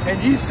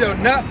 and ye shall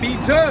not be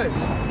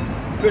judged.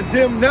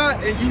 Condemn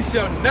not, and ye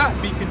shall not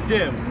be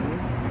condemned.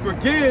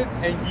 Forgive,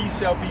 and ye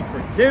shall be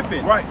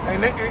forgiven. Right,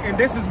 and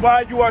this is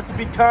why you are to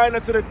be kind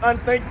unto the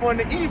unthankful and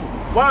the evil.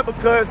 Why?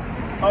 Because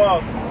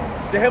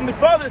the Heavenly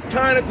Father is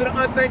kind unto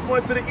the unthankful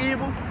and to the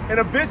evil, and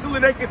eventually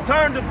they can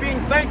turn to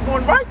being thankful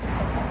and righteous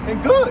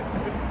and good.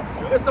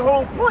 That's the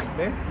whole point,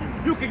 man.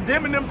 You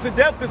condemning them to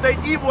death because they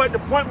evil at the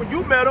point when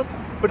you met them,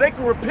 but they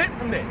can repent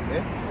from that,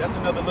 man. That's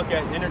another look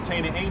at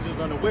entertaining angels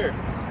unaware.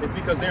 It's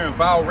because they're in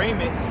vile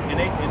raiment and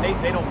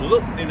they don't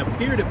look and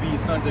appear to be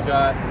sons of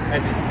God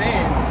as it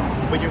stands,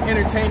 but you're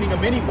entertaining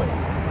them anyway.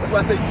 That's why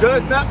I say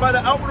judge not by the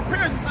outward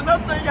appearance. It's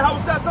another thing your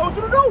house I told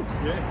you to do.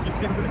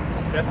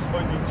 Yeah. That's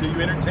what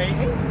you entertain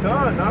angels.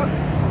 God, nah.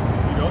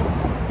 You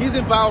know? He's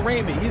in vile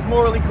raiment. He's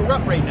morally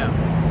corrupt right now.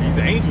 He's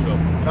an angel though.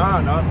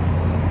 Nah.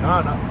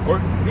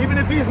 Or even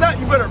if he's not,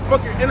 you better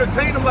fucking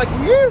entertain him like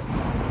he is.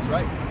 That's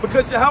right.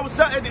 Because Yahweh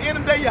at the end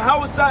of the day,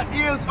 Yahweh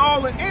is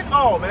all and in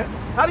all, man.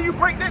 How do you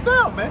break that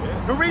down, man?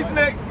 Yeah. The reason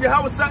that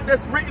Yahweh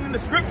that's written in the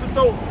scripture,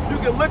 so you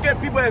can look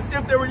at people as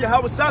if they were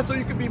Yahweh, so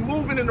you can be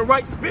moving in the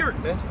right spirit,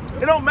 man.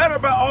 It don't matter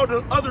about all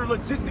the other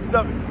logistics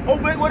of it. Oh,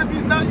 man, what if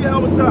he's not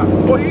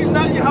Yahweh? Or he's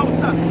not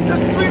Yahweh?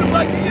 Just treat him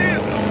like he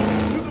is.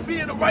 You can be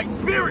in the right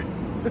spirit.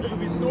 You can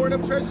be storing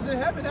up treasures in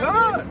heaven.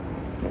 God.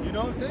 You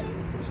know what I'm saying?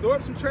 Store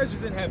up some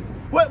treasures in heaven.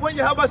 When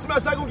Yahweh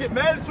Shemaiah gonna get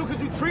mad at you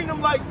because you treat him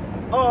like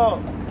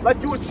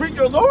you would treat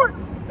your Lord?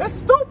 That's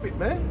stupid,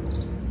 man.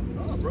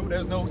 Oh, bro,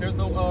 there's no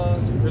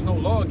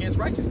law against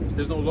righteousness.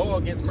 There's no law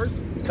against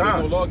mercy. There's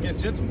no law against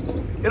gentleness.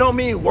 It don't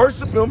mean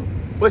worship him,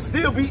 but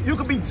still you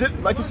can be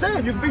like you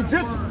said, you can be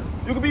gentle,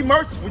 you can be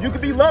merciful, you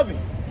can be loving,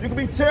 you can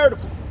be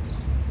charitable.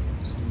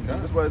 Okay.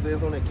 That's why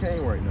it's on that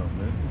cane right now,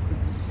 man.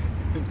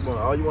 Well,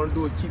 all you want to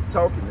do is keep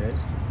talking, man.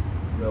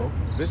 You know,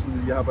 eventually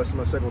Yahweh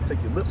Shemaiah gonna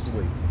take your lips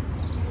away.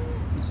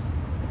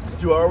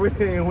 You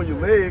already ain't on your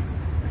legs.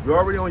 You're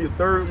already on your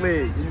third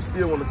leg, and you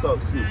still want to talk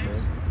shit,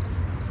 man.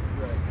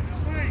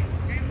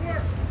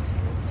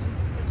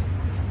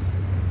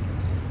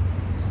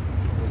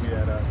 We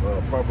had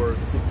Proverbs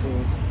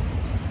 16.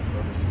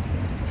 Proverbs 16.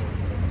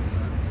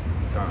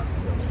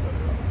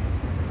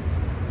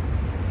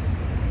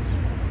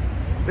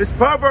 It's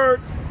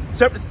Proverbs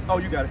chapter. Oh,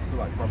 you got it. It's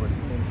like Proverbs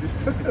 16.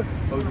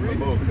 Oh, it's in my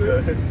book. No, you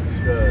got it.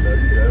 You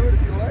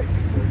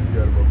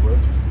got it, my brother.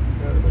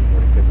 You want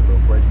to take a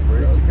little break.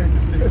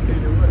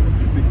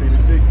 16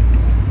 and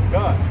 6.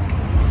 God.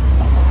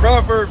 This is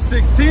Proverbs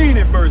 16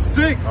 and verse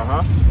 6.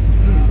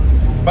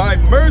 By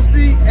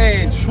mercy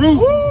and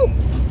truth,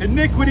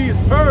 iniquity is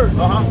purged.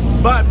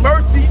 By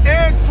mercy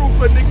and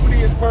truth,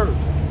 iniquity is purged.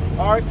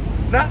 All right?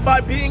 Not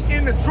by being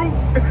in the truth.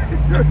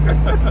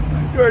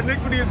 Your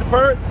iniquity is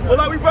purged. Well,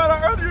 like we brought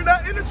out earlier, you're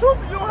not in the truth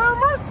and you don't have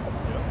mercy.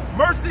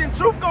 Mercy and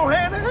truth go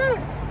hand in hand.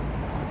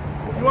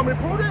 You want me to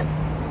prove that?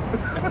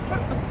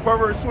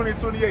 Proverbs 20 and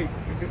 28.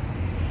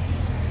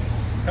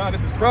 God,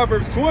 this is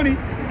Proverbs 20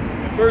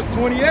 and verse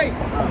 28.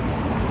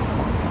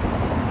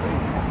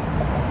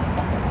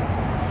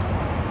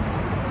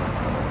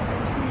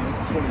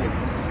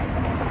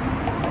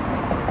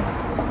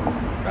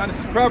 God, this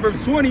is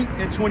Proverbs 20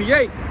 and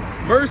 28.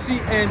 Mercy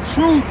and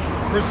truth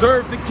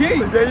preserve the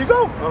king. There you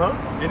go.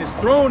 And his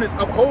throne is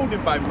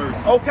upholden by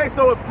mercy. Okay,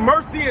 so if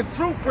mercy and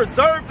truth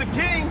preserve the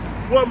king,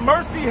 well,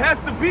 mercy has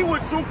to be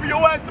with truth for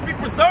your ass to be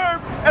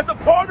preserved as a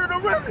part of the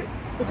remnant.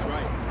 That's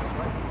right. That's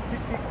right.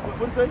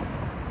 What does it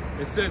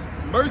say? It says,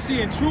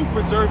 mercy and truth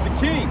preserve the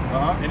king,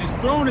 and his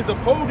throne is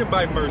upholden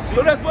by mercy.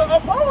 So that's what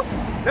opposes.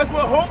 That's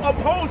what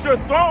opposes your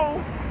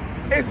throne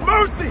is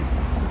mercy.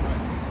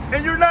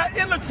 And you're not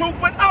in the truth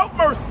without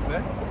mercy,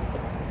 man.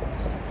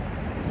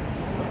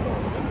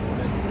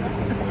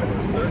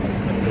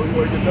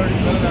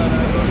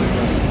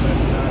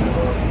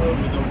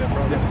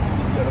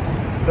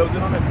 That was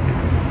it on there?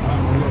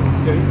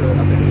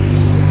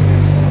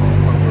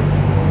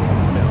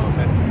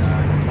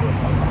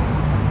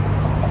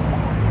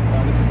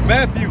 This is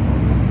Matthew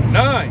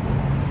 9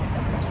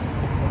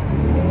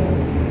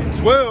 and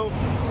 12.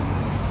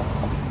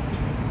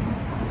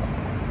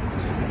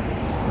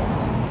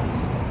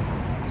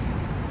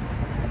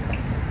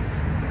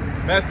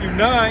 Matthew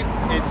 9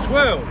 and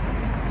 12.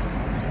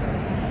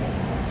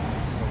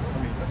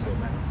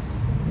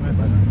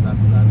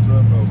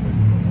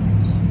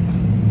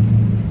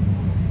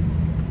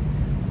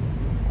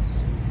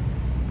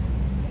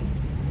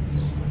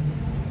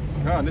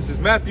 This is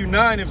Matthew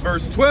 9 and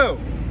verse 12.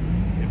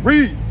 It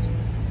reads,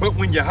 but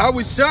when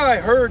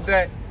Yahushua heard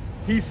that,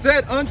 he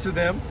said unto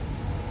them,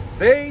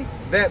 they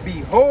that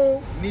be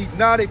whole need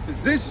not a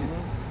physician,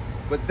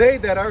 but they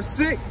that are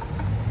sick.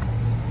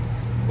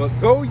 But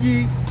go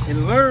ye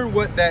and learn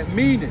what that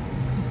meaneth.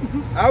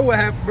 I will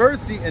have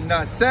mercy and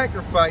not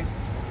sacrifice,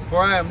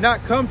 for I am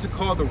not come to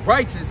call the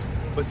righteous,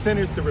 but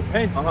sinners to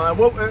repentance.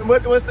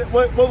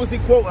 What was he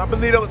quoting? I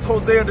believe that was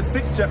Hosea the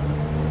 6th chapter.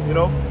 You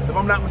know, if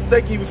I'm not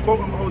mistaken, he was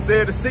quoting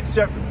Hosea the 6th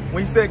chapter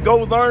when he said, "Go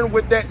learn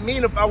what that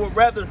meaneth. I would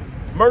rather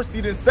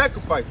mercy than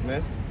sacrifice,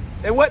 man."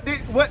 And what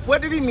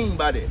did he mean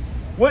by that?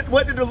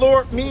 What did the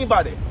Lord mean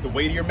by that? The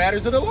weightier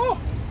matters of the law.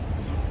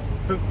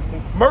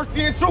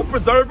 Mercy and truth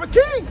preserve a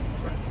king.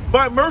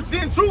 By mercy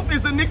and truth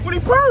is iniquity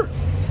purged.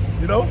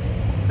 You know,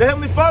 the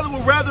Heavenly Father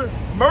would rather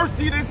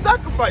mercy than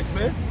sacrifice,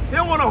 man. He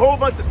don't want a whole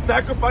bunch of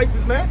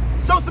sacrifices, man.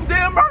 Show some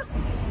damn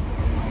mercy.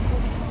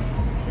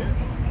 Yeah,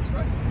 that's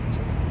right.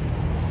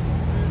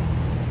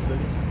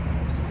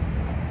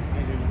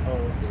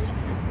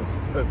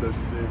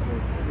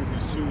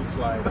 Your shoes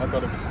slide. I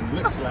thought it was some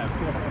lip slap.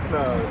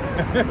 No.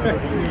 Maybe it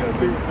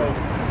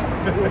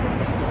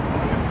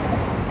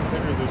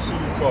was her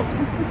shoes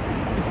talking.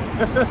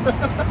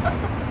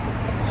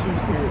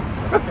 Shoes here.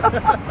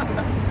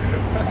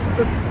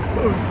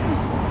 Oh shit.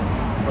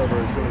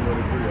 Proverbs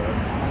 21:3.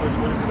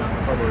 What is it?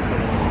 Proverbs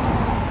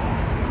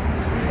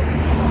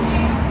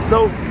 21:3. So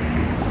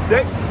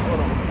they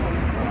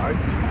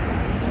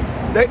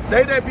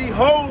that be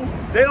whole,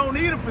 they don't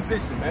need a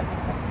physician, man.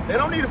 They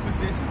don't need a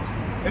physician.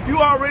 If you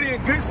already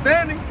in good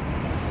standing,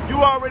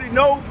 you already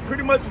know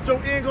pretty much what your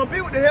end gonna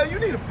be. What the hell you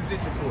need a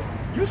physician for?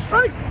 You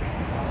straight.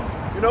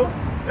 You know?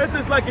 That's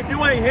just like if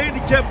you ain't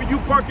handicapped and you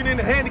parking in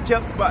the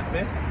handicapped spot,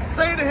 man.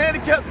 Say the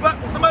handicapped spot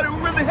for somebody who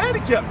really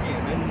handicapped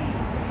in, man.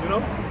 You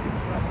know?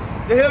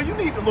 The hell you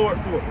need the Lord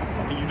for?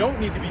 And you don't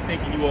need to be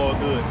thinking you all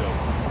good, though.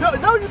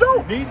 No, you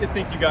don't. You need to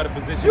think you got a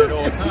physician at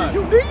all times.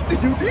 You need the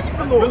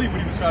That's Lord. really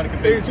what he was trying to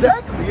convey.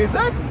 Exactly.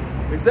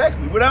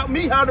 Without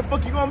me, how the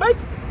fuck you gonna make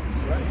it?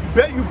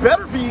 Right. You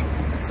better be,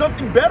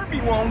 something better be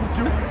wrong with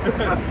you.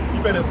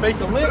 You better fake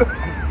a limp.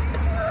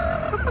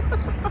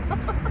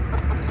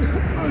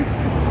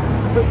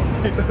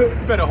 You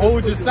better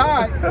hold your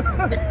side.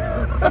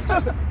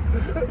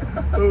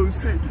 Oh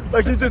shit.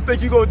 Like you just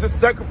think you gonna just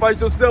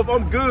sacrifice yourself,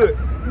 I'm good.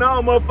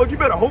 No, motherfucker, you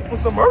better hope for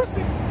some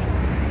mercy.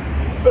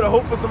 You better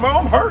hope for some mercy.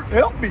 I'm hurt,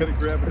 help me. You better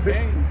grab a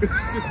cane.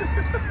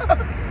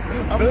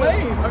 I'm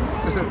lame.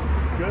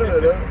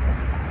 Good, huh?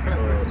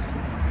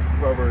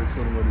 Proverbs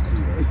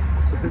 21:3, right?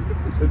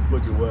 That's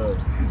fucking wild.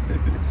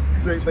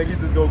 So you think you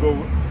just gonna go,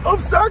 I'm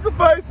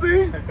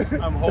sacrificing.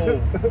 I'm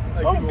whole.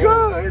 Like I'm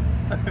good.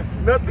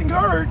 Nothing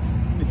hurts.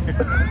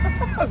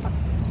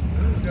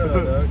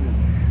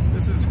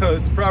 This is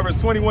Proverbs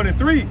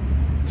 21:3.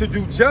 To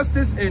do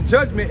justice and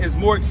judgment is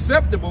more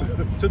acceptable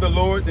to the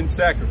Lord than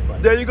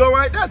sacrifice. There you go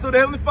right there. So the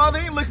Heavenly Father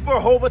ain't looking for a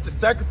whole bunch of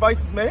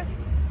sacrifices, man.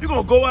 You're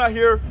gonna go out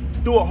here,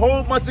 do a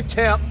whole bunch of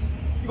camps.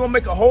 You're gonna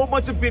make a whole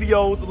bunch of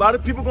videos. A lot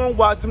of people gonna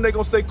watch them. They're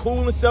gonna say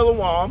cool and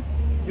shalom.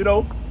 You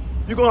know,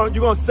 you're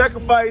gonna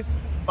sacrifice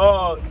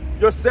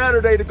your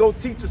Saturday to go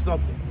teach or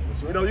something.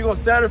 Right. You know, you're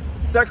gonna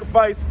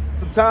sacrifice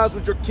some times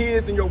with your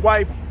kids and your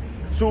wife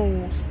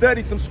to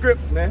study some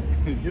scripts, man.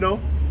 You know,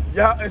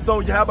 yeah. And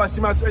so how about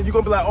and you're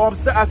gonna be like, oh,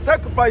 I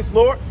sacrifice,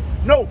 Lord.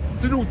 No,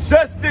 to do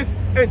justice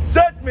and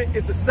judgment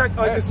is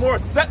it's more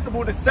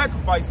acceptable than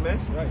sacrifice, man.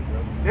 That's right,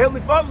 bro. The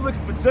Heavenly Father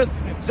looking for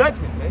justice and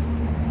judgment, man.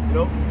 You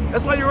know,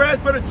 that's why your ass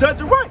better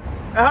judge it right.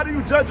 And how do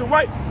you judge it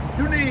right?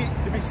 You need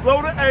to be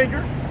slow to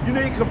anger. You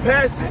need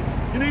compassion.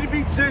 You need to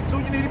be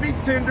gentle. You need to be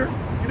tender.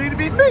 You need to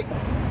be meek.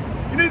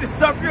 You need to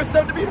suffer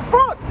yourself to be the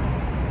Father.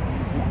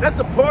 That's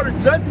a part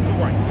of judging the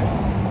right, man.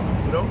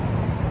 You know?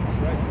 That's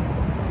right.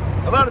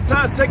 A lot of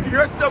times taking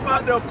yourself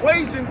out of the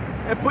equation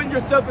and putting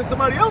yourself in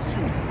somebody else's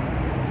shoes.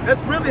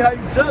 That's really how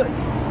you judge.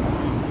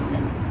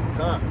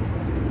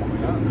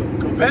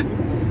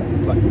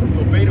 It's like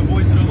obey the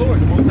voice of the Lord.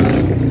 The Most High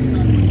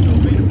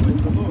obey the voice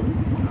of the Lord.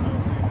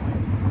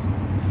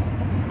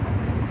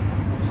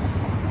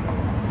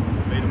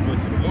 Obey the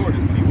voice of the Lord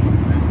is what he wants,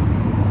 man.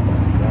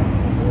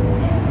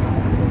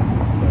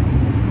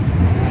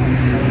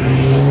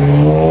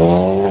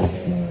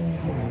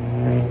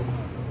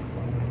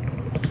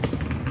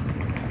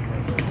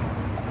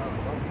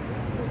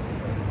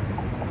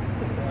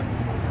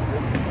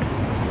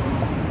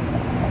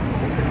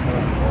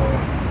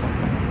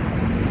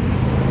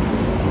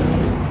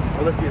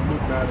 Well, let's get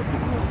Luke 9 and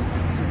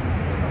 56.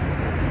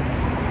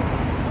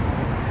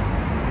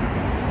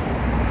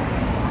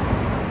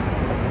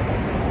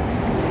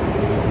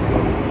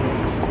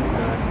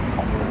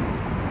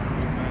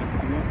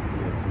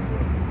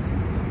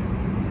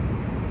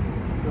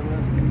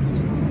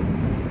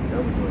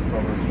 That was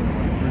Proverbs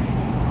 21:3.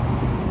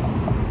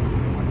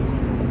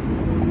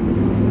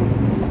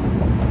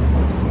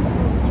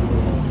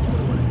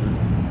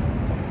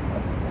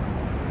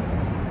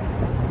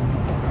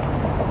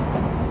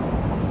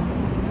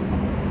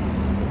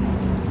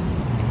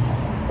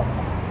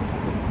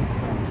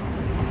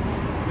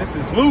 This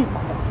is Luke.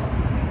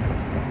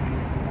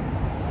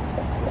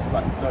 Let's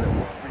start at 3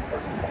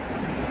 verse 2.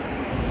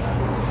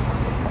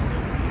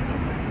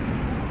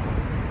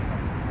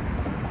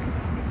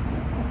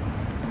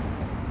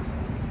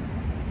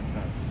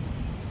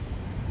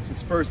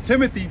 is 1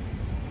 Timothy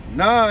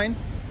 9.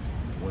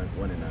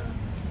 1 and 9.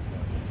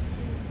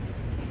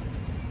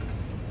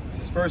 This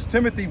is 1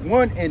 Timothy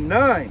 1 and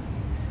 9.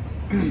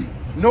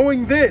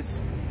 Knowing this,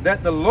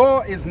 that the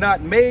law is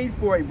not made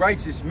for a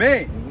righteous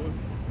man,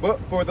 but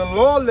for the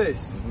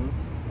lawless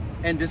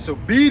and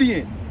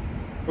disobedient,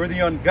 for the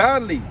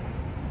ungodly,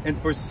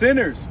 and for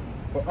sinners,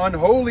 for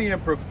unholy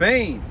and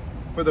profane,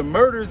 for the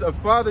murderers of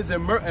fathers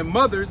and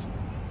mothers,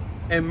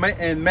 and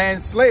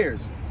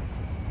manslayers.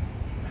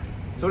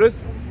 So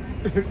this,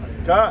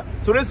 God.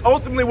 So this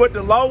ultimately what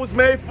the law was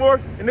made for,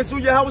 and this is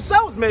what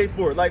Yahushua was made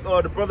for. Like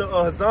the brother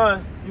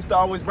Hazan used to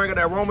always bring up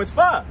that Romans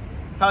 5,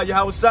 how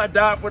Yahushua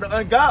died for the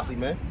ungodly,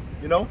 man.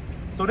 You know.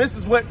 So this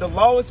is what the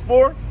law is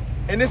for,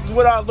 and this is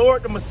what our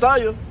Lord, the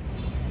Messiah,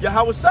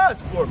 Yahushua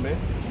is for, man.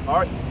 All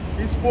right.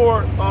 He's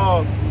for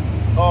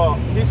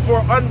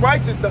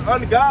unrighteous, the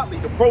ungodly,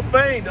 the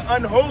profane, the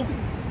unholy.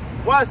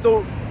 Why?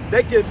 So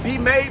they can be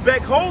made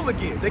back whole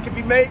again. They can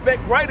be made back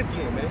right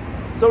again, man.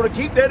 So to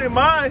keep that in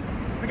mind,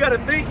 we got to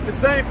think the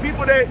same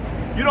people that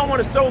you don't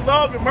want to show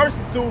love and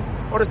mercy to,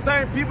 or the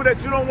same people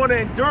that you don't want to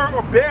endure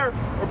or bear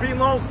or be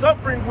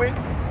long-suffering with,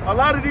 a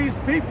lot of these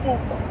people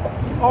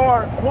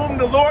are whom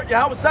the Lord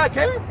Yahushua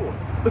came for.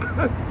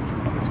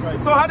 That's right.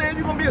 So how the hell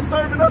you going to be a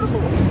servant of the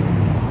Lord?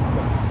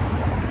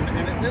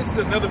 And this is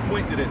another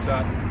point to this,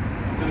 to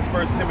this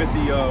 1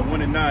 Timothy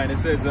 1 and 9. It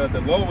says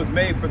the law was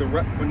made for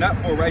not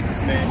for a righteous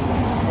man,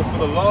 but for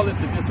the lawless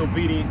and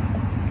disobedient,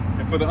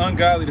 and for the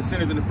ungodly, the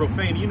sinners, and the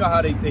profane. You know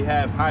how they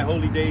have high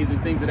holy days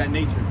and things of that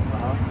nature.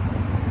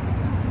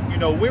 You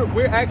know,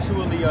 we're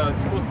actually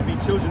supposed to be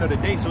children of the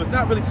day, so it's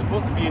not really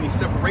supposed to be any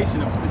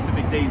separation of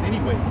specific days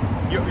anyway.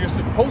 You're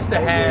supposed to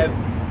have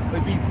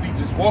be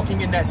just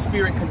walking in that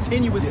spirit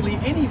continuously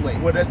anyway.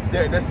 Well, that's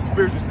the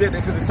spiritual set,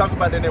 because it talk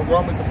about that in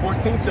Romans the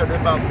 14th chapter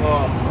about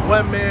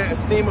one man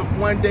esteem of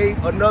one day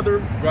another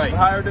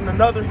higher than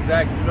another.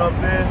 Exactly. You know what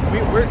I'm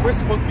saying? We're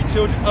supposed to be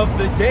children of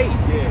the day.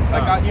 Yeah.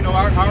 Like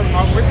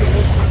we're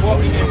supposed to be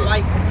walking in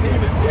light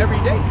continuously every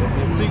day.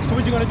 So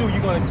what you're gonna do?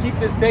 You're gonna keep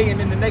this day and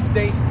then the next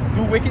day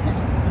do wickedness?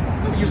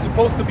 You're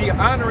supposed to be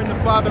honoring the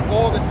Father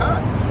all the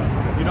time.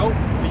 You know,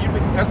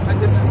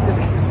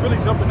 it's really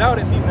jumping out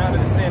at me now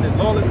that it's saying that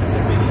lawless,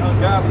 disobedient,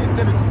 ungodly, and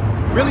sinners.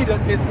 Really,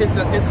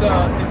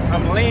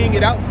 I'm laying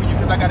it out for you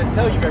because I got to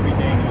tell you every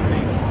dang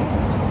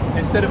thing,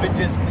 instead of it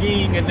just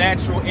being a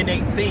natural,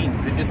 innate thing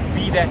to just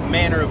be that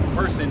manner of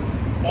person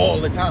all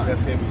the time.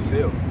 That's heavy as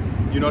hell.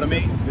 You know what I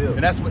mean?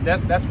 And that's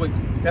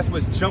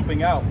what's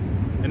jumping out,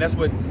 and that's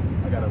what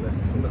I got to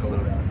listen. So look over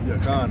that. Yeah,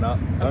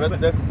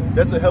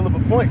 that's a hell of a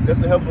point.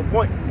 That's a hell of a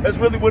point. That's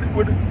really what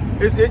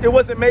it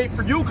wasn't made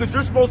for you, because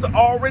you're supposed to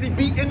already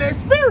be in that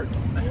spirit.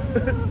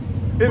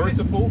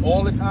 Merciful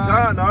all the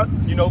time.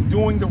 You know,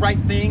 doing the right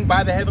thing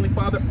by the Heavenly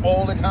Father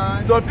all the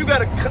time. So if you got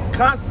to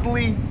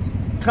constantly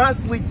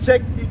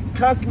check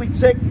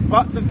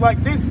boxes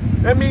like this,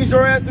 that means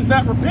your ass is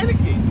not repentant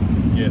yet.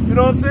 Yeah. You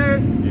know what I'm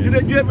saying? Yeah.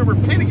 You haven't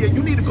repented yet.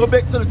 You need to go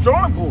back to the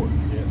drawing board.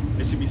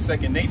 It should be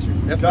second nature.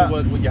 That's what it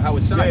was with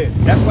Yahushua. Yeah.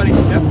 That's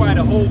why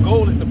the whole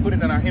goal is to put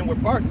it in our inward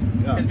parts.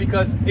 Yeah. It's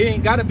because it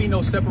ain't got to be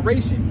no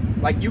separation.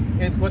 Like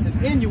once it's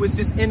in you, it's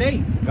just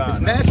innate. It's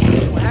natural.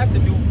 You don't have to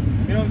do. You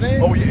know what I'm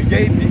saying? Oh yeah.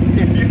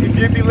 If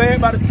you be led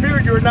by the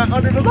Spirit, you're not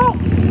under the law.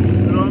 You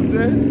know what I'm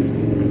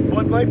saying?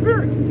 Point blank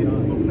period.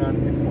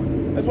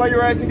 That's why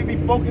your ass need to be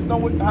focused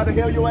on how the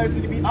hell your ass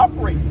need to be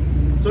operating,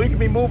 so you can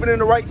be moving in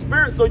the right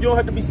spirit, so you don't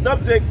have to be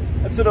subject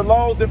to the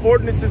laws and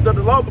ordinances of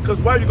the law. Because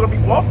why you're going to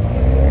be walking,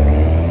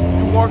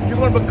 you're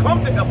going to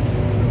become the elders.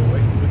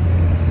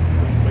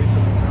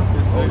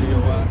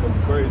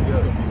 Crazy.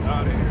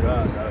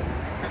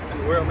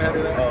 Where I'm at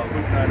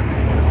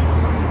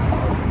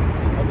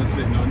I've been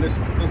sitting on this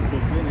book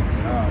minutes.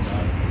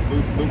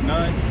 Luke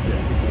 9.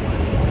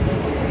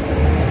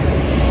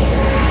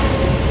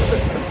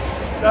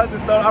 I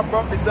just thought I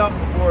brought this out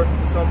before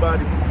to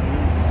somebody.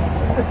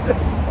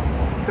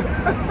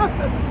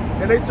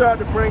 And they tried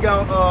to bring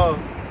out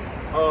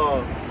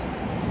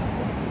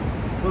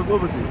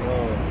what was it?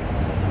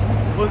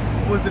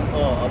 Was it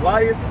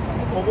Elias?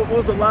 Or what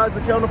was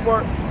Elijah's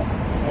counterpart?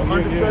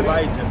 Elijah and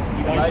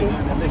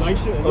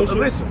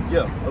Elisha.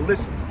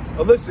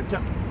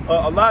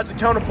 Elijah's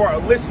counterpart,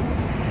 Elisha.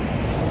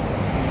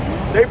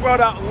 They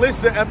brought out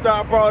Elisha after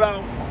I brought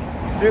out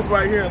this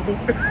right here in Luke.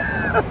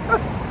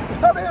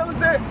 How the hell is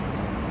that?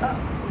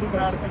 Luke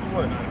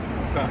 9:51.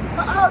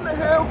 How in the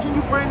hell can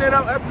you bring that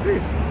out after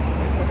this?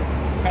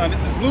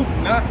 This is Luke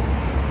 9.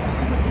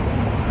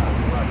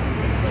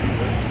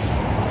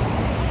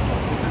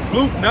 This is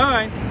Luke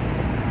 9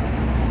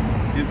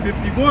 and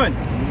 51.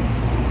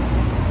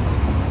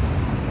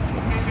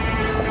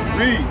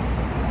 Reads.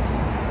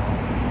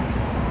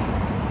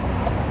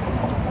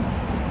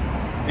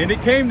 And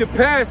it came to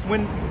pass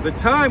when the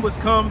time was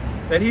come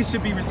that he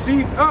should be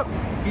received up,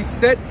 he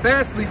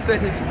steadfastly set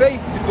his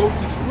face to go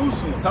to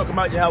Jerusalem. Talking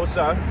about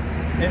Yahushua.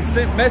 And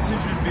sent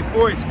messengers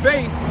before his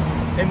face,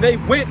 and they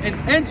went and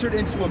entered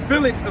into a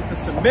village of the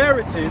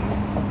Samaritans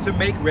to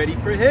make ready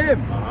for him.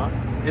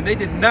 And they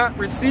did not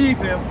receive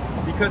him,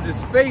 because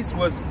his face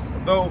was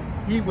though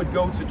he would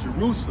go to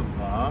Jerusalem.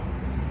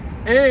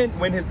 And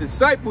when his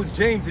disciples,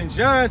 James and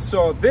John,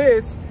 saw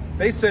this,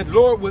 they said,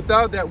 Lord, wilt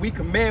thou that we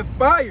command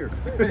fire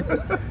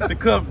to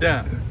come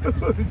down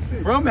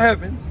from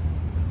heaven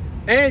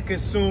and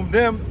consume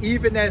them,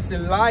 even as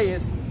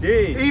Elias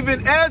did.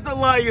 Even as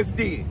Elias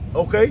did.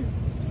 Okay?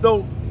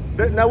 So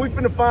now we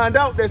finna find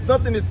out that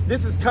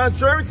this is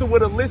contrary to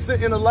what Elisha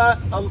and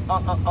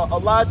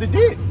Elijah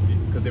did.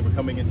 Because they were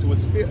coming into a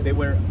spirit. They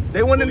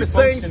weren't in the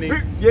same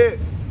spirit. Yeah.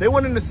 They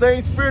weren't in the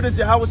same spirit as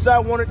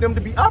Yahushua wanted them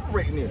to be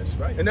operating in. That's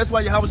right. And that's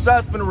why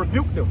Yahushua is finna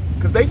rebuke them.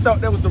 Because they thought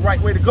that was the right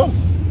way to go.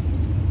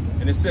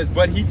 And it says,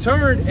 but he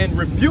turned and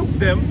rebuked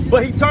them.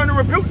 But he turned and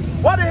rebuked.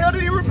 Why the hell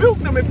did he rebuke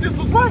them if this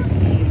was right?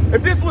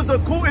 If this was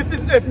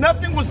if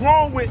nothing was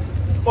wrong with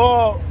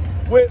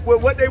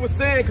what they were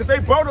saying, because they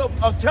brought up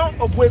account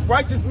of what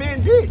righteous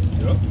men did.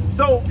 Yep.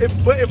 So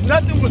if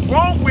nothing was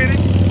wrong with it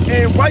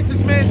and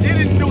righteous men did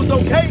it and it was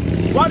okay,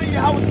 why did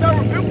Yahushua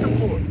rebuke them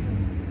for it?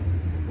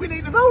 We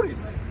need to know this.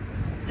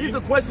 These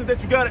are questions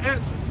that you got to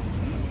answer.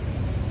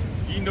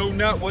 Ye know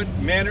not what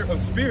manner of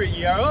spirit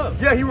ye are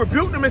of. Yeah, he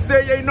rebuked them and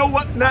said, ye know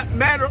what not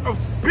manner of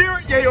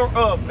spirit ye are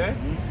of, man.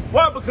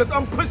 Why? Because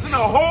I'm pushing a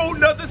whole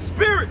nother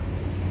spirit.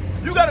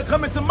 You got to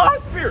come into my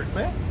spirit,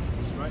 man.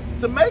 That's right.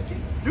 To make it.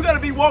 You got to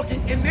be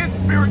walking in this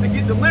spirit to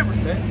get delivered,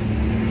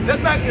 man.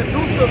 That's not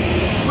conducive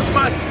with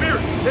my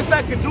spirit. That's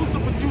not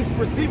conducive with you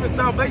receiving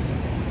salvation.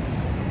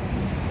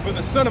 For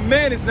the Son of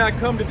Man is not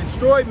come to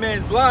destroy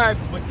man's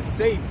lives, but to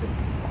save them.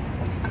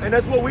 And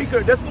that's what we're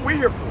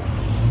here for.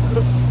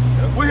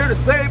 We're here to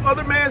save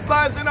other man's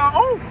lives and our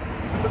own.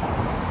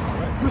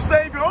 You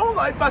save your own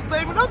life by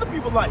saving other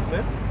people's life,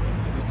 man.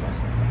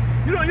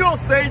 You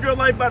don't save your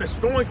life by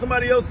destroying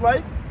somebody else's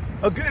life.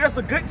 That's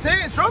a good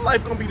chance your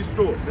life gonna be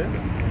destroyed, man.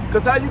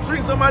 Because how you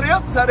treat somebody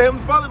else is how the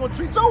Heavenly Father gonna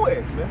treat your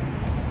ass, man.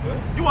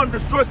 You want to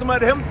destroy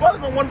somebody, the Heavenly Father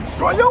gonna want to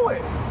destroy your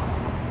ass.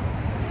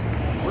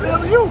 What the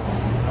hell are you?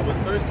 I was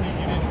thirsty,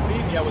 you didn't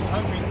feed me. I was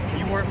hungry,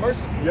 you weren't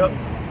merciful. Yep.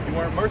 You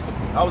weren't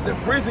merciful. I was in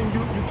prison,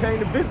 you came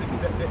to visit me.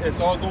 It's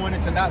all going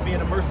into not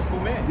being a merciful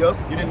man. Yep.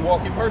 You didn't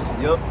walk in mercy.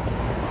 Yep.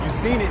 You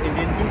seen it and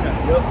didn't do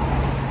nothing. Yep.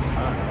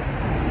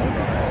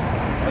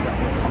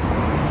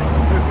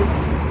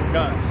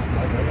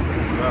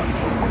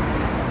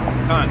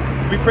 Con.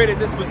 We pray that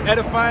this was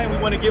edifying. We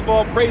want to give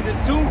all praises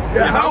to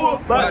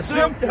Yahweh,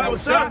 Bashem,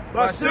 Yahushua,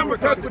 Bashem,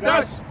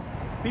 Rakakudash.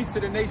 Peace to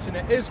the nation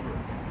of Israel.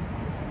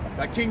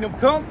 Thy kingdom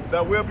come,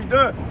 Thy will be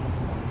done.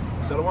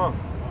 Shalom.